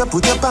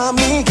 Put your palm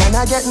me, can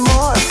I get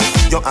more?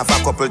 You have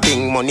a couple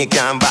things money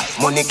can buy.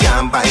 Money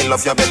can buy,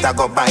 love you better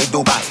go buy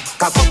Dubai.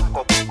 Cock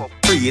up,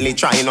 freely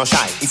try no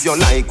shy. If you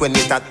like when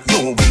it at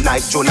you will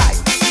like July.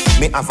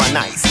 Me have a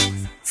knife.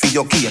 For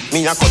your cake,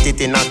 me a cut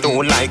it in a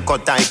two like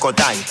cut eye.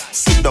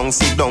 Sit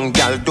down,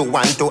 girl, do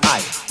one to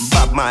eye.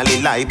 Bob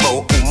Marley lie,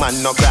 but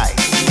woman no cry.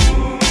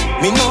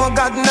 Me know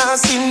God not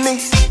seen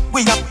me.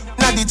 We up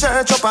na the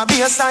church up a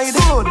bayside.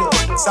 Good.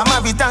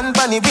 Samaritan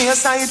pan the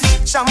bayside.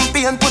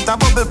 Champagne put a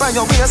bubble by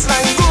your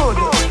waistline. Good.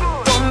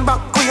 Turn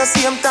back with your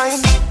same time.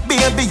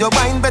 Baby, your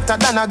wine better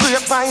than a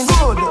grapevine.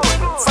 Good.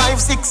 5,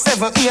 6,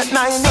 7, 8,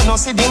 9. You know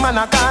see the man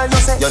a call you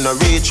say you no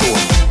reach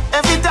home.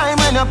 Every time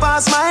when you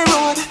pass my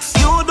road,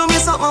 you do me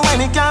something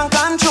when you can't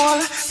control.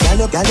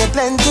 Girl, you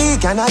plenty,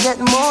 can I get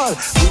more?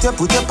 Put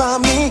your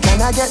palm me,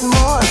 can I get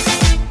more?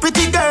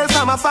 Pretty girl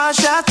from a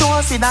fast shot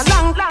to see the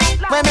long.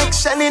 When make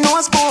Shelly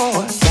knows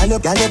more. Girl,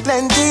 you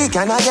plenty,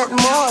 can I get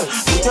more?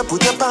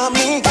 Put your palm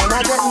me, can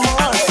I get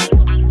more?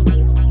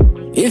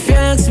 If you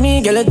ask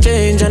me, girl, I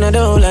change and I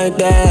don't like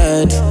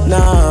that.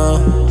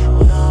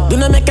 No, do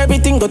not make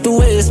everything go to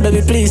waste,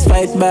 baby, please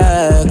fight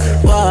back.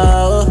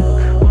 Wow.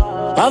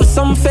 Have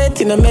some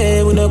faith in a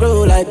man, we no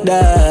grow like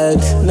that.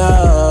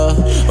 No,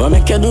 or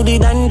make you do the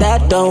done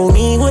that. Don't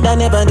me, would I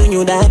never do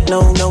you that?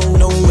 No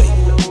way.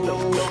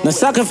 No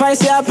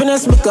sacrifice your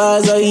happiness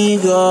because of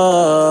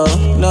ego.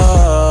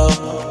 No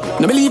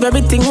believe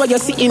everything what you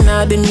see in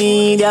the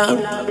media.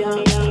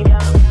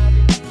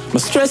 I'm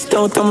stressed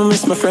out, I'm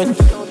miss my friend.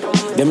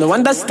 Them no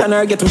understand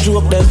or get to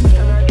joke them.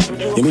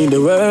 You mean the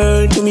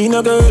world to me,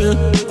 no girl.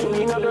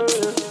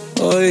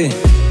 Oi,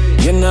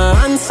 you no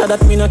answer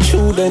that me not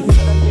true then.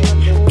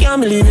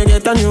 Can't believe you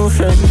get a new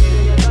friend.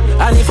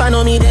 And if I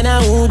know me, then I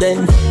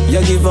wouldn't.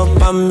 You give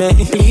up on me.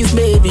 Please,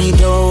 baby,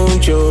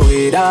 don't throw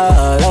it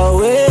all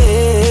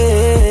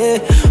away.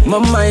 My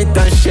might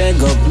and shake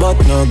up, but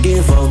no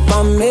give up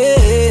on me.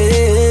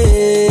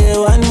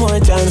 One more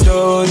chance,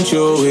 don't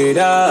throw it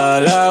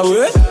all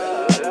away.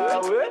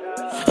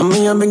 I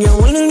mean, I've been getting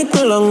a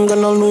little longer,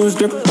 no lose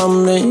grip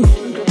on me.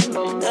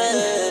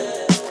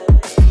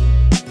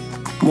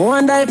 I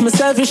wonder if I'm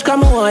selfish,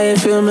 come on, I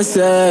feel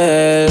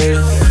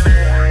myself.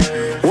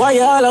 Why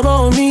you all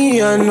about me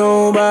and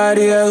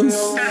nobody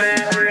else?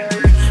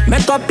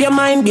 Make up your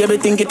mind, baby,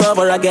 think it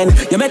over again.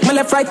 You make me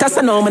left right, as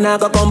I know me not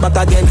gonna come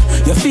back again.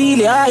 You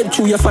feel it hype,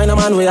 true, you find a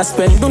man where you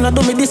spend. Do not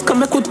do me this, come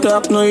me could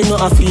talk, no, you know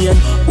a fear.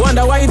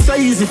 Wonder why it's so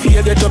easy for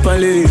you to get up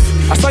and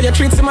leave. I saw you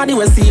treat somebody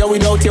when see you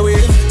without your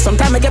way.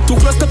 Sometimes I get too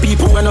close to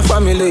people when a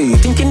family.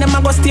 Thinking them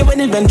I go stay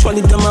when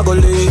eventually them I go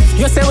leave.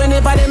 You say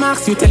whenever them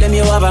ask you, tell them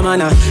you have a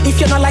manner.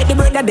 If you not like the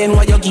brother, then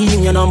why you give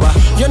him your number?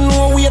 You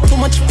know we have too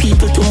much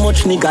people, too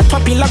much nigga.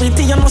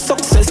 Popularity, you know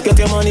success, get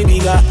your money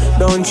bigger.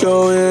 Don't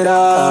show it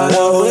all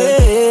away.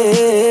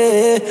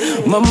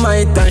 My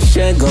might and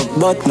shake up,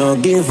 but no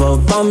give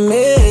up on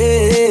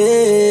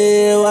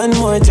me. One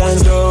more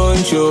chance,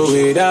 don't show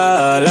it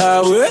all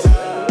away.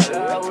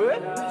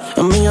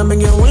 I mean, I've been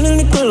getting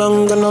a little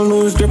longer, no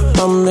lose grip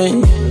on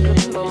me.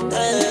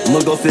 I'ma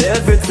go for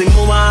everything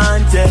I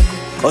want,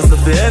 yeah. Also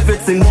for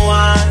everything I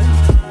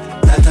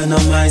want. That I know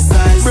my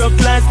size. Broke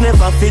life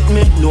never fit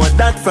me, know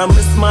that from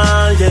me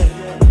small, yeah.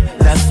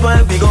 That's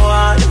why we go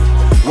hard.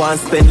 Want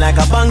spend like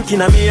a bank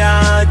in a me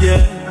yard,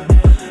 yeah.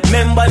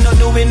 Remember, no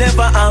do we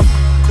never have.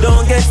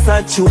 Don't get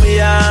such we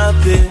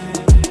happy.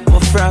 My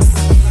frost.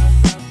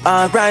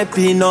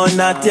 R.I.P. no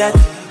not yet.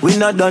 We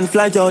not done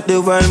fly out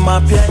the world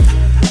map yet.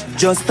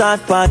 Just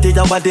start party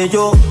that what they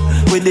yo.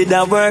 We did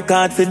a work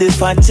hard for the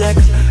fat check.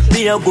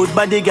 Be a good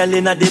body girl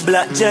in a the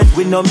black jet.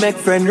 We no make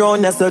friend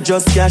round us so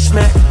just cash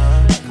me.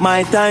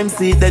 My time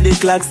see that the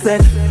clock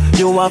set.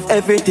 You have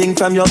everything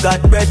from your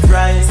God bread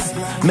rice.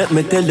 Make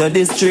me tell you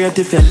this straight,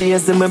 if you're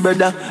lazy, my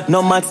brother,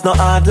 no maths, no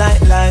hard like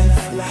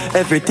life.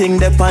 Everything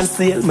they on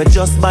sale, me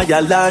just buy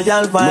a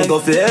loyal vibe. Me go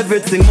for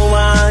everything I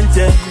want,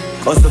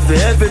 yeah. Also for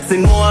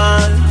everything I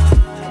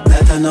want.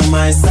 That I know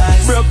my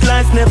size. Broke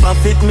life never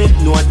fit me,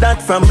 know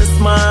that from me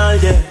small,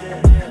 yeah.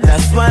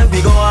 That's why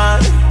we go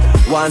hard.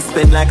 Want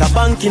spend like a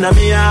bank in a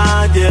me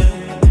yard, yeah.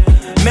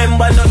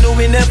 Remember, no do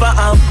we never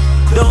have.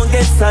 Don't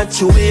get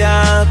such we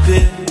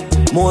happy.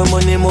 More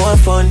money, more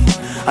fun.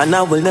 And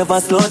I will never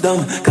slow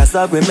down, cause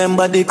I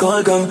remember the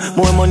call gun.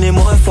 More money,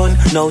 more fun.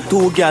 Now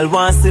 2 gal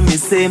want see me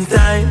same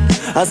time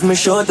as me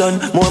show done.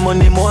 More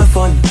money, more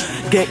fun.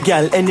 Get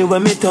gal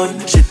anywhere me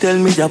turn. She tell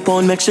me a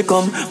pound make she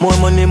come. More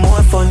money,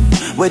 more fun.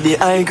 Where the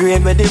high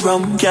grade, where the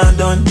rum can't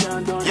done.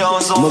 Yo,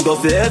 so I'ma go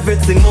for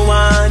everything I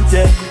want,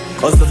 yeah.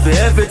 Also for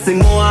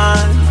everything I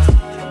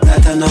want.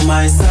 That I know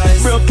my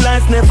size. Broke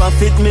life never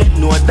fit me,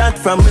 know that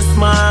from me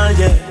small,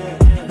 yeah.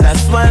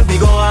 That's why we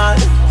go hard.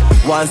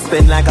 Want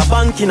spend like a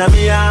bank in a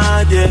me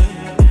yard, yeah.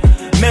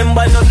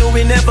 Remember, no do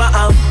we never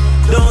have.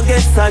 Don't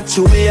get such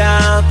we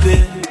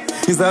happy.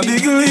 It's a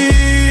big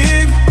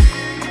league.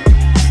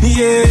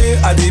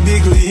 Yeah, at the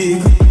big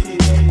league.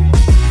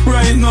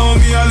 Right now,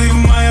 me I live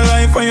my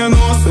life and you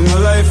know, so my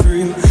life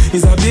real.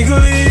 It's a big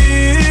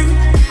league.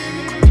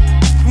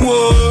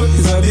 Whoa,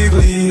 it's a big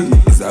league,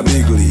 it's a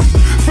big league.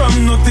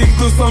 From nothing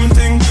to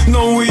something,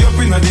 now we up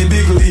in the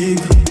big league.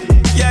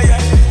 Yeah,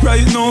 yeah.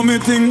 Right now me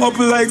thing up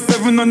like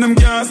 7 on them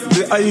gas,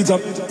 the eye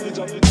drop.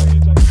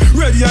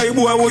 Ready eye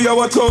boy, who you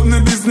watch out in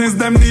the business,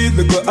 them need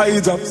because eye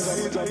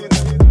drops.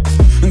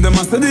 And them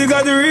must they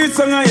got the reach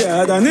on a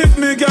yard, and if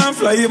me can't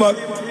fly back.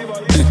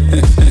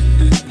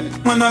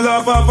 Man, I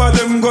laugh off of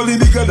them gully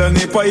bigger than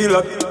a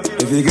pilot.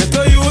 If you get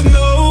to you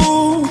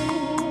now,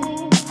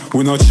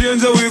 we not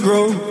change how we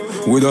grow.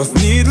 We just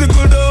need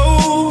little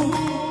dough.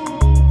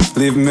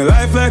 Live me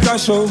life like a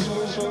show.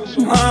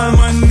 All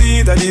man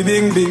need a the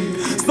bing bing.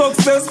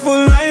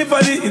 Successful life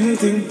are the in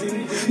thing.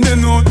 They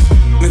know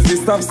me fi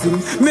stop sing.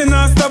 Me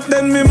not stop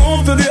then me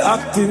move to the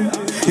acting.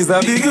 It's a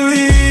big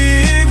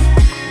league.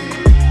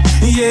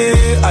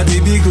 Yeah, a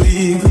the big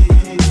league.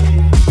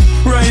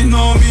 Right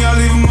now me I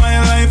live my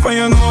life and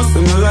you know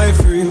say my life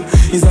real.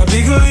 It's a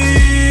big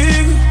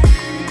league.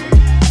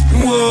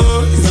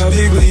 Whoa, it's a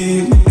big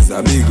league. It's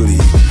a big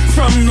league.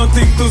 From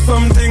nothing to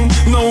something,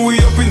 now we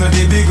up in the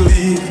big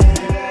league.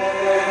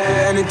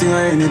 Anything or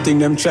anything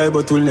them try,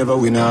 but we'll never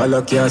win all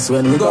of chaos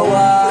when we go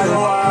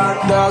war.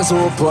 Dogs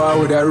who poor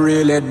with a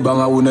real head bang,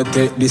 I wanna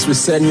take this, we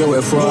send you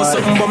away for. Do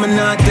something but me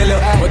not tell you.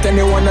 But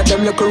any one of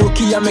them look a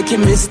rookie and make a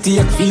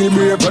mistake. Feel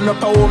brave, run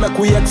up a home, make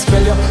we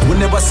expel you. We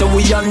never say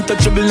we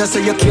untouchable, no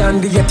say you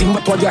can't do your thing,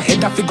 but what your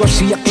head off, you go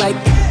shake like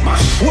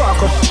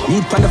walk up,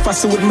 need pan the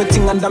fast with me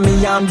thing under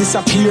me arm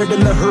disappear.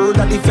 Then I heard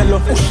that the fellow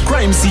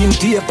crime scene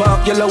tape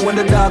off yellow when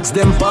the dogs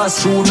them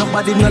pass through.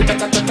 Nobody no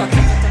ta-ta-ta-ta.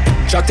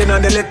 Chatting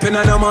on the lip and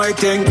on my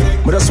thing.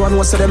 But that's one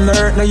most of them no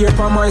hurt no year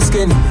on my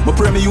skin. But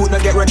pray me youth no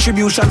get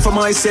retribution for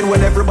my sin.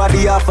 When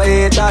everybody off I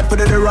hate that for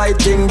the right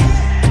thing.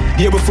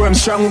 The year before I'm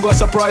strong we go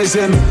surprise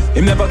him.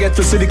 Him never get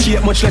to see the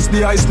cake much less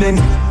the icing.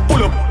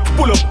 Pull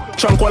up,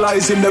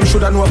 tranquilize him. Them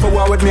shoulda know for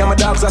war with me and my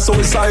dogs are so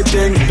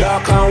exciting.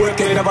 Dark and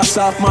wicked of a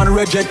soft man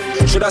reject.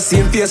 Shoulda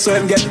seen face so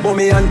him get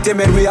bummy and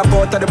timid. We up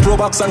out of the pro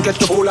box and catch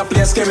the whole of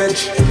play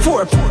scrimmage.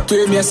 4,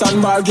 2 miss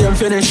and ball game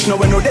finish. No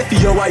we no deaf for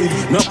your wife.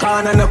 No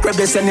corner, no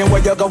crevice.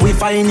 Anywhere you go we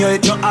find you.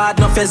 It no art,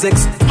 no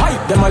physics.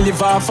 Hype them a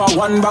live off of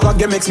one bag of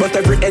gimmicks. But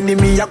every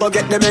enemy I go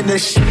get them in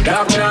this.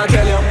 Dark me I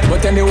tell you.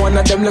 But any one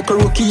of them look a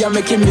rookie and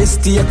make a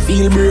mistake.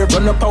 Feel brave,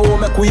 run up a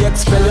home, make we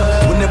expel you.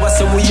 We never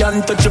say we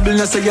untouchable,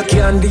 no say you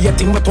can't do your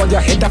thing. But what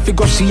your head off, you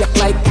go shake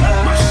like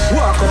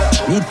walk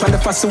up, need pan the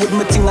fast with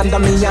me thing under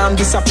me arm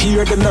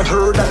disappear. Then I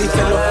heard that the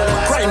fellow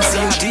crime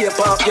scene tape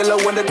off yellow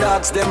when the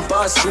dogs them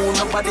pass through.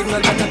 Nobody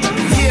no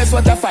here's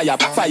what a fire,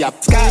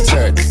 scarf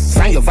shirt.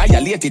 Sign you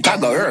violate it, I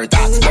go hurt,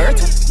 expert.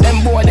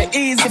 Them boy they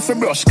easy for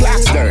brush,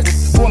 clocks dirt.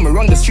 Pour me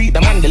run the street,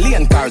 them on the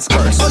lane cars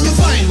curse. How you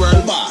find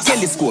world boss?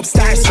 Telescope,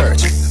 star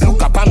search.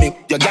 Look up at me,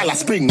 your gal a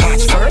spring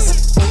match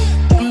first.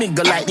 Me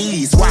go like the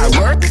East, why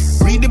work?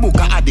 Read the book,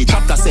 I add the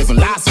chapter 7,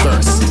 last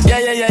verse.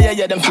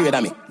 Yeah, them afraid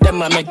of me.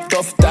 Them I make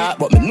tough talk,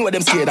 but me know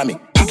them scared of me.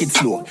 Kick it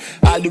slow.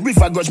 All the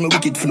river grudge me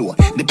wicked flow.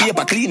 The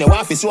paper clean, your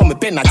office, so me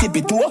pen a tip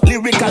it too.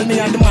 Lyrical me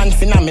and the man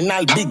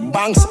phenomenal, big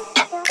bangs.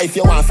 If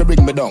you want to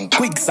bring me down,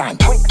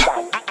 quicksand.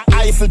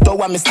 Eiffel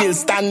Tower, me still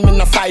stand. Me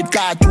no fight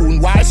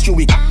cartoon, why should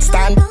we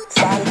stand?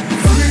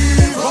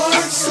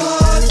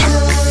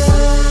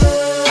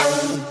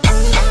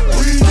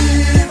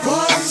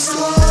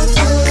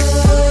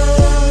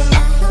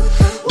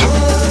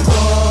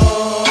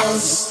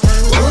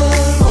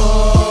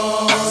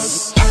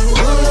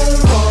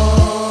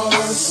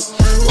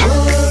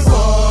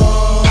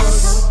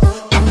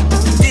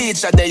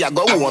 Day I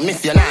go home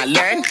if you not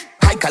learn.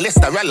 High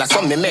cholesterol,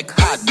 so me make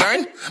heart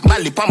burn.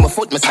 Bally on my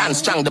foot, me stand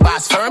strong, the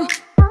boss firm.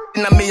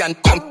 In a me and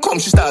come,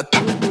 she start.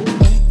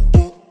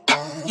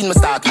 In me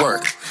start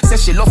work. Say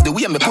she love the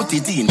way me put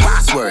it in,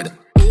 password.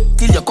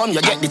 Till you come,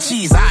 you get the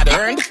cheese hard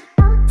earned.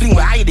 Fling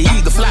where I the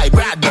eagle fly,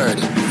 Brad Bird.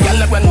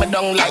 Y'all run me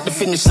down like the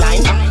finish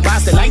line.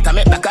 Pass the light, I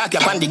make the cocky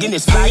up on the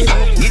Guinness fly.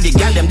 Give the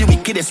gal them the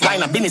wickedest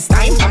wine, I've been this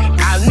time.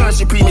 I'll nurse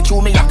you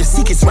premature, me have the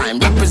sickest rhyme.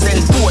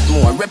 Represent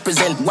Portmore,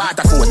 represent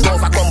Waterford. Don't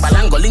for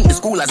Cumberland, go link the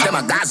school as them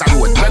a Gaza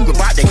road. When we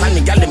part, they find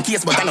the gal them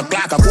case, but I no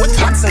clock a coat.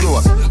 What's the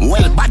door?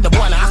 Well, bad the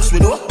boy and ask we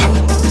do.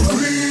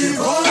 We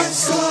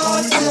voice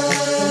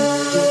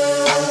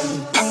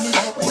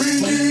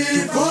we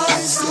need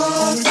voice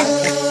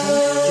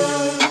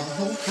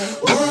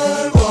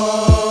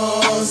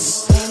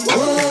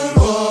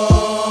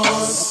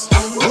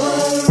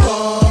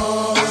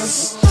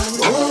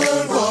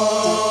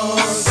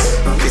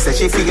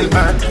she feel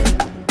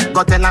hurt,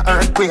 got in a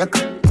earthquake.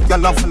 Your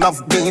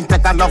love being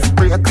take a love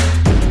break.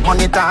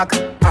 Money talk,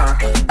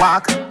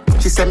 walk.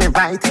 She say me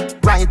right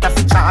off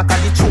the chalk.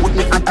 And the truth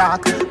me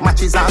attack,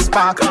 matches and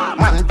spark.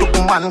 Man took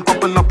man,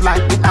 couple up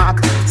like the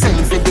ark.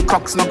 Send for the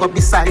cocks, no go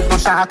beside no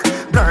shark.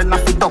 Burn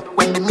off the duck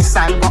when the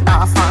missile go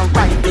off. And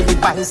ride with the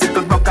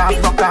bicycle, rock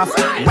off.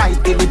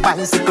 Ride with the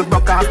bicycle,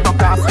 rock off.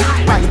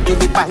 Ride with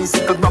the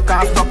bicycle, rock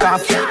off.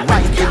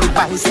 Ride with the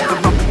bicycle,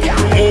 rock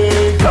off.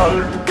 Hey girl,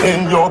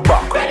 in your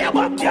back,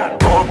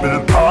 bubble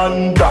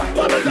panda,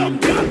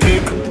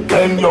 kick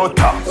in your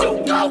top,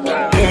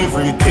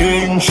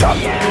 everything shot.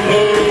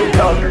 Hey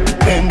girl,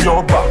 in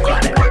your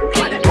back,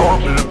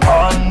 bubble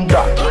panda.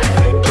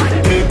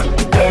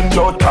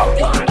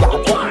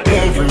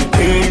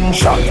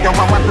 shot. You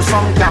want to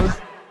some gal,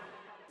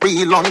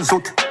 real on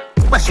zoot.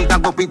 Where she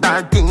can go with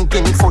her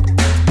thinking foot.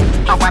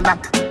 I want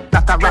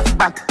that a rap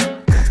bat.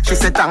 She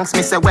said thanks,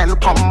 me say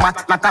welcome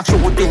mat. Like a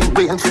shooting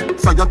range,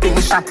 so you think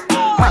shot.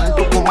 Man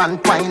to woman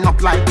twine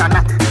up like a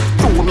knot.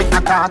 True me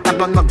a talk, I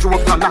don't no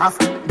joke, no laugh.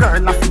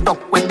 Girl off the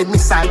duck when the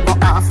missile go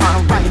off.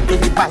 And ride till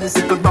the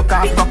bicycle duck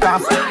off, duck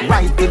off.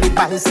 Ride till the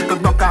bicycle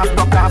duck off,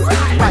 duck off.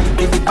 Ride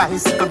till the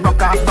bicycle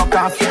duck off, duck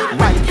off.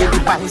 Ride till the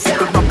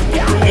bicycle duck off.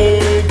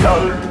 Hey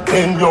girl,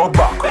 in your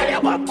back,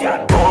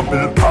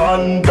 bubble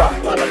panda.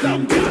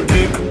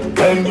 Tick,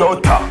 in your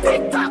top,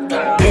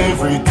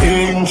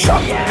 everything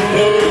shot.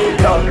 Hey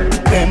girl,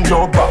 in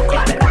your back,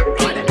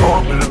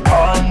 bubble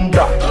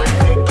panda.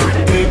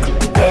 Tick,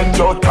 in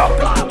your top,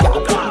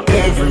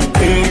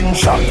 everything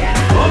shot.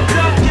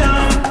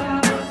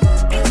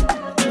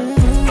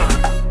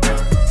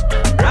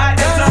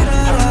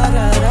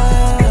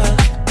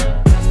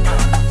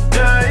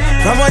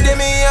 From a day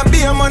me a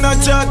beer man a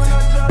chat,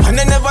 and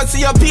I never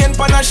see a pain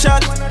pan a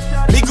shot.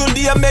 Me good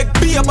day make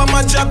beer by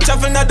my job,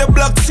 traveling at the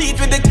block seat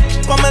with the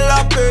on my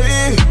lap,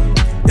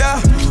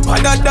 yeah.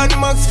 Other than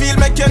Max feel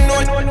make you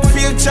know.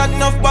 Feel chat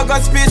enough bag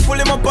of space, pull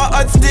him up a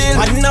hot steel.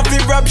 And enough we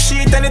rap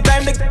sheet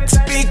anytime they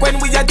speak when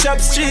we a chop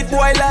street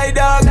boy like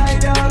dog.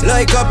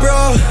 Like a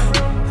bro,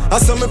 I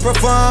saw me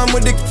perform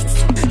with the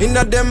in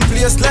a them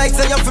place like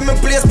say you feel me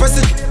place press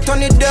it on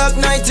the dark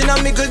night in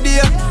a mickle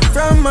day.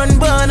 From man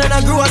born and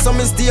I grew up so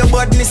me stay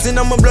badness in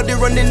my bloody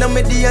running on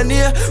my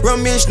DNA.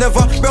 Ramesh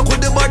never broke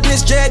with the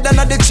badness Jade and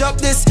I the chop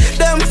this.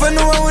 Them for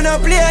no one wanna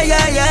play,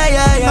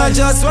 yeah. I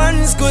just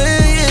one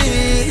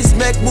squeeze,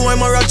 make boy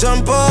more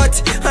jump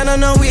out. And I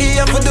know we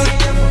have to do.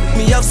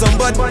 Me have some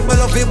bad, but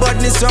love the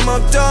badness from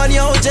uptown,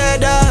 yo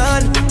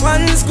Jaden.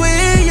 One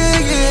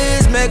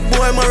squeeze, make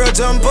boy more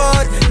jump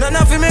out. None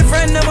of me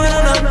friend, no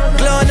man,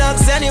 clown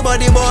ask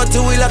anybody but to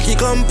will lucky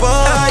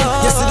compound.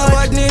 You see the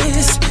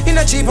badness, in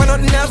a cheap and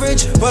nothing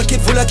average.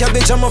 Pocket full of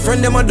cabbage and my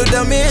friend them a do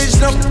damage.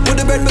 Now put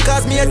the bread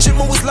because me a chip,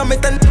 me was slam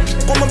it and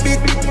come a beat,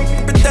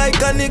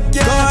 iconic,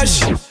 yeah.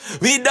 Gosh,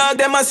 we dog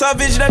them a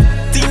savage, that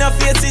Tina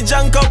face it,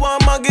 junk a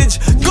one mortgage.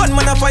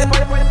 Gunman a fire,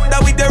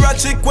 that with the rat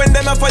chick when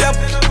them a fire,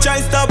 try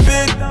stop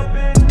it.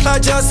 I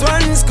just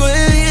one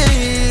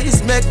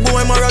squeeze, make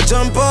boy more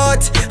jump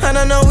out. And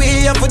I know we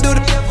have to do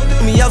the.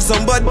 Me have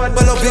some bad, but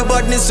love your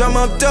badness from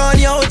uptown,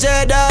 yo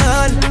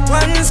Jaden.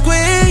 One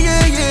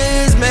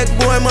squeeze, make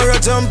boy more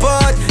jump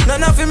out.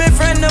 None of me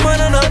friend, no man,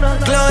 no.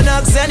 Clown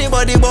ask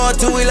anybody but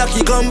to will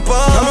lucky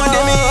compound. Come on,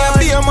 they me a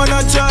beer man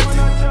a chat,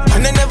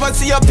 and I never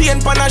see a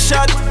pain pan a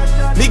shot.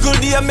 Me good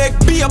day make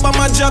beer by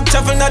my job,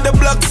 traveling at the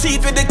block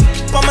seat with the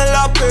on my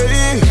lap,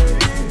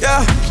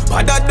 yeah.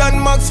 Other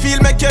than Max feel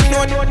make you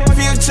know.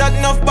 Feel chat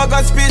enough bag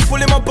of space, pull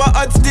him up a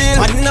hot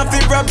steel. And enough we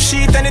rap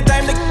sheet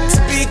anytime they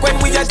speak when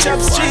we a chop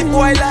street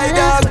boy like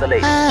dog.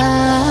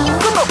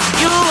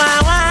 You are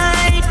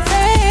white,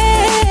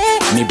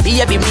 me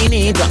baby, me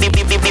need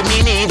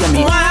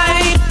me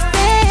white,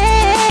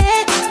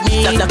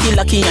 me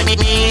lucky, and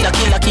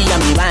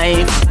me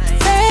wife.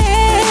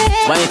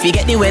 Why if you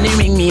get the wedding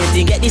ring, me if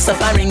you get the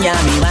suffering,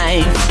 yeah, me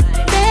wife.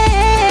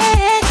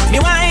 Me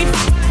wife,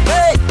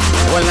 hey.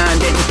 Hold on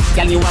then,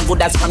 girl you a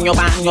good as from your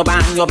band.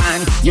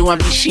 You have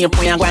the shape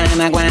where you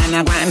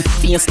guan.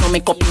 Face no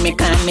make up, me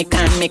can.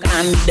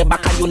 The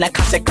back of you like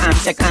a second.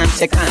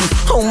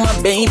 Oh my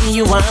baby,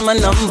 you are my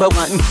number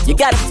one. You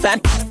got a fat,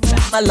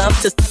 I love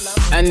to.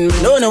 And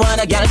no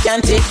other girl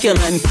can take you,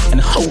 man.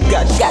 And oh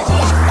God.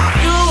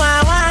 You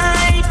are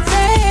white,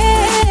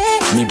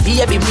 me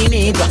baby, me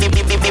need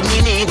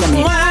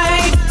me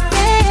white.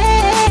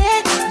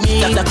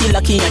 Me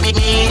lucky, and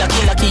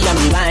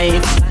me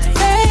wife.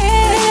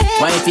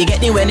 Why if you get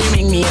the wedding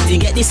ring, me if you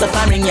get the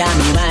suffering, yeah,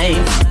 me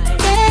wife.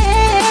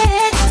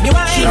 Me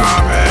wife.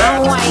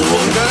 Girl,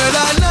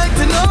 I'd like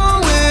to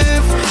know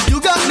if you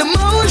got the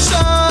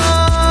motion,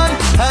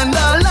 and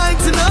I'd like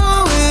to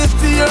know if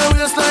your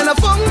waistline a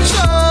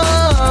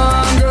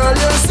function. Girl,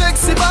 your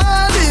sexy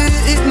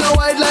body, it no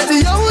wide like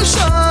the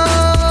ocean.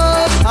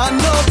 And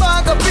no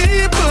bag of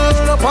people,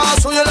 no pass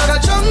through you like a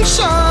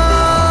junction.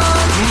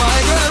 My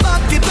girl,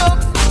 back it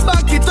up,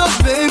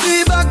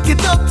 baby, back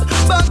it up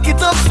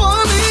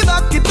for me,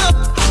 back it up,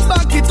 baby,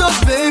 back it up,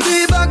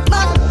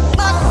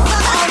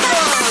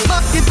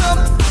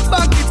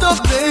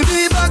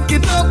 baby, back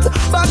it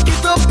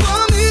up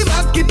for me,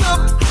 back it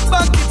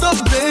up,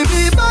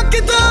 baby, back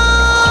it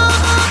up.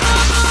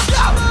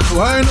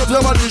 Wind up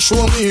your body,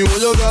 show me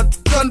what you got.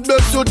 Can't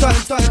bet you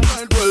tight,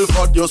 well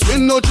fat. You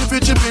spin no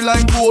chippy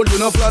like gold, you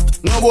know flat.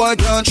 No boy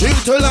can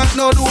treat you like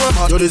no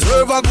doormat. You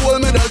deserve a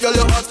gold medal, girl,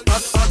 you hot.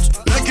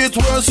 Make it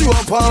worse, you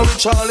up all with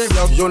Charlie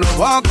Black. You know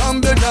walk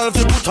and beg, girl, if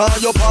you put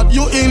on your pot.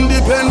 You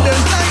independent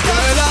like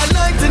girl, I'd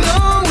like to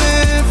know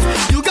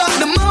if you got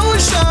the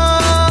motion,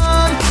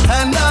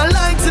 and I'd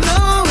like to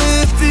know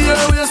if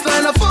your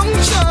waistline a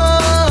function.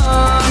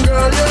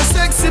 Girl, your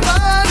sexy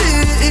body,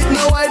 it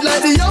no wide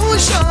like the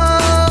ocean.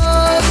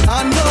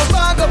 And no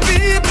bag of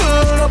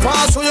people, no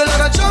pass through you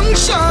like a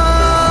junction.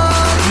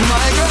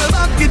 My girl,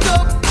 back it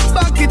up,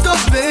 back it up,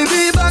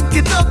 baby, back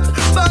it up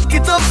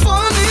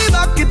for me,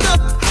 back it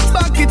up, baby,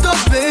 back it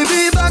up, baby,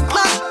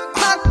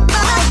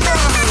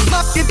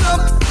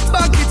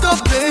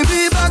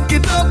 back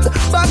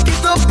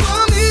it up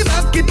for me,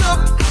 back it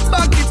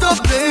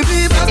up,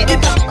 baby, back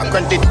it up. I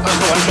can't it,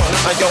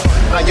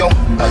 ayo,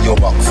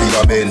 back for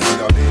your bend,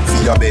 ayo, back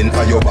for your bend,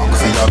 ayo, back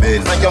for your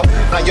bend, ayo,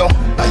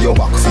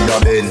 back for your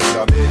bend,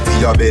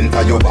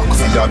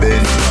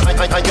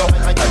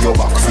 ayo,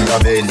 back for your bend,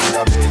 ayo,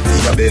 back for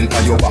your bend,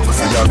 ayo, back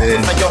for your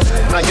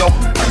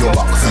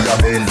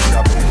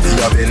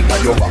bend,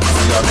 ayo, back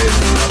for your bend.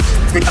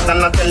 Quicker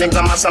than a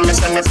telegram, as I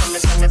send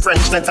me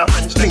French letter.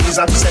 Please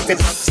accept it,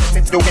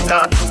 do it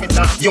hard.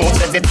 You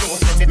said it,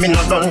 me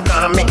not done,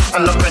 call me,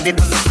 I'm not ready.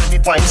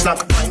 Wine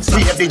snack,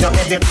 baby, you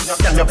edit.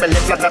 Can you belly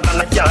flatter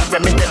than a yard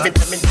when me debit?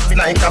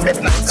 Like a bed,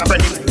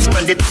 spread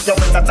it. You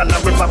better than a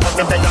river, but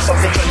me there, so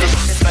fit ready.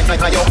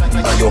 Ayo,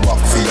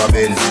 back for your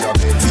bend, ayo,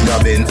 back for your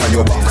bend,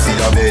 ayo, back for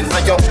your bend,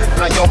 ayo, back for your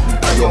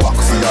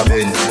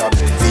bend,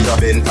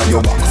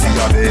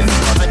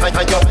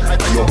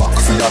 ayo, back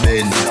for your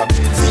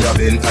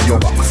bend, ayo,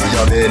 back for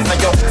your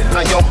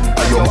bend,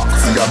 ayo, back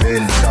for your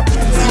bend,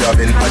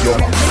 ayo,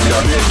 back for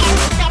your bend.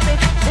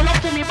 Pull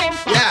up to me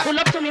bumper, yeah. Pull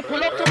up to me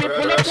bumper.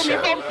 Pull up to me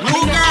bumper.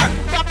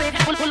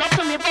 Pull up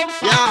to me bumper.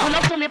 Yeah. Pull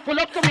up to me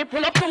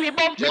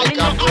bumper. Me no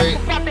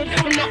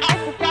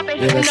out for profit. Me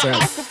no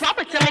out for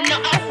profit. Me no out for profit. Me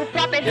no out for profit.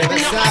 Me no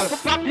out for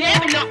profit.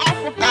 Me no out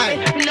for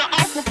profit. Me no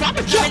out for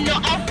profit. Me no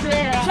out for.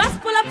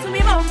 Just pull up to me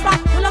bumper.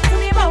 Pull up to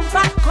me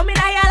bumper. Come in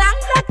a long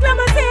black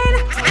limousine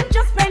and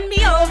just bend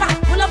me over.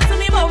 Pull up to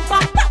me bumper.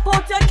 Pop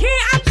out your key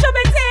and show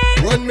me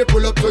thing. When me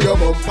pull up to your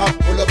bumper,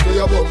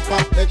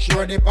 make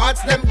sure the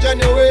parts them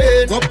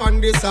genuine. Up on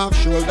this half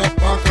shoulder,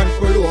 park and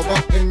pull over.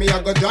 Then me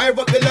I go drive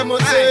up the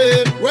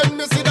limousine. When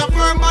me see the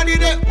firm body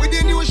there with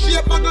the new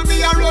shape, muggle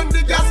me around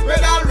the gas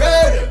pedal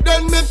red.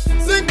 Then me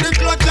sing the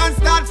clutch and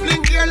start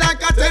fling gear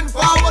like a 10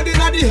 forward in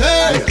the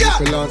head. Yeah,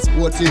 little and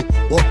sporty,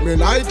 but me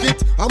like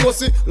it. I must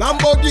see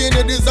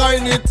Lamborghini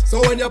design it.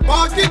 So when you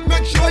park it,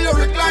 make sure you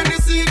recline the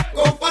seat,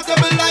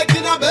 comfortable like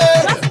in a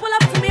bed. Just pull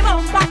up to me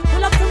bumper,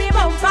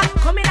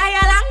 come in a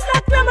long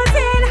black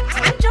limousine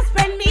and just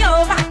bend me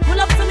over. Pull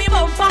up to me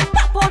bumper,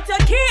 pop out your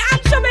key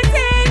and show me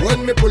thing.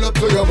 When me pull up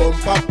to your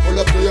bumper,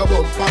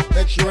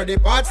 make sure the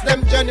parts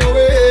them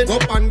genuine.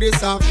 Up on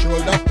this half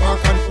shoulder,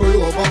 park and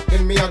pull over.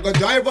 Then me I go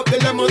drive up the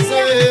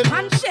limousine.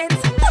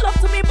 Conscience, pull up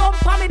to me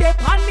bumper, me dey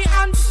on me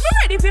hands. Me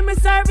ready for me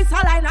service,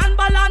 align and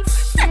balance.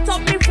 Set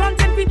up me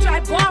front and we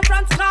drive go on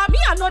France car. Me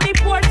I know the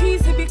port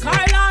easy be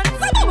Carland.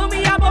 So bubble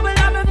me a bubble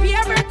on my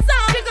favorite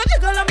song.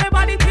 Jiggle on my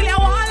body till you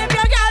want to be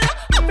a girl.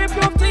 Happy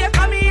proof till you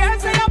come here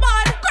say you're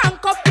bad.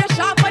 Crank up your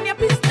sharp on your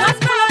pistols.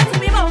 Pull up to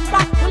me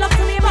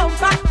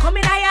bumper, come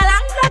in a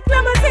long black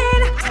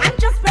limousine and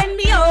just bend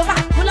me over.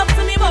 Pull up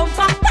to me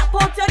bumper, pop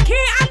out your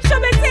key and show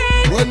me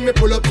thing. When me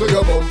pull up to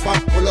your bumper,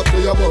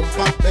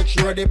 make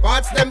sure the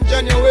parts them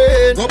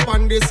genuine. Up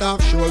on this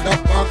half shoulder,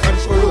 park and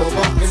pull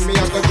over. Then me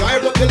I go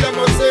drive up the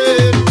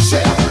limousine.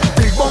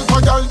 Big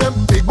bumper gal them,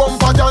 big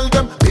bumper gal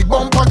them, big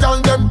bumper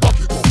gal them.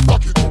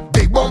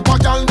 Big bumper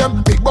gal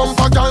them, big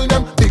bumper gal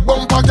them, big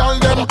bumper gal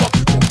them.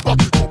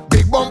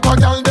 Big bumper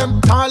gal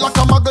them, tall like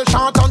a muggle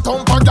short and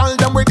thumper gal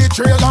them with the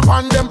trailer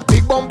on them.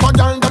 Big bumper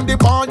gal them, the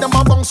bar them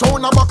a bounce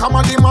on a back of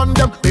my demand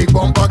them. Big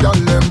bumper gal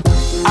them.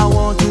 I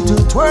want you to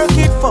twerk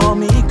it for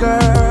me,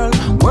 girl.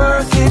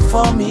 Work it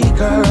for me,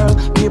 girl.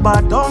 Give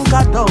a dunk,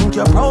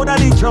 you're proud of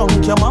the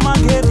junk your mama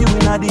gave you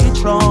in the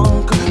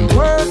trunk.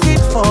 Work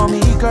it for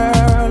me,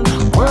 girl.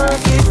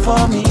 Work it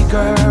for me,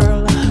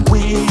 girl.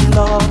 We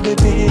love the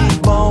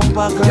big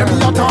bumper, girl. Yeah, me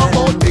a talk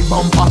about big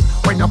bumper.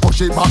 When you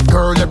push it back,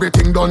 girl,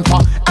 everything done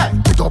for. Hey,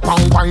 get up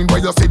and wine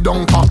where you sit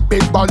down for.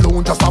 Big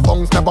balloon, just a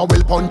bounce, never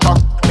will punch her.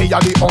 Me a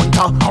the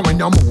hunter, and when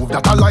you move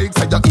that I like,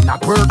 say you're in a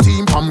twerk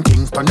team. From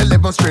Kingston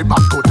 11 straight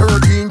back to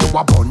 13. You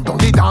a bun down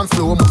the dance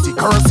floor, music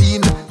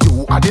cursing.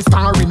 You are the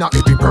star in a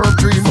every bird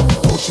dream.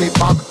 Push it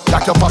back,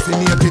 like you're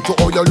fascinated to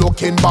how you're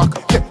looking back.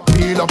 Yeah,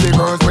 feel up the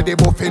girls where they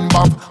buffing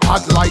back.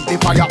 Hot like the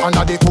fire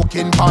under the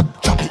cooking pot.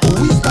 Choppy,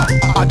 who is that?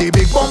 Are the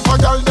big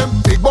bumper gal them,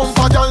 big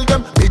bumper gal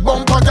them, big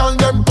bumper gal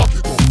them.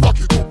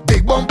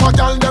 Big bumper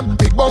gal them,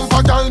 big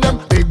bumper gal them,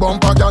 big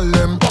bumper gal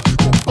them.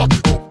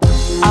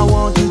 I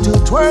want you to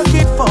twerk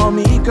it for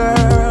me,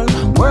 girl.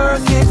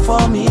 Work it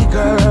for me,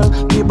 girl.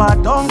 Give a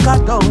dunk,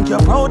 you're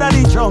proud of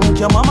the junk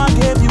your mama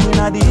gave you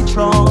in the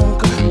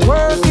trunk.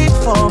 Work it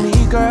for me,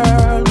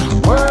 girl.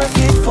 Work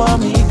it for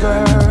me,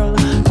 girl.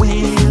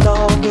 We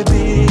love the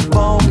big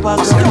bumper,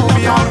 girl.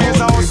 Me always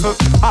a hustle,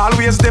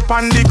 always dip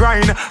on the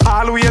grind.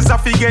 Always a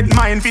forget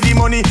mine for the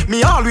money.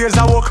 Me always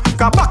a work.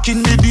 Cause back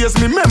in the days,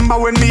 me remember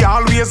when me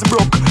always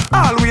broke.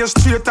 Always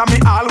straight and me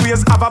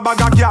always have a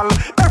bag of gal.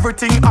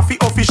 Everything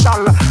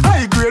official.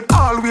 High grade,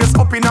 always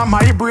up in a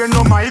my brain.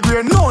 No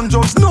migraine, no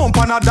drugs, no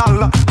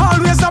Panadol.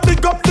 Always a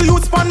big up the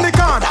youth span the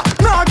corner.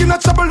 Nah, give no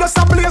trouble, just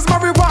a blaze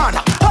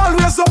marijuana.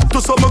 Always up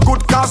to some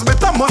good cause,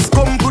 better must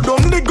come good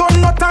on the gun,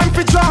 no time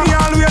for drama. Me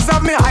always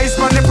have me eyes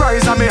on the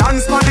prize and me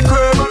hands on the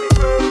curb.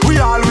 We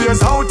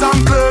always out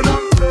and clean.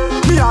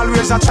 Me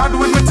always always a chat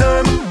with me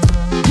term.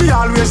 Me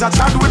always a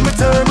chat with me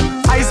term.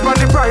 Ice on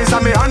the prize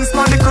and me hands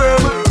on the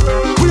curb.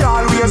 We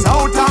always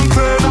out and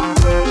curb.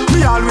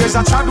 Me always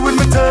a chat with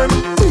me term.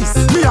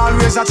 Me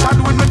always a chat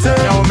with me term.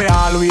 Yo, me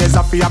always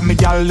a fi have me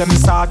gal them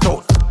start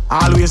out.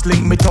 Always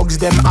link me thugs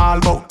them all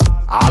bout.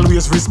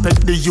 Always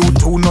respect the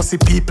youth who no see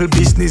people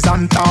business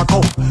and talk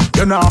out.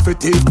 You know have to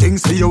take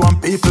things for you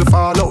and people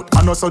fall out.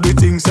 And also the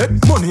things said,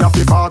 money have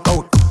to fork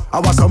out. I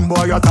was some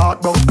boy you talk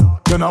about.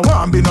 You know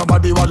want be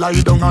nobody will lie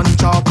down and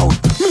chalk out.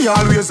 Me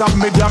always have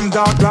me damn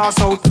dark grass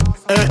out.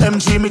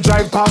 AMG me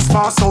drive past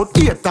out.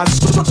 Hate and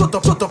shut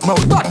up mouth.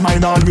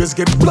 Badmind always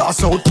get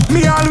blast out.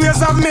 Me always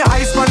have me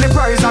eyes on the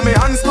prize and me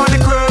hands on the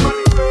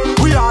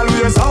curb. We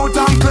always out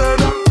and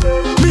curb.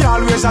 Me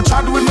always a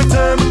chat with me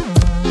term.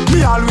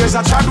 Me always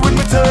a chat with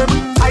me term.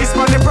 Ice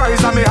on the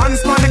prize and me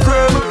hands on the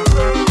curb.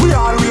 We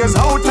always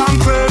out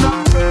and curb.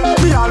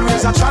 Me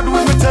always a chat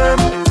with me term.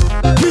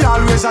 Me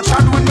always a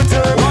chat with me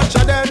term. Watch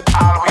her then.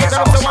 Always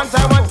out. One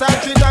time,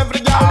 3 times for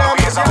the girl.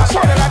 Always out.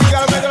 Show them that the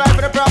girl make the life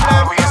for the problem.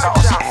 Always out.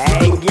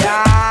 Hey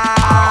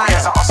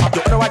girl.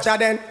 You know watch her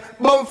then.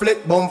 Bum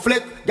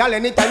flick. Girl,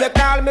 anytime you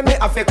call me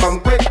have to come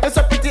quick. You're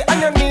so pretty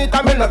and you neat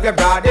and me love your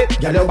body.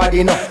 Girl, your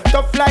body no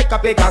tough like a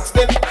pickaxe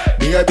stick.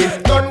 Baby,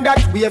 done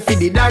that way for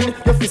the dan.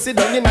 You fi sit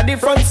down in the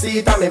front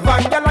seat of me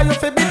van. Girl, you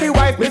fi be the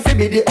wife, me fi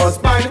be the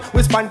husband.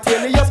 We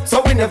spontaneous,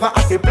 so we never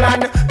have to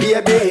plan.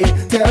 Baby,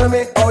 tell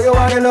me how you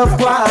want the love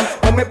one.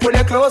 When me pull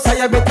you closer,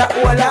 you better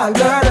hold on,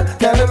 girl.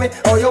 Tell me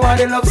how you want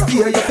the love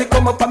steer. You fi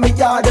come up on me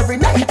yard every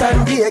night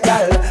and day,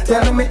 girl.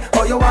 Tell me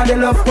how you want the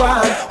love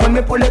one. When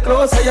me pull you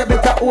closer, you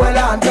better hold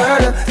on,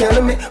 girl.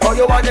 Tell me how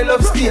you want the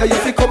love steer. You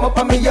fi come up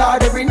on me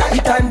yard every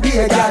night and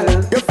day,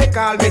 girl. You fi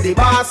call me the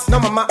boss. No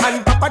mama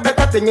and papa that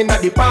a thing in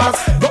the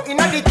past. Go in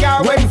the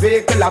car when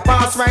vehicle a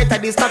pass. Right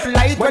at the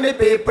stoplight when the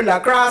people a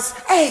cross.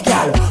 Hey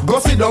girl, go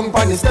sit down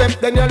on the step.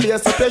 Then you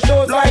lace up your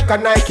shoes like a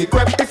Nike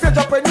crepe. If you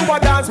jump when you a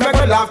dance, make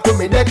a laugh to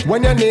me neck.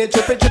 When you need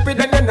chippy,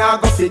 then you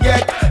not go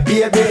forget.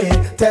 Baby,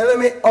 tell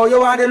me how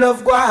you want the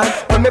love go on.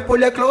 When me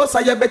pull you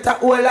closer, you better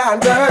hold on,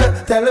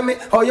 girl. Tell me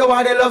how you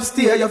want the love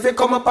steer. You fi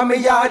come up on me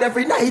yard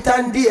every night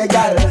and day,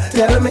 girl.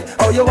 Tell me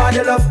how you want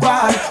the love go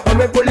on. When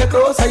me pull you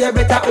closer, you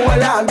better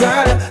hold on,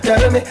 girl.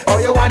 Tell me how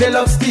you want the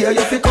love steer.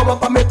 You fi come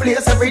up on me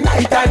place every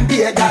night and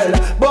day, girl.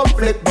 Bum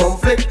flick.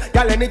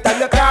 Girl, anytime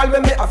you call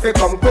me have to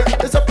come quick.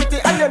 You're so pretty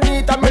and you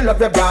neat and me love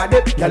your body.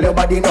 Girl, your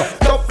body no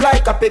tough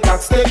like a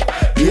pickaxe stick.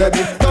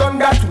 Baby, done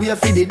that way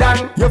for the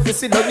dan. You fi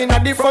sit down in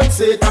the front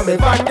seat of me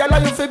van.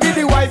 Girl, you fi be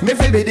the wife, me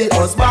fi be the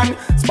husband.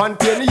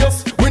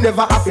 Spontaneous, we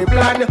never have a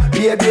plan.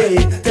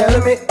 Baby, tell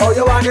me how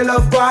you want the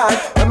love go on.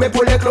 When me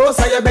pull you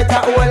closer, you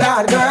better hold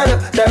on, girl.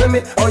 Tell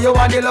me how you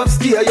want the love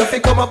steer. You fi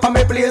come up on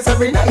me place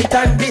every night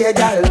and day,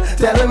 girl.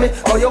 Tell me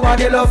how you want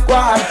the love go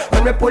on.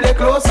 When me pull you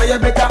closer, you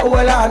better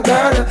hold on,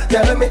 girl.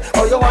 Tell me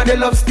how you want the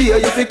love steer.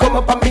 You fi come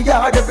up on me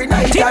yard every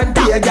night and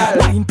day, girl.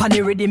 Wine pan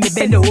the ready, me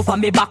bend over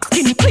me back.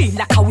 Skin clean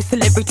like a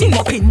whistle, everything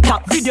up in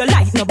top. Video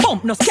light, no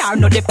bump, no scar,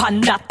 no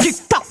depend that. Tick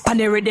tock, pan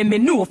the ready, me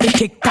know fi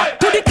tick tock.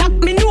 To the top,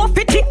 me know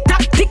fi tick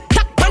tock. Tick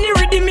tock, pan the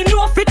ready, me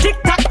know fi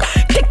tick tock.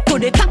 Tick to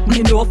the top,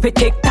 me know fi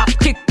tick tock.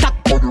 Tick tock,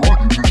 pan the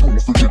ready, me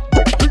know fi tick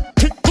tock.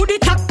 Tick to the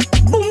top,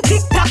 boom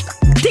tick tock.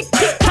 Tick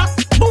tick tock,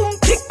 boom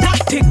tick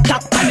tock. Tick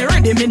tock, pan the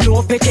ready, me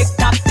know fi tick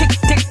tock. Tick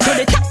tick to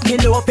the top, me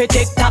know fi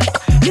tick tock.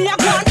 Me a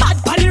go on bad,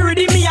 pan the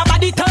ready, me a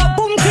body top.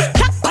 Boom tick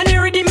tock, pan the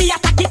ready, me a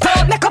tack it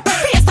up. Make up a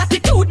face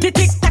attitude, me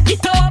tick tack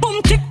it up.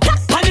 Boom tick tock,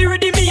 pan the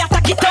ready, me a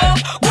tack it up.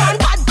 One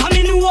bad, come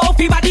in off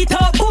fi body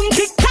top. Boom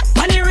tick tock,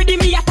 pan the ready,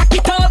 me a tack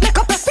it up. Make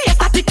up a face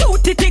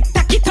attitude, tick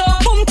tack it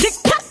up. Boom tick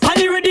tock, pan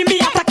the ready, me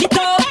a tack it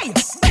up.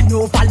 Bend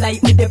over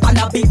like me dip on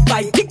a big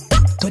bike. Tick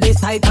tock to the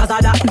side, cause I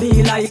that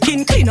me like.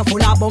 Skin clean up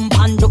full of bump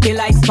and jokey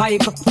like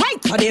spike.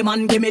 Right so the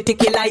man give me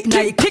ticky like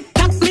Nike. Tick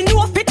tock, me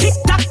know fi tick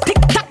tock.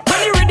 Tick tock, pan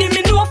the ready,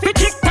 me know fi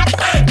tick tock.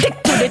 Tick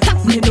to the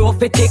top, me know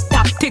fi tick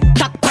tock. Tick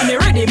tock, pan the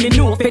ready, me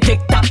know fi tick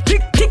tock.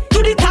 Tick tick to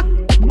the top,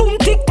 boom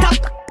tick tock.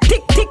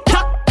 Tick tick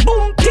tock,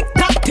 boom tick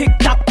tock. Tick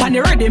tock, pan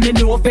the ready, me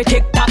know fi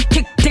tick tock.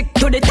 Tick tick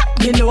to the top,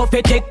 me know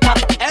fi tick tock.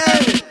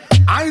 Hey,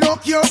 I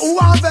don't care who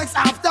I vex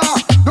after.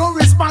 No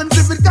response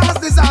if it cause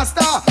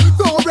disaster.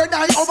 No bread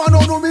I over,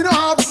 no me no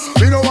have.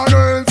 Me no want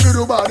to feel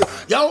too bad.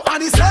 Yo,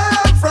 and the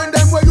same friend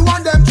them where you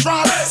want them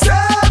trap.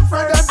 Same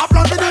friend them a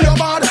plan to do your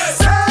bad.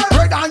 Same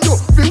bread and you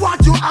feel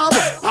what you have.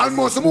 And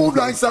must move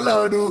like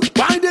salad.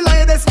 Why the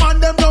latest man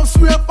them don't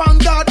swear from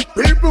God.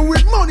 People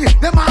with money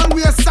them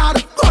always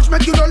sad. Coach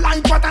make you no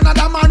like what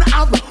another man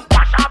have.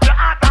 Wash up your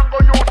heart and go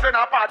use in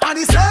a pot. And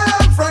the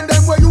same friend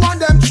them where you want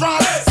them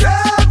trap.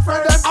 Same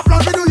friend them a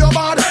plan to do your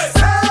bad.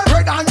 Same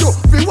bread and you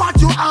feel what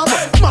you have.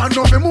 Man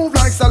no be move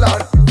like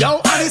salad. Yo,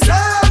 and the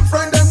same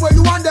friend them where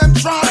you want them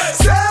trap.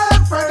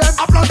 Same friend them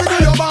a plan to do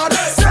your bad.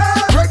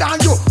 Same bread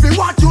and you feel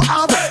what you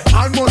have.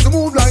 And must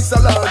move like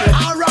salad.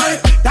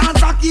 Alright,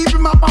 dance and keep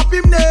him up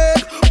him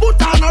neck. Put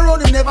on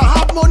around him never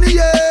have money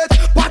yet.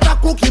 What a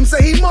cook him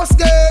say he must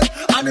get.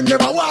 And him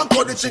never walk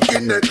out the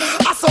chicken neck.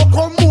 I saw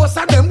come most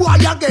of them boy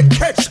you get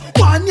catch.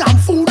 One yam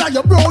food and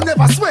your bro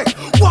never sweat.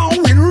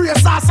 One win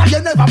race ass So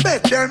you never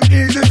bet them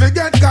easy to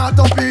get caught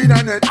up in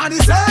a net. And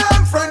the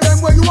same friend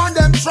them where you want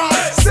them try.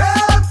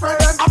 Same friend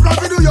them apply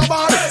to do your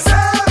body.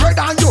 Same bread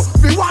and you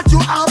be what you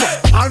have.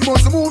 And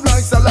must move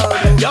like salad.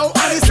 Yo,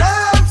 and the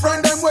same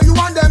friend them where you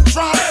want them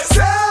try.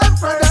 Same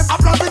friend them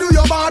apply to do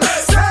your body.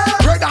 Same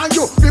bread and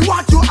you be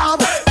what you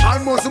have.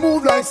 And must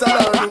move like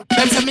salad.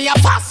 Them say me a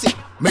fussy.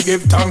 Me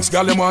give thanks,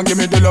 gal, them want give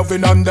me the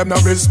loving and them no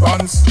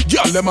response.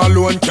 Gal, them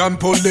alone can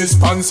pull this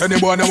pants.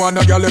 Anyone want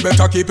a gal, you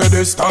better keep a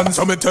distance.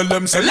 So me tell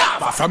them, say,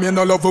 lava. From you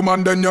no love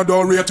woman, then you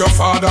don't rate your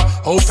father.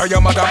 After your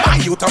mother, my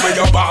youth away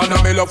your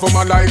banner. Me love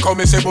woman like how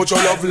me say, but you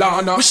love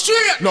Lana. We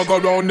straight. No go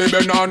round the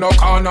banana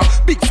corner.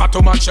 Big fat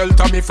woman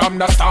shelter me from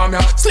the storm,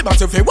 yeah. Slip out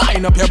if you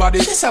wind up your body.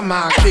 This a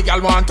man. Every gal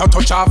want to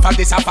touch off of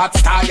this a fat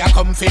star. You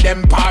come for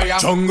them empire.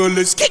 Jungle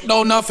is kick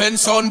down the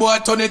fence, son boy,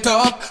 turn it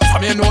up.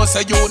 From you know,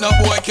 say you no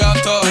boy can't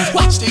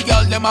touch. The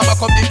girl them a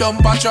back up the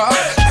dumper truck.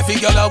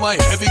 Every girl a wine,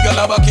 every girl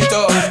a back it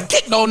up.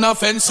 Kick down the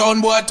fence,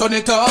 son boy, turn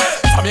it up.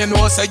 From you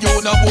know say you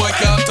no boy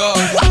can't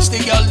touch. Watch the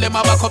girl them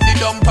a back up the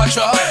dumper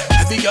truck.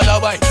 Every girl a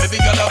wine, every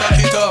girl a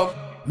back it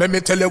up. Let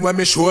me tell you when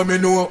me show me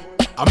know.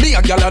 And me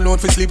a gal alone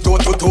fi sleep toe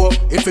to toe.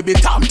 If it be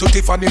time to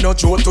Tiffany, no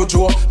Joe to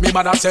Joe. Me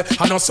mother say,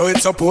 I know so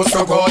it's supposed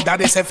to go.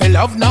 Daddy say, fi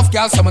love enough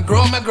gal, so me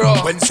grow.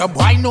 When some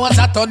boy knows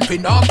I turn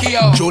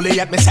Pinocchio.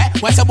 Juliet me say,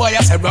 when some boy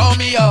I say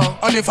Romeo.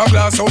 And if a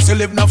glass house you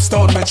live enough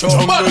stone, me show.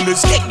 Jungle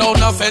is kick down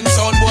the fence,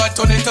 son boy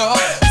turn it up.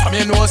 From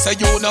you know say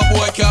you no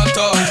boy can't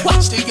touch.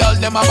 Watch the girl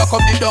them a back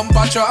up the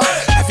dumper truck.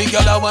 Every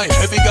girl a wine,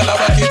 every girl a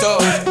back it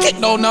up.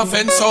 Kick down the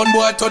fence, son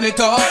boy turn it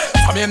up.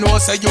 From you know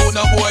say you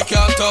no boy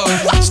can't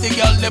touch. Watch the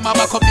girl them a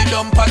back up the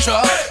dumper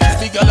truck.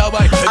 Every girl a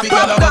wine, every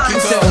girl a back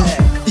it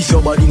up. If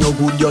your body no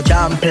good, you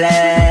can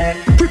play.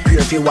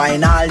 Prepare for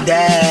wine all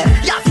day.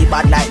 You feel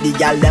bad like the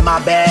girl them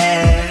a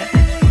bed.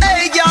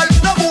 Hey girl,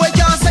 no boy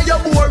can say you're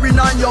boring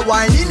and you're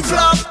whining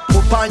flop.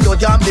 Up on your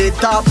damn bed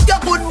top. Your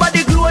good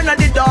body glowing at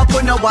the dark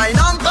when you wine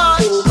and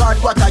cut. Oh God,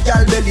 what a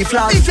girl belly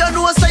flap. If you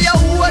know say you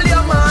hold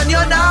your man,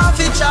 you're not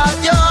fit chat.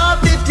 You have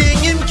the thing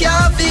him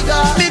can't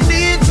figure. Me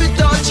need to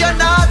touch your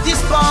naughty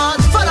spot.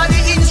 Follow the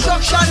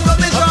instruction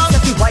when me drop.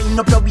 Wind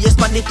up your waist,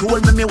 man, they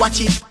told me watch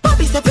it.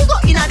 Papi say fi go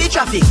inna the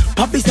traffic.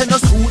 Papi say no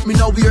suit, me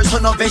no wear, so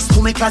no vest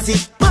to me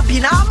closet.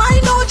 Papi now my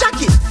no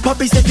jacket.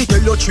 Papi say fi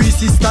tell your three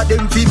sister,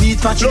 them fi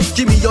meet for just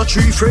give me your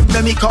three friend,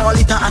 let me call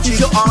it a hatchet. If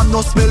your arm no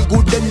smell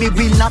good, then me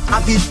will not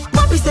have it.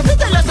 Papi say fi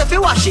tell us if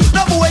you wash it.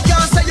 No boy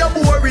can say you're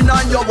boring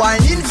and you're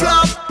whining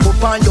flop.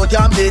 Up on your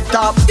damn bed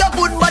top. Your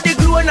good body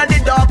glowing at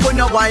the dark when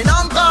you wine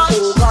and cut.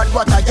 Oh God,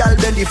 what a girl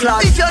belly flap.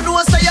 If you know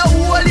say you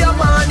hold your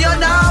man, you're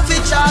not fi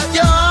chat.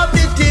 You have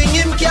the thing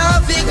him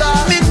can't figure.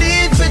 Me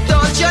need to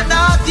touch your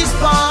naughty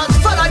spot.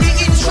 Follow the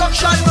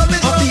instruction when me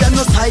drop. Papi and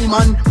no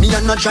Simon, me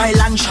and no dry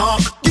land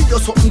shark. Give you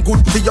something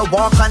good for your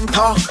walk and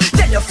talk.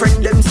 Tell your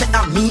friend them say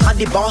that me are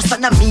the boss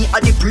and me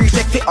are the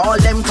prefect for all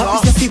them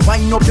class. Papi say fi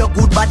wind up your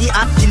good body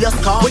and till you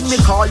scar. When me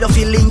call you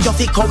fi link you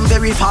fi come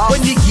very far.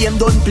 When the game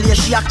done play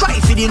she a cry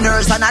for the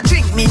nurse and a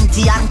drink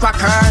minty and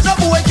crackers. No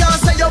boy can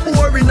say you're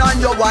boring and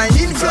you're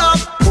whining flop.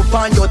 Up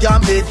on your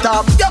damn bed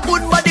top. Your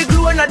good body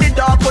glowing at the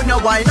dark when you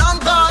wine and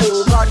cut.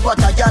 Oh God, what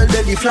a girl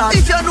belly flap.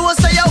 If you know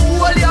say you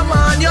hold your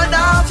man, you're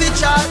not fi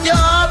chat. You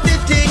have the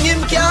thing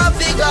him can't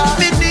figure.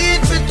 Me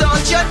need to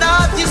touch your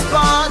naughty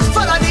spot.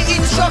 Follow the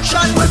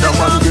instruction. Whether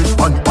one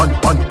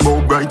get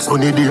more bright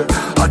sunny day.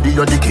 Addy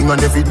are the king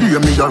and every day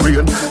me a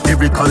rain.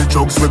 Lyrical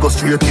jokes we go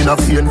straight in a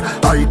vein.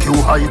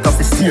 IQ height of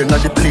a stain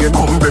at the plane.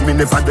 Come me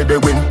never did they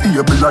win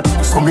table at.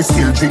 So me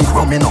still drink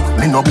rum, me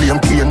no blame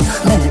cane.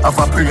 Me have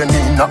a brain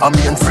in a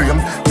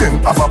mainframe. Them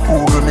have a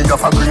pool, me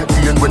have a great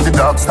pain. When the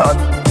dog start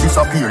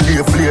disappear,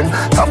 leave lane.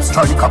 Top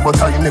striker but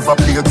I never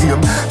play a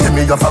game. Them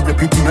me have a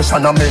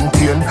reputation I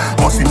maintain.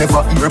 Must you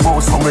never hear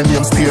about some when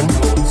names pain.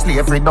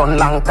 Slavery done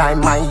long time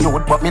my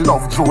youth, but me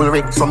love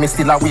jewelry, so me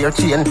still a wear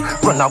chain.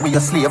 Run away a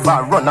slave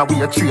or run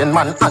away a train,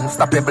 man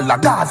unstoppable a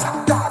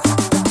Gaza.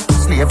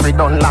 Slavery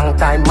done long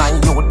time my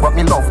youth, but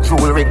me love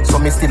jewelry, so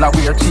me still a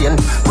wear chain.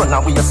 Run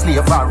away a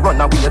slave or run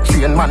away a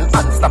train, man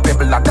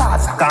unstoppable a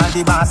Gaza. Call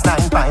the boss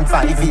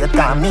 9.58,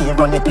 call me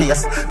run the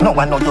place. No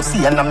one know you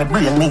see and me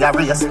brain me a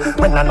race.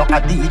 When I know a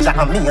DJ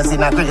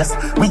amazing a grace.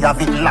 We have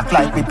it locked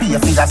like we pay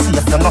for the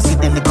safe. You know see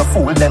the little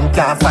fool, them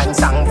can't find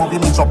song. But we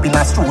me drop in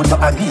a studio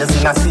a gaze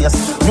in a space.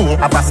 Me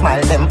have a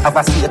smile, them have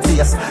a straight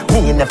face.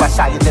 Me never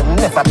shy, them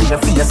never bare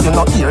face. You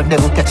know hear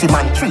them catch him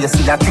and trace,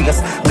 see a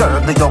trace. Girl,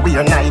 do you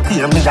wear night,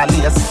 hear me a lace.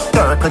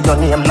 Circle your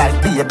name like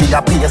baby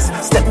a place.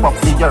 Step up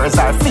for yours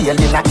or fail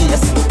in a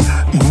ace.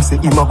 Him say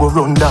him a go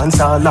run dance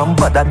all and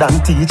better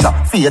than teacher.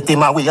 Faith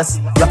him a waste.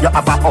 You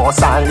have a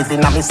house and live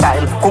in a me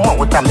style. Come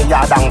out of me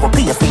yard and go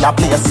pay for your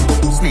place.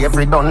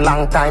 Slavery done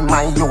long time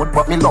my youth,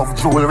 but me love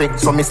jewelry,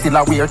 so me still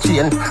a wear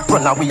chain.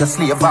 Run away a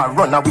slave or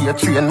run away a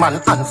train,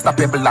 man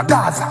unstoppable a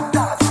Gaza.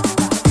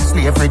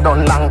 Slavery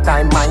done long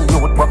time my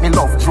youth, but me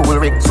love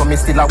jewelry, so me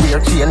still a wear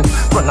chain.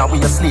 Run away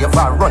a slave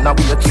or run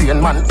away a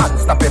train, man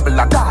unstoppable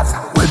a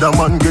Gaza.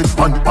 Weatherman get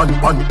pan,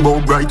 bow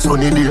bright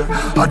sunny day.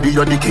 Adi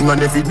the king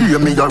and every day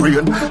me a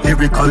rain.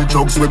 Lyrical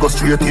jugs we go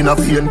straight in a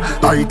vein.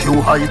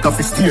 IQ height of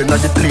a stain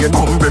at the plane.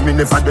 Come me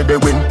never did they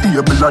win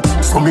table at.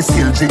 So me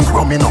still drink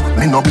rum, me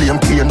no blame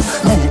cane.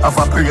 Me have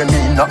a brain,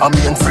 me not a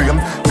mainframe.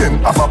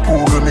 Them have a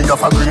pool, me have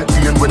a great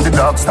pain. When the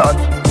dog start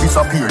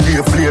disappear,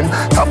 they flame.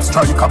 Top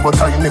striker, but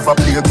I never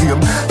play a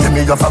game. Them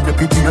me have a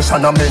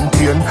reputation I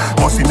maintain.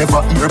 Must you never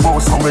hear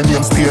about some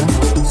name Spain.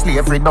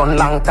 Slavery done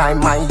long time,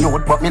 my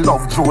youth, but me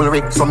love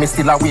jewelry, so me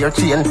still a wear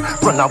chain.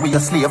 Run away a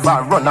slave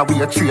or run away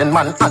a train,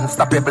 man,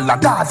 unstoppable a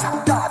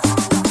Gaza.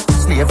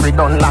 Slavery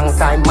done long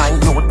time, my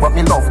youth, but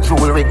me love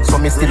jewelry, so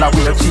me still a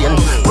wear chain.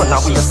 Run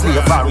away a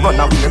slave or run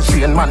away a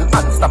train, man,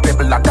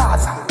 unstoppable a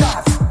Gaza.